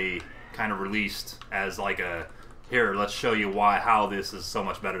that they kind of released as like a, here, let's show you how this is so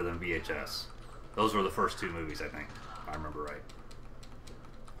much better than VHS. Those were the first two movies, I think, if I remember right.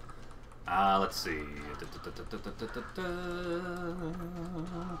 Let's see.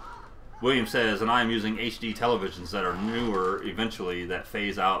 William says, and I am using HD televisions that are newer eventually that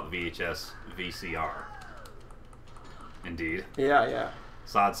phase out VHS, VCR. Indeed. Yeah, yeah.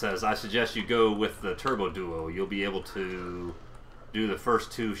 Saad says, I suggest you go with the Turbo Duo. You'll be able to do the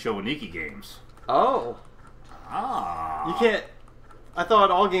first two Showaniki games. Oh. Ah. You can't... I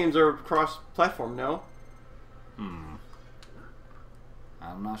thought all games are cross-platform, no? I'm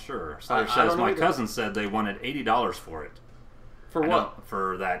not sure. Slayer says, my cousin said they wanted $80 for it. For what?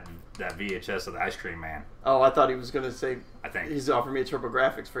 For that VHS of the Ice Cream Man. Oh, I thought he was going to say... I think. He's offering me a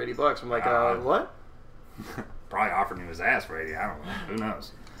TurboGrafx for $80. I'm like, what? Probably offered him his ass for $80. I don't know. Who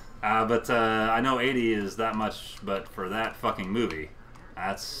knows? But I know $80 is that much, but for that fucking movie,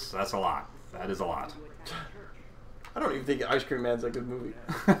 that's a lot. That is a lot. I don't even think Ice Cream Man's a good movie.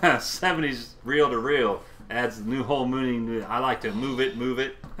 70s reel-to-reel adds a new whole meaning. I like to move it.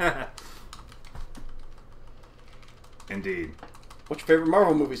 Indeed. What's your favorite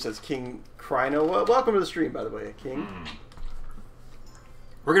Marvel movie, says King Crino? Well, welcome to the stream, by the way, King.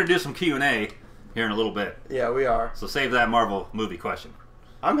 We're going to do some Q&A here in a little bit. Yeah, we are. So save that Marvel movie question.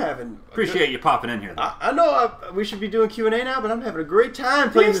 I'm having... Appreciate you popping in here, though. I know we should be doing Q&A now, but I'm having a great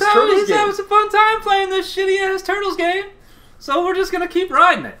time playing this Turtles game. He's having some fun time playing this shitty-ass Turtles game. So we're just going to keep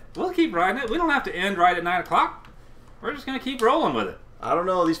riding it. We'll keep riding it. We don't have to end right at 9 o'clock. We're just going to keep rolling with it. I don't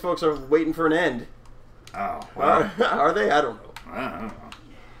know. These folks are waiting for an end. Oh, well. Are they? I don't know. I don't know.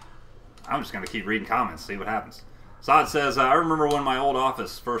 I'm just going to keep reading comments, see what happens. Saad says, I remember when my old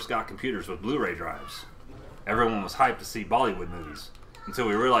office first got computers with Blu-ray drives. Everyone was hyped to see Bollywood movies. Until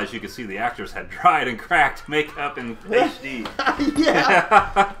we realized you could see the actors had dried and cracked makeup in HD.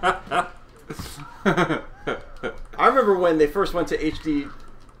 Yeah. I remember when they first went to HD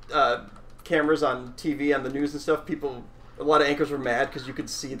cameras on TV, on the news and stuff. A lot of anchors were mad because you could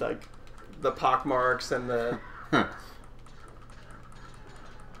see like the pock marks and the.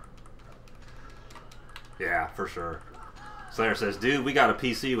 Yeah, for sure. Slayer says, dude, we got a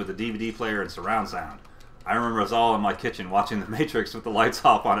PC with a DVD player and surround sound. I remember us all in my kitchen watching The Matrix with the lights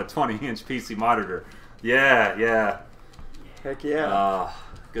off on a 20-inch PC monitor. Yeah. Heck yeah.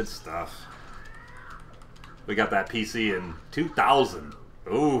 Good stuff. We got that PC in 2000.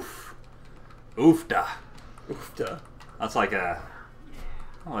 Oof. Oofda. That's like a...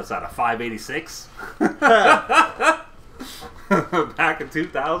 What's that, a 586? Back in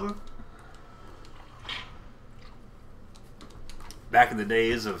 2000? Back in the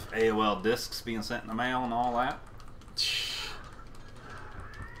days of AOL discs being sent in the mail and all that.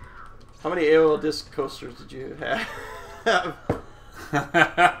 How many AOL disc coasters did you have?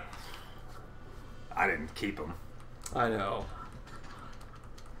 I didn't keep them. I know.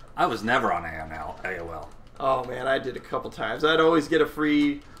 I was never on AOL. Oh man, I did a couple times. I'd always get a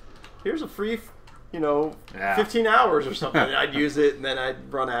free... Here's a free, 15 hours or something. I'd use it and then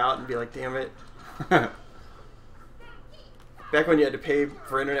I'd run out and be like, damn it. Back when you had to pay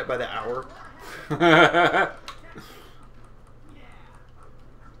for internet by the hour.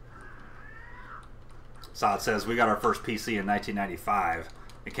 Saad says, we got our first PC in 1995.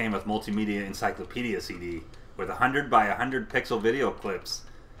 It came with multimedia encyclopedia CD with 100 by 100 pixel video clips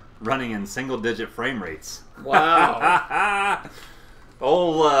running in single-digit frame rates. Wow.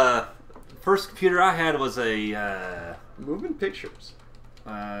 First computer I had was a... Moving pictures.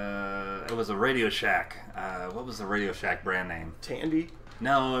 It was a Radio Shack. What was the Radio Shack brand name? Tandy?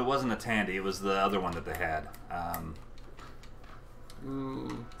 No, it wasn't a Tandy. It was the other one that they had.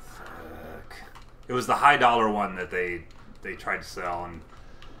 Fuck. It was the high dollar one that they tried to sell, and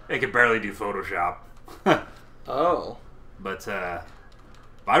they could barely do Photoshop. Oh. But I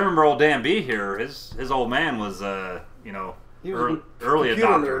remember old Dan B here. His old man was He was early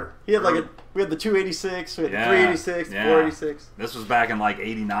adopter. Nerd. He had we had the 286, we had the 386, the 486. This was back in like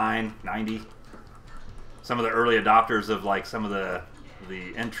 89, 90. Some of the early adopters of like some of the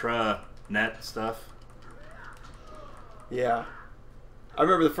intranet stuff. Yeah. I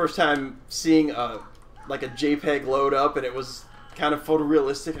remember the first time seeing like a JPEG load up and it was kind of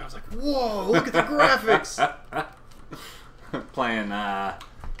photorealistic. I was like, whoa, look at the graphics. Playing, what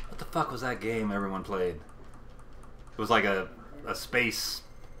the fuck was that game everyone played? It was like a space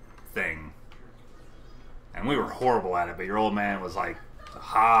thing. And we were horrible at it, but your old man was like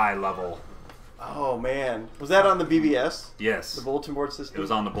high level. Oh, man. Was that on the BBS? Yes. The bulletin board system? It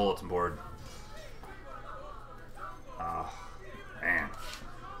was on the bulletin board. Oh, man.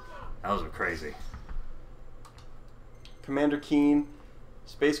 Those were crazy. Commander Keen,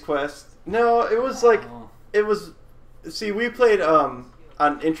 Space Quest. No, it was like... It was... See, we played on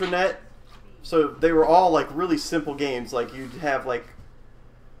intranet, so they were all like really simple games. Like you'd have like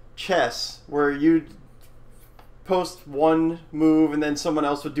chess, where you'd post one move and then someone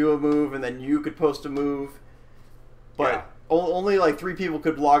else would do a move and then you could post a move. But only like 3 people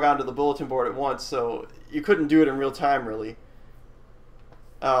could log onto the bulletin board at once, so you couldn't do it in real time really.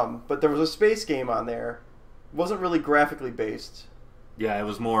 But there was a space game on there. It wasn't really graphically based. Yeah, it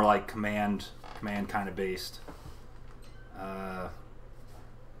was more like command kind of based. Fuck.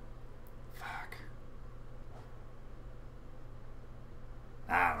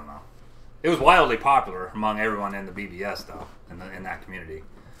 I don't know. It was wildly popular among everyone in the BBS, though, in that community.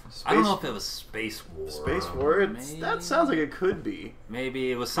 I don't know if it was Space War. Space War? That sounds like it could be.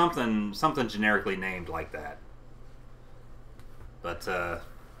 Maybe it was something generically named like that. But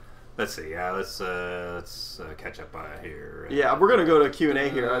let's see. Yeah, let's catch up here. Yeah, we're gonna go to Q&A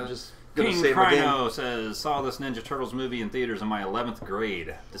here. I'm just gonna King save my game. Crino says, saw this Ninja Turtles movie in theaters in my 11th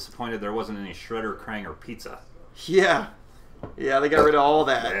grade. Disappointed there wasn't any Shredder, Krang, or pizza. Yeah. Yeah, they got rid of all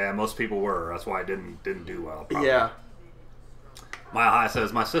that. Yeah, most people were. That's why it didn't do well. Probably. Yeah. Mile High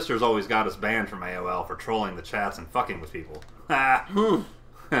says, my sister's always got us banned from AOL for trolling the chats and fucking with people.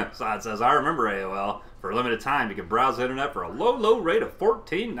 Side says, I remember AOL. For a limited time, you could browse the internet for a low rate of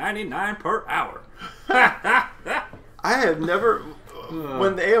 $14.99 per hour. I have never...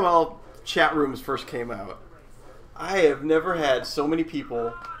 When the AOL chat rooms first came out, I have never had so many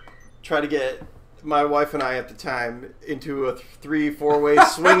people try to get my wife and I at the time into a 3-4-way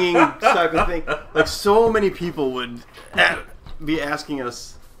swinging type of thing. Like, so many people would be asking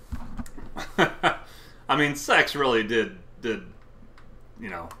us. I mean, sex really did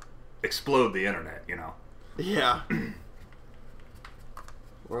explode the internet, Yeah.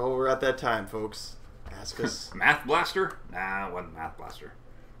 Well, we're at that time, folks. Ask us. Math Blaster? Nah, it wasn't Math Blaster.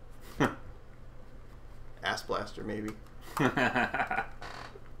 Ass Blaster, maybe.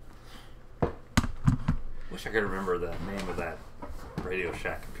 Wish I could remember the name of that Radio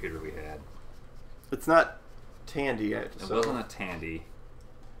Shack computer we had. It's not Tandy. It wasn't a Tandy.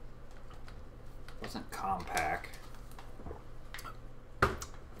 It wasn't Compaq.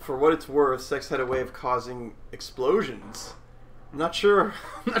 For what it's worth, sex had a way of causing explosions. I'm not sure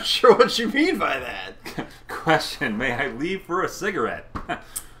what you mean by that. Question, may I leave for a cigarette?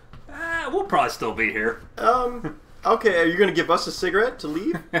 We'll probably still be here. Okay, are you going to give us a cigarette to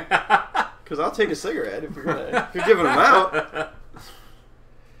leave? Because I'll take a cigarette if you're giving them out.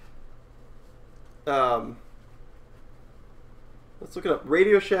 Let's look it up.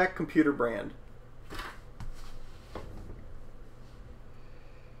 Radio Shack computer brand.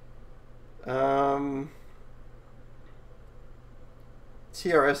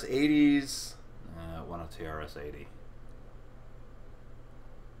 TRS 80s. One of TRS 80.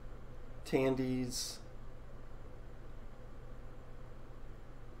 Tandies.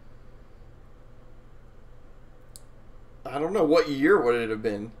 I don't know. What year would it have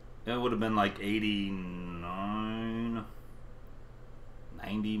been? It would have been like 89,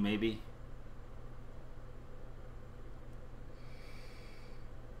 90 maybe.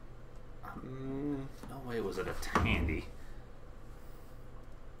 No way was it a Tandy.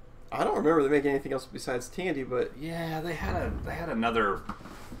 I don't remember them making anything else besides Tandy, but yeah, they had another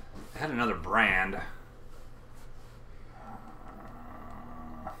brand.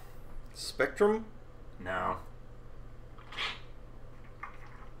 Spectrum? No.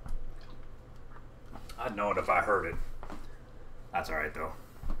 I'd know it if I heard it. That's alright though.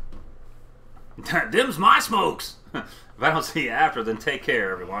 Dim's my smokes! If I don't see you after, then take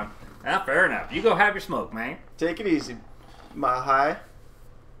care, everyone. Fair enough. You go have your smoke, man. Take it easy, my high.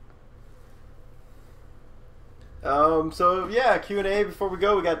 So yeah, Q&A before we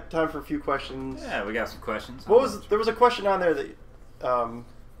go. We got time for a few questions. Yeah, we got some questions. There was a question on there that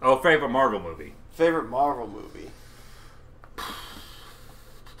favorite Marvel movie. Favorite Marvel movie.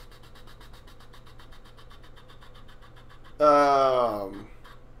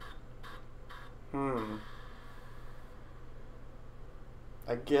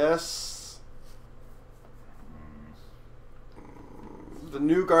 I guess the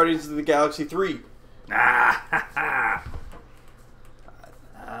new Guardians of the Galaxy 3. Favorite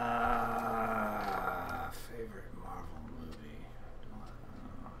Marvel movie.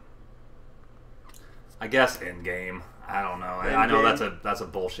 I guess Endgame. I don't know. I know that's a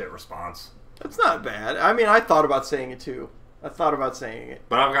bullshit response. It's not bad. I mean, I thought about saying it too. But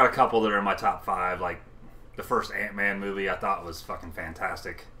I've got a couple that are in my top 5. Like the first Ant-Man movie, I thought was fucking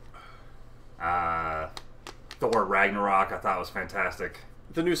fantastic. Thor Ragnarok, I thought was fantastic.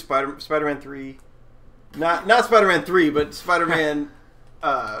 The new Spider-Man 3. Not Spider-Man 3, but Spider-Man.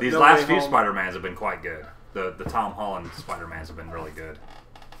 These last few Spider-Mans have been quite good. The Tom Holland Spider-Mans have been really good.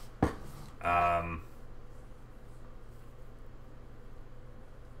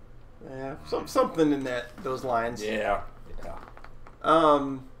 Yeah, something in those lines. Yeah.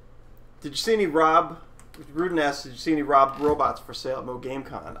 Did you see any Rob? Rudin asked, did you see any Rob robots for sale at Mo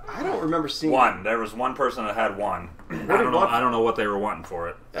GameCon? I don't remember seeing one. There was one person that had one. I don't know what they were wanting for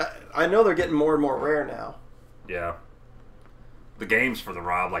it. I know they're getting more and more rare now. Yeah. The games for the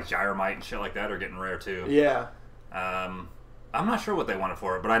Rob, like Gyromite and shit like that, are getting rare too. Yeah. I'm not sure what they wanted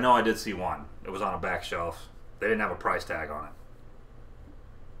for it, but I know I did see one. It was on a back shelf. They didn't have a price tag on it.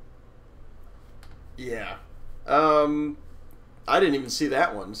 Yeah. I didn't even see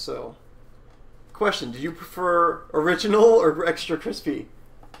that one, so... Question, did you prefer original or extra crispy?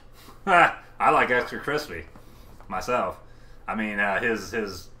 I like extra crispy myself. I mean,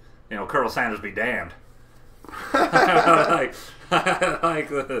 his Colonel Sanders be damned. I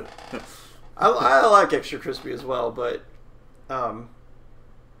like extra crispy as well, but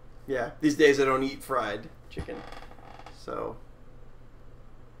yeah, these days I don't eat fried chicken, so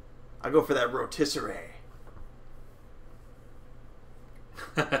I go for that rotisserie.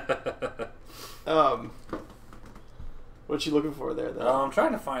 What you looking for there, though? I'm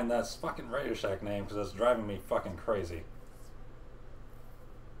trying to find that fucking Radio Shack name because it's driving me fucking crazy.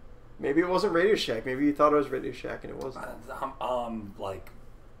 Maybe it wasn't Radio Shack. Maybe you thought it was Radio Shack and it wasn't.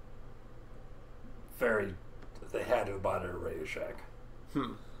 They had to have bought it at Radio Shack.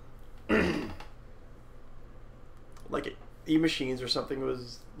 Like E-Machines or something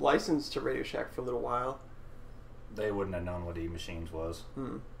was licensed to Radio Shack for a little while. They wouldn't have known what E-Machines was.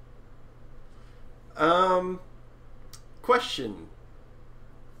 Question.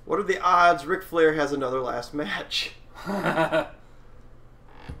 What are the odds Ric Flair has another last match? That's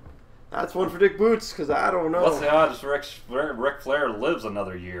one for Dick Boots, because I don't know. What's the odds Ric Flair lives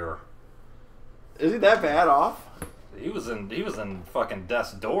another year? Is he that bad off? He was in fucking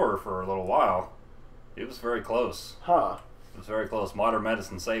death's door for a little while. He was very close. Huh. It was very close. Modern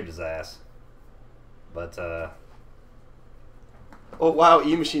medicine saved his ass. But oh wow,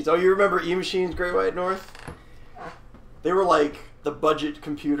 E-Machines. Oh, you remember E-Machines, Great White North? They were like the budget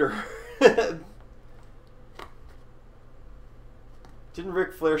computer. Didn't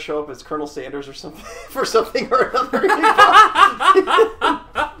Ric Flair show up as Colonel Sanders or something for something or another?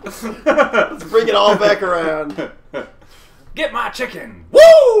 Let's bring it all back around. Get my chicken!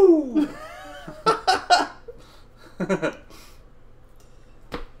 Woo!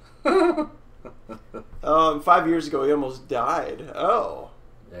 5 years ago, he almost died. Oh.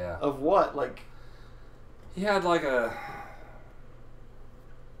 Yeah. Of what? Like. He had like a.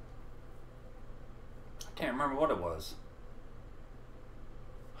 I can't remember what it was.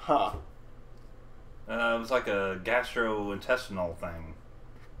 Huh. It was like a gastrointestinal thing.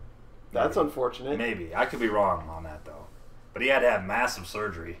 That's unfortunate. Maybe. I could be wrong on that though. But he had to have massive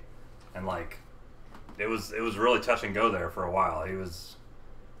surgery. And like it was really touch and go there for a while. He was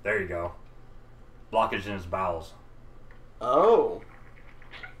there you go. Blockage in his bowels. Oh.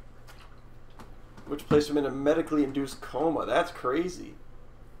 Which placed him in a medically induced coma. That's crazy.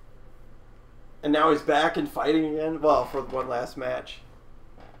 And now he's back and fighting again? Well, for one last match.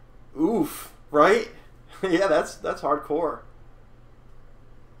 Oof. Right? Yeah, that's hardcore.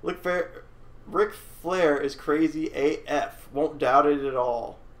 Ric Flair is crazy AF. Won't doubt it at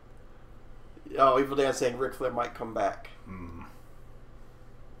all. Oh, Evil Dan saying Ric Flair might come back.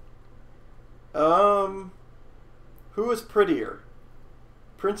 Who is prettier?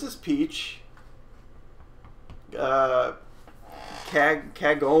 Princess Peach,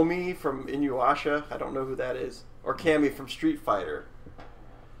 Kagome from Inuyasha. I don't know who that is. Or Cammy from Street Fighter.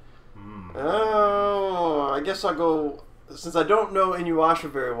 Oh, I guess I'll go. Since I don't know Inuyasha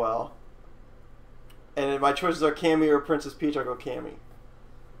very well, and my choices are Cammy or Princess Peach, I'll go Cammy.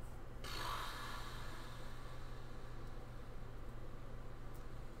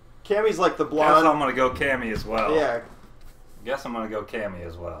 Cammy's like the blonde. Guess I'm gonna go Cammy as well. Yeah. Guess I'm gonna go Cammy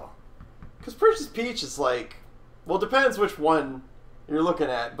as well. Because Princess Peach is like, well, it depends which one you're looking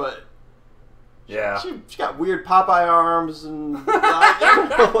at, but yeah, she got weird Popeye arms and I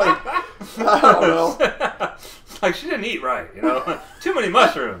don't know. Like she didn't eat right, you know. Too many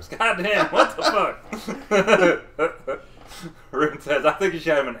mushrooms. Goddamn, what the fuck? Ruben says, I think you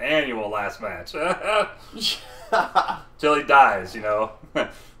should have an annual last match. Till he dies, you know.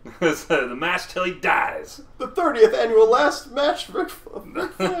 The match till he dies. The 30th annual last match Ric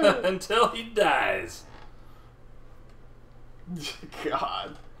Flair. Until he dies.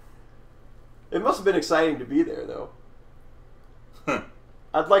 God. It must have been exciting to be there, though.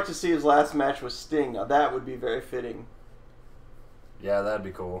 I'd like to see his last match with Sting. Now, that would be very fitting. Yeah, that'd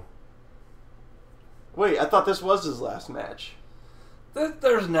be cool. Wait, I thought this was his last match.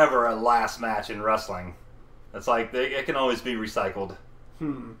 There's never a last match in wrestling. It's like, it can always be recycled.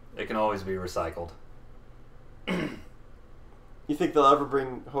 It can always be recycled. You think they'll ever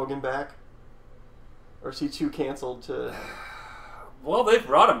bring Hogan back? Or is he too canceled to... Well, they've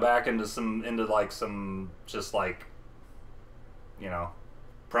brought him back into some, just like, you know,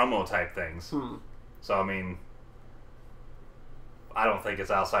 promo type things. So, I mean, I don't think it's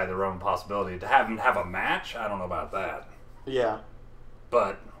outside the realm of possibility. To have him have a match, I don't know about that. Yeah.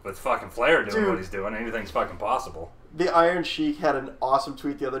 But with fucking Flair doing what he's doing, anything's fucking possible. The Iron Sheik had an awesome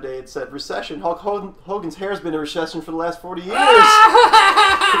tweet the other day. It said, recession. Hulk Hogan's hair's been in recession for the last 40 years.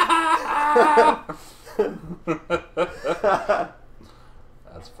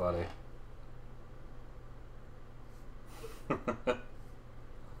 That's funny.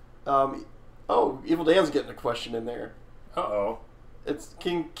 Oh, Evil Dan's getting a question in there. Uh-oh. It's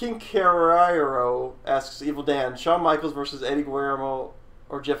King Carrero asks Evil Dan, Shawn Michaels versus Eddie Guerrero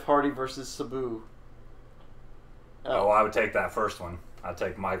or Jeff Hardy versus Sabu? Oh, I would take that first one. I'd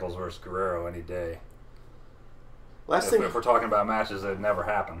take Michaels versus Guerrero any day. If we're talking about matches that never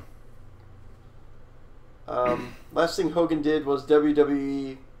happen. Last thing Hogan did was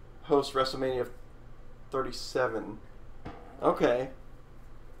WWE host WrestleMania 37. Okay.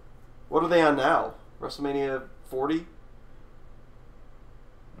 What are they on now? WrestleMania 40?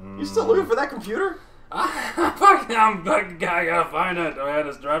 You still looking for that computer? I'm fucking guy. I gotta find it. Man,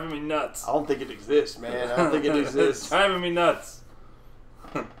 it's driving me nuts. I don't think it exists, man. I don't think it exists. It's driving me nuts.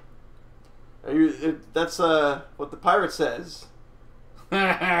 That's what the pirate says.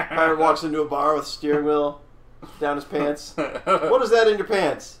 Pirate walks into a bar with a steering wheel down his pants. What is that in your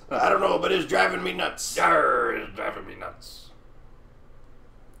pants? I don't know, but it's driving me nuts. Yarr, it's driving me nuts.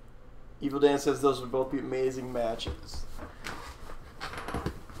 Evil Dan says those would both be amazing matches.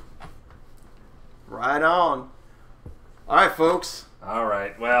 Right on. All right, folks. All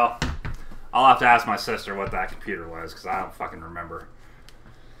right. Well, I'll have to ask my sister what that computer was because I don't fucking remember.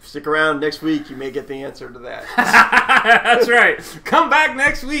 Stick around next week. You may get the answer to that. That's right. Come back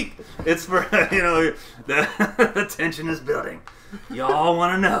next week. It's for, the tension is building. Y'all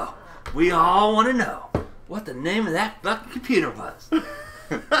want to know. We all want to know what the name of that fucking computer was.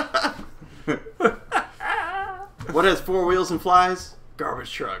 What has 4 wheels and flies?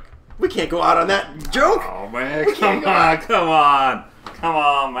 Garbage truck. We can't go out on that joke. Oh, man. Come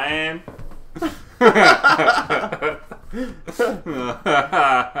on, man.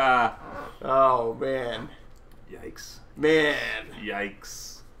 Oh, man. Yikes. Man.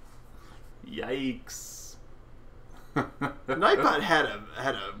 Yikes. Nightbot had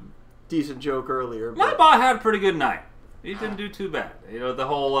a decent joke earlier. But... Nightbot had a pretty good night. He didn't do too bad. The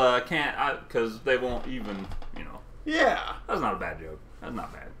whole because they won't even, Yeah. That's not a bad joke. That's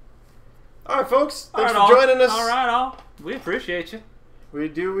not bad. All right, folks. Thanks All for right, joining us. All right, all. We appreciate you. We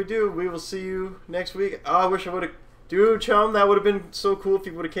do. We will see you next week. Oh, I wish I would have... Dude, chum, that would have been so cool if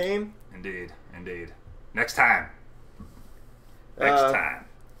you would have came. Indeed. Next time. Next time.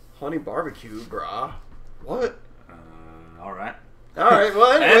 Honey barbecue, brah. What? All right. All right,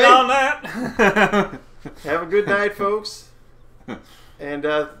 well, anyway. And on that. Have a good night, folks. And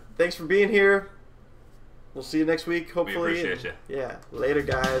thanks for being here. We'll see you next week, hopefully. We appreciate you. Yeah. Later,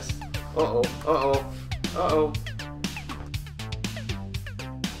 guys. Uh-oh.